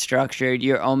sequels are structured,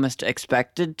 you're almost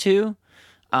expected to.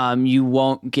 You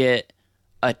won't get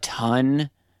a ton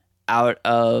out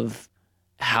of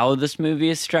how this movie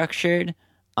is structured.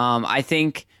 I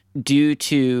think due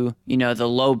to, the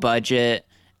low budget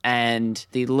and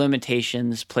the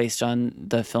limitations placed on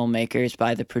the filmmakers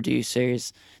by the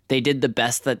producers, they did the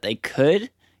best that they could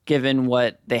given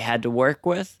what they had to work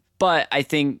with. But I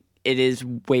think it is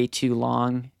way too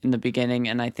long in the beginning,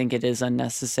 and I think it is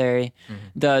unnecessary.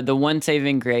 Mm-hmm. The one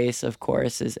saving grace, of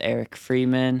course, is Eric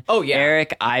Freeman. Oh yeah,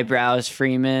 Eric Eyebrows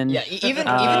Freeman. Yeah, even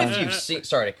if you've seen,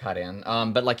 sorry to cut in,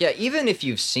 but even if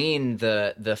you've seen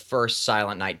the first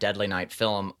Silent Night, Deadly Night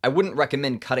film, I wouldn't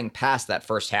recommend cutting past that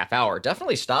first half hour.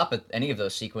 Definitely stop at any of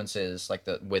those sequences, like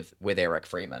with Eric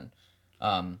Freeman,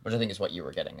 which I think is what you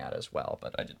were getting at as well.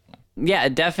 But I didn't. Yeah,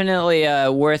 definitely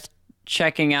worth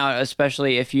checking out,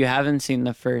 especially if you haven't seen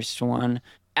the first one.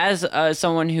 As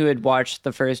someone who had watched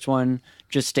the first one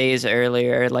just days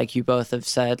earlier, like you both have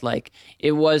said, like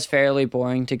it was fairly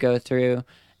boring to go through,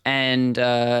 and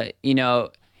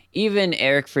even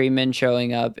Eric Freeman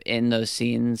showing up in those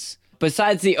scenes,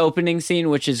 besides the opening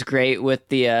scene, which is great with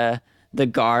the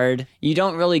guard, you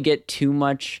don't really get too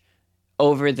much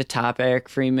over the top Eric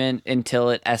Freeman until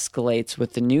it escalates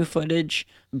with the new footage.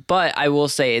 But I will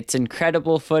say it's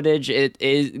incredible footage.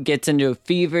 It gets into a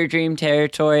fever dream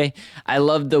territory. I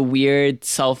love the weird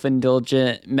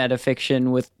self-indulgent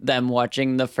metafiction with them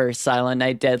watching the first Silent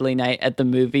Night, Deadly Night at the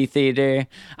movie theater.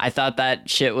 I thought that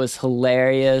shit was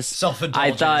hilarious.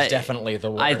 Self-indulgent is definitely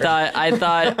the word. I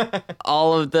thought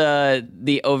all of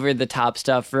the over-the-top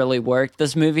stuff really worked.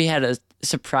 This movie had a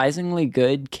surprisingly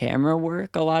good camera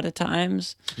work a lot of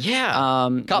times. Yeah.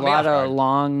 A lot of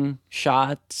long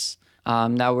shots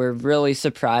that were really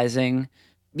surprising.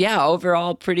 Yeah,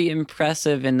 overall pretty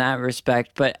impressive in that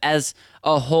respect. But as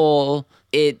a whole,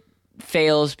 it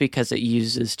fails because it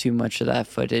uses too much of that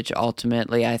footage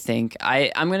ultimately, I think.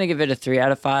 I'm going to give it a 3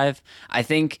 out of 5. I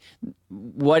think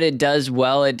what it does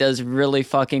well, it does really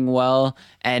fucking well.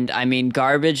 And I mean,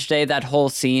 Garbage Day, that whole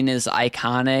scene is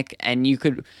iconic, and you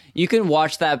can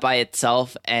watch that by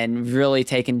itself and really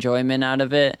take enjoyment out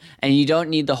of it. And you don't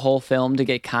need the whole film to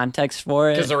get context for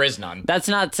it. Because there is none. That's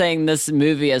not saying this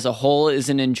movie as a whole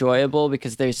isn't enjoyable,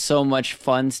 because there's so much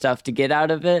fun stuff to get out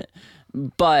of it,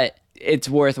 but it's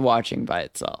worth watching by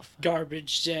itself.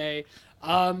 Garbage Day.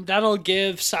 That'll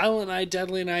give Silent Night,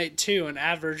 Deadly Night 2 an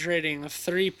average rating of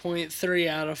 3.3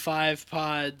 out of 5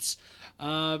 pods.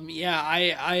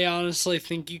 I honestly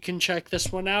think you can check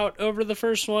this one out over the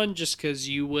first one, just because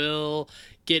you will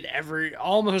get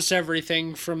almost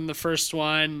everything from the first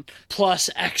one,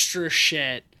 plus extra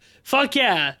shit. Fuck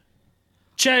yeah!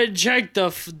 Check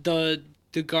the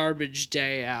Garbage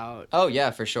Day out. Oh yeah,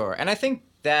 for sure. And I think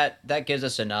that gives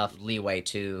us enough leeway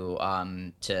to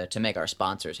make our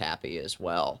sponsors happy as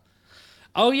well.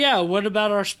 Oh yeah, what about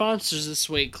our sponsors this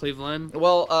week, Cleveland?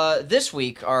 Well, this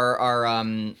week our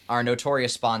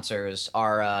notorious sponsors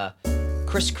are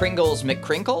Kris Kringle's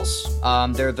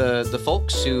McCrinkles. They're the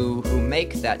folks who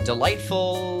make that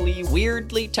delightfully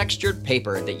weirdly textured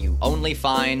paper that you only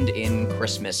find in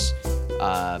Christmas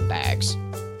bags.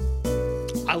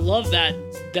 I love that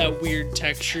weird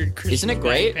textured Christmas Isn't it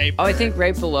great? paper. Oh, I think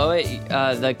right below it,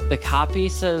 the copy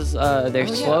says their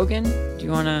yeah. slogan. Do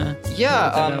you want to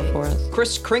for us?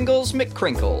 Kris Kringle's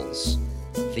McCrinkles.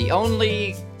 The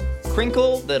only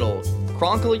crinkle that'll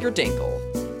cronkle your dinkle.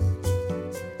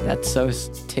 That's so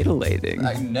titillating.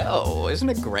 I know, isn't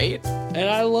it great? And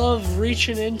I love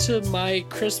reaching into my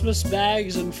Christmas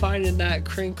bags and finding that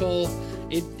crinkle.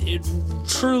 It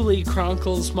truly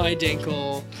cronkles my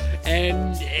dinkle,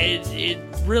 and it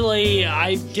really,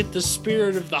 I get the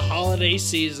spirit of the holiday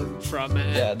season from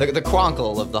it. Yeah, the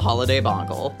cronkle of the holiday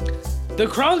bongle. The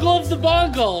cronkle of the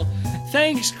bongle.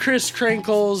 Thanks, Kris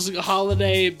Kringle's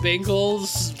holiday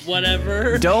bingles,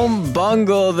 whatever. Don't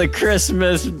bungle the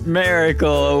Christmas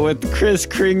miracle with Kris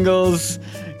Kringle's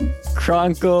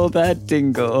Cronkle That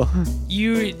Dingle.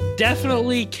 You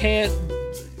definitely can't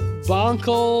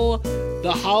bonkle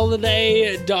the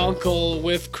holiday donkle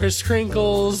with Kris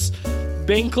Kringle's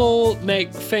Binkle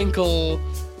McFinkle.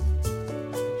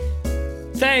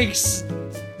 Thanks,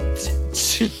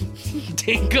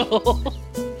 Dinkle.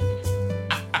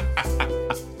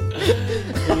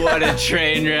 What a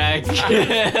train wreck.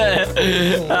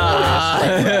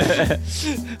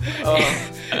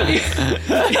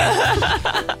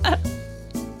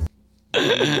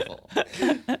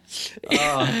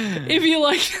 If you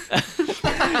like,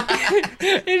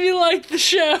 if you like the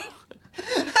show,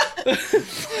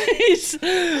 please,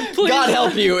 God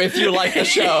help you if you like the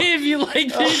show. If you like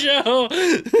the show,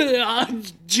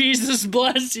 Jesus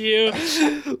bless you.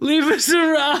 Leave us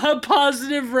a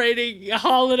positive rating, a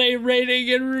holiday rating,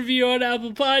 and review on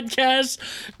Apple Podcasts.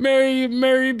 Merry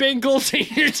Binkle,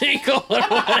 Senior Tinkle, or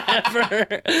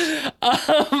whatever.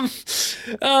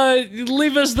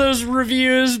 Leave us those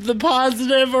reviews, the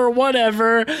positive or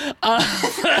whatever.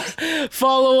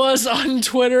 Follow us on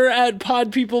Twitter at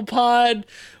PodPeoplePod.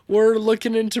 We're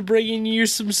looking into bringing you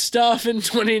some stuff in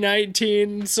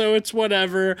 2019, so it's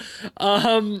whatever.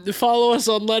 Follow us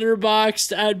on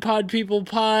Letterboxd at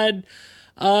PodPeoplePod.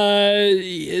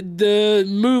 The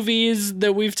movies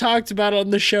that we've talked about on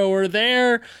the show are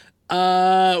there,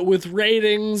 with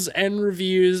ratings and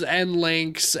reviews and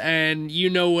links, and you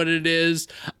know what it is.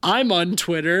 I'm on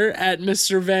Twitter at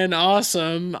Mr. Van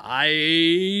Awesome.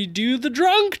 I do the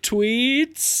drunk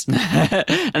tweets.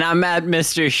 And I'm at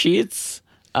Mr. Sheets.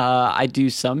 I do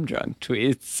some drunk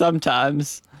tweets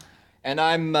sometimes. And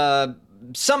I'm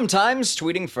sometimes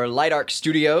tweeting for Light Arc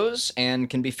Studios and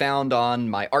can be found on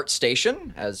my art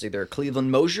station as either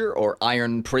Cleveland Mosier or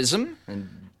Iron Prism. And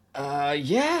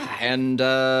and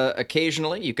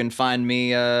occasionally you can find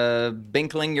me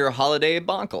binkling your holiday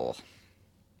bonkle.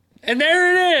 And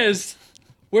there it is.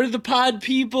 We're the pod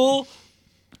people.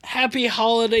 Happy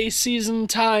holiday season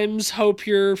times. Hope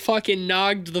you're fucking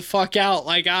nogged the fuck out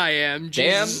like I am.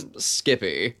 Damn Jesus.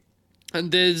 Skippy.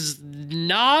 And there's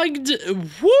nogged.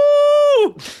 Woo!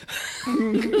 Ho,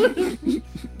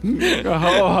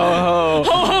 ho, ho.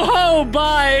 Ho, ho, ho.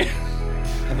 Bye.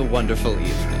 Have a wonderful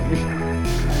evening.